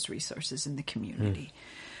some of those resources in the community.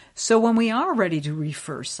 So when we are ready to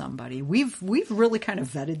refer somebody, we've really kind of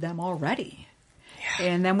vetted them already. Yeah.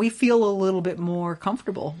 And then we feel a little bit more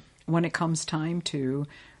comfortable when it comes time to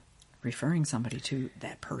referring somebody to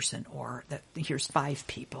that person, or that here's 5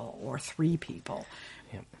 people or 3 people.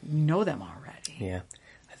 Yep. We know them already. Yeah.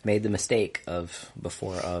 I've made the mistake of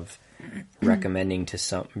recommending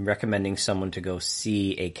someone to go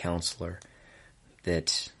see a counselor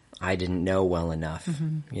that I didn't know well enough,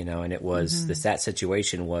 and it was that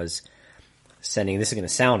situation was sending, this is going to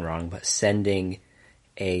sound wrong, but sending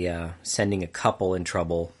a couple in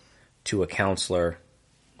trouble to a counselor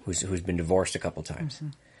who's been divorced a couple times.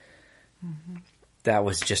 That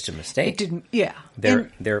was just a mistake. It didn't, yeah.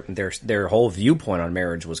 Their whole viewpoint on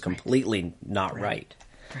marriage was completely not right.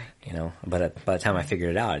 Right. But by the time I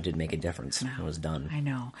figured it out, it did make a difference. It was done. I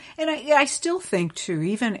know. And I still think, too,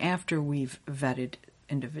 even after we've vetted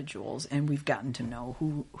individuals and we've gotten to know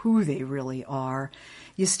who they really are,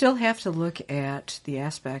 you still have to look at the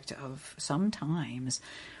aspect of sometimes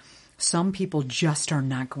some people just are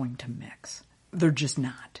not going to mix. They're just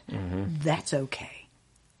not. Mm-hmm. That's okay.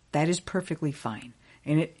 That is perfectly fine.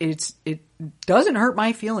 And it doesn't hurt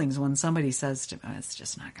my feelings when somebody says to me, it's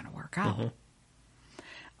just not going to work out.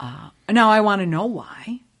 Mm-hmm. Now I want to know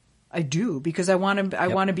why. I do, because I want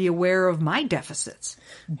to be aware of my deficits.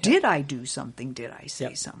 Yep. Did I do something? Did I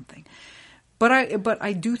say something? But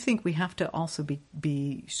I do think we have to also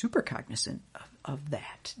be super cognizant of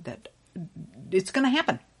that it's going to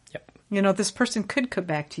happen. Yep. This person could come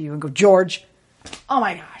back to you and go, George, oh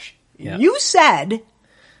my gosh, you said.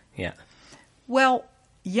 Yeah. Well,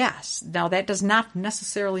 yes. Now that does not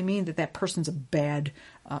necessarily mean that person's a bad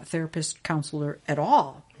therapist, counselor at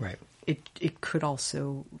all. Right. It could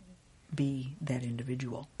also be that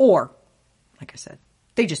individual. Or, like I said,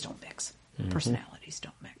 they just don't mix. Mm-hmm. Personalities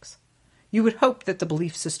don't mix. You would hope that the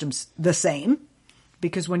belief system's the same,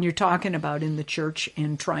 because when you're talking about in the church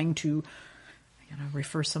and trying to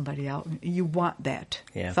refer somebody out, you want that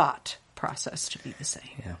thought process to be the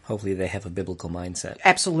same. Yeah. Hopefully they have a biblical mindset.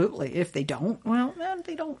 Absolutely. If they don't, well, then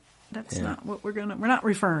they don't. That's not what we're not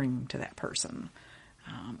referring to that person.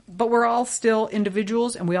 But we're all still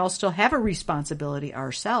individuals, and we all still have a responsibility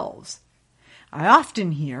ourselves. I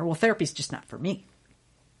often hear, well, therapy's just not for me.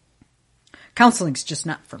 Counseling's just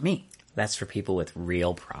not for me. That's for people with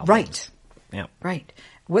real problems. Right. Yeah. Right.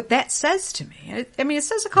 What that says to me, it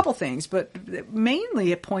says a couple things, but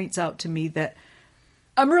mainly it points out to me that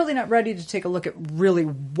I'm really not ready to take a look at really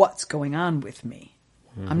what's going on with me.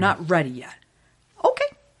 Mm-hmm. I'm not ready yet. Okay.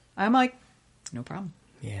 I'm like, no problem.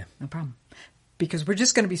 Yeah. No problem. Because we're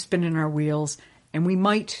just going to be spinning our wheels, and we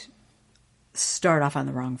might start off on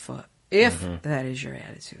the wrong foot if that is your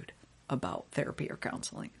attitude about therapy or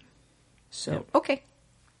counseling. So, okay.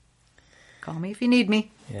 Call me if you need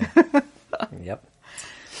me. Yeah. Yep.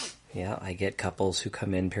 Yeah, I get couples who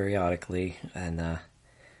come in periodically, and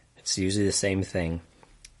it's usually the same thing.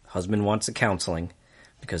 Husband wants the counseling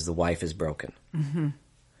because the wife is broken. Mm-hmm.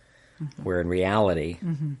 Mm-hmm. Where in reality,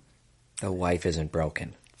 the wife isn't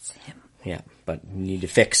broken. It's him. Yeah, but you need to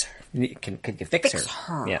fix her. Can you fix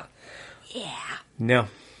her? Yeah. Yeah. No.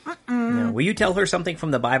 No. Will you tell her something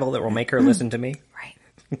from the Bible that will make her listen to me? Right.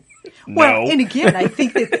 No. Well, and again, I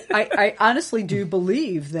think that I honestly do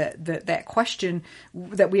believe that question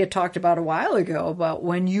that we had talked about a while ago about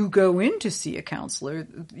when you go in to see a counselor,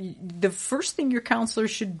 the first thing your counselor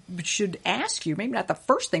should ask you, maybe not the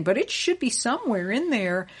first thing, but it should be somewhere in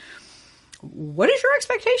there. What is your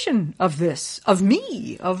expectation of this, of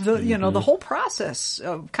me, of the, the whole process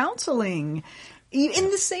of counseling? In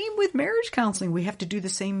the same with marriage counseling, we have to do the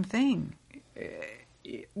same thing.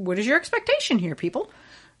 What is your expectation here, people?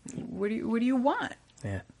 What do you want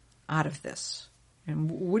out of this? And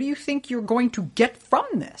what do you think you're going to get from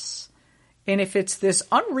this? And if it's this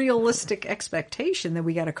unrealistic expectation, then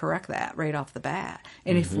we got to correct that right off the bat.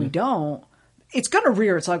 And if we don't, it's going to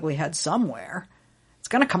rear its ugly head somewhere. It's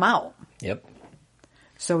going to come out. Yep.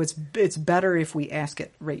 So it's better if we ask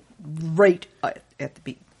it right at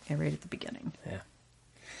the beginning. Yeah.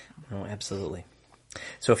 No, absolutely.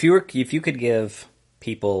 So if you could give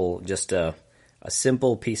people just a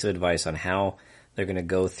simple piece of advice on how they're going to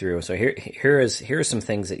go through. So here are some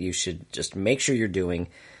things that you should just make sure you're doing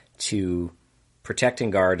to protect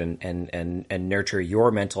and guard and nurture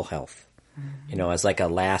your mental health. Mm-hmm. As like a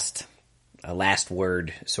last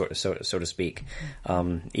word, so to speak.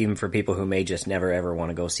 Even for people who may just never ever want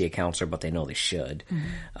to go see a counselor, but they know they should.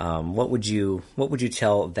 Mm-hmm. What would you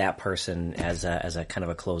tell that person as a kind of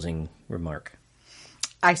a closing remark?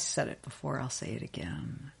 I said it before. I'll say it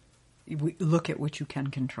again. We look at what you can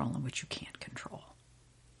control and what you can't control.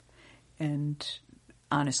 And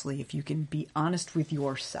honestly, if you can be honest with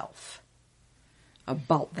yourself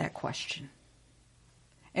about that question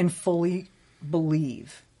and fully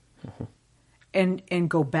believe and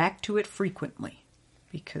go back to it frequently,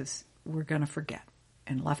 because we're going to forget.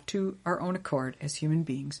 And left to our own accord as human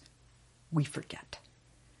beings, we forget.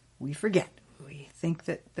 We forget. We think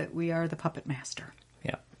that we are the puppet master.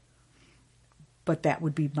 Yeah. But that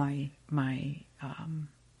would be my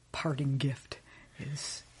parting gift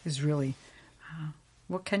is really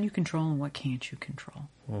what can you control and what can't you control?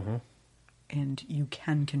 Mm-hmm. And you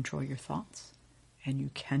can control your thoughts, and you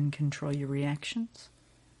can control your reactions.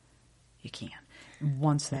 You can. And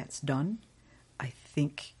once that's done, I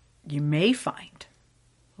think you may find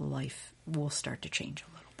life will start to change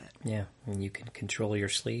a little bit. Yeah, and you can control your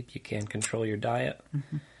sleep. You can control your diet.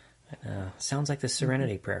 Sounds like the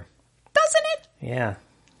Serenity Prayer. Doesn't it? Yeah.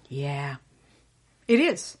 Yeah. It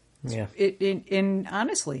is. Yeah. And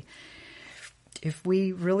honestly, if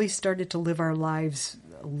we really started to live our lives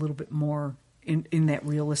a little bit more in that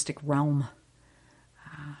realistic realm,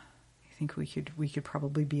 I think we could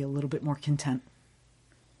probably be a little bit more content.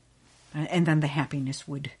 And then the happiness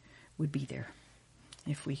would be there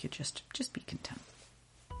if we could just be content.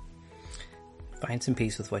 Find some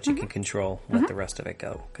peace with what you can control. Let the rest of it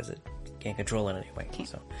go, because you can't control it anyway.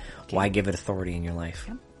 So why give it authority in your life?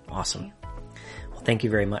 Yep. Awesome. Well, thank you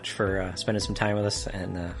very much for spending some time with us,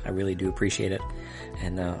 and I really do appreciate it.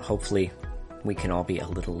 And hopefully we can all be a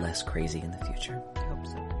little less crazy in the future. I hope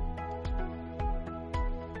so.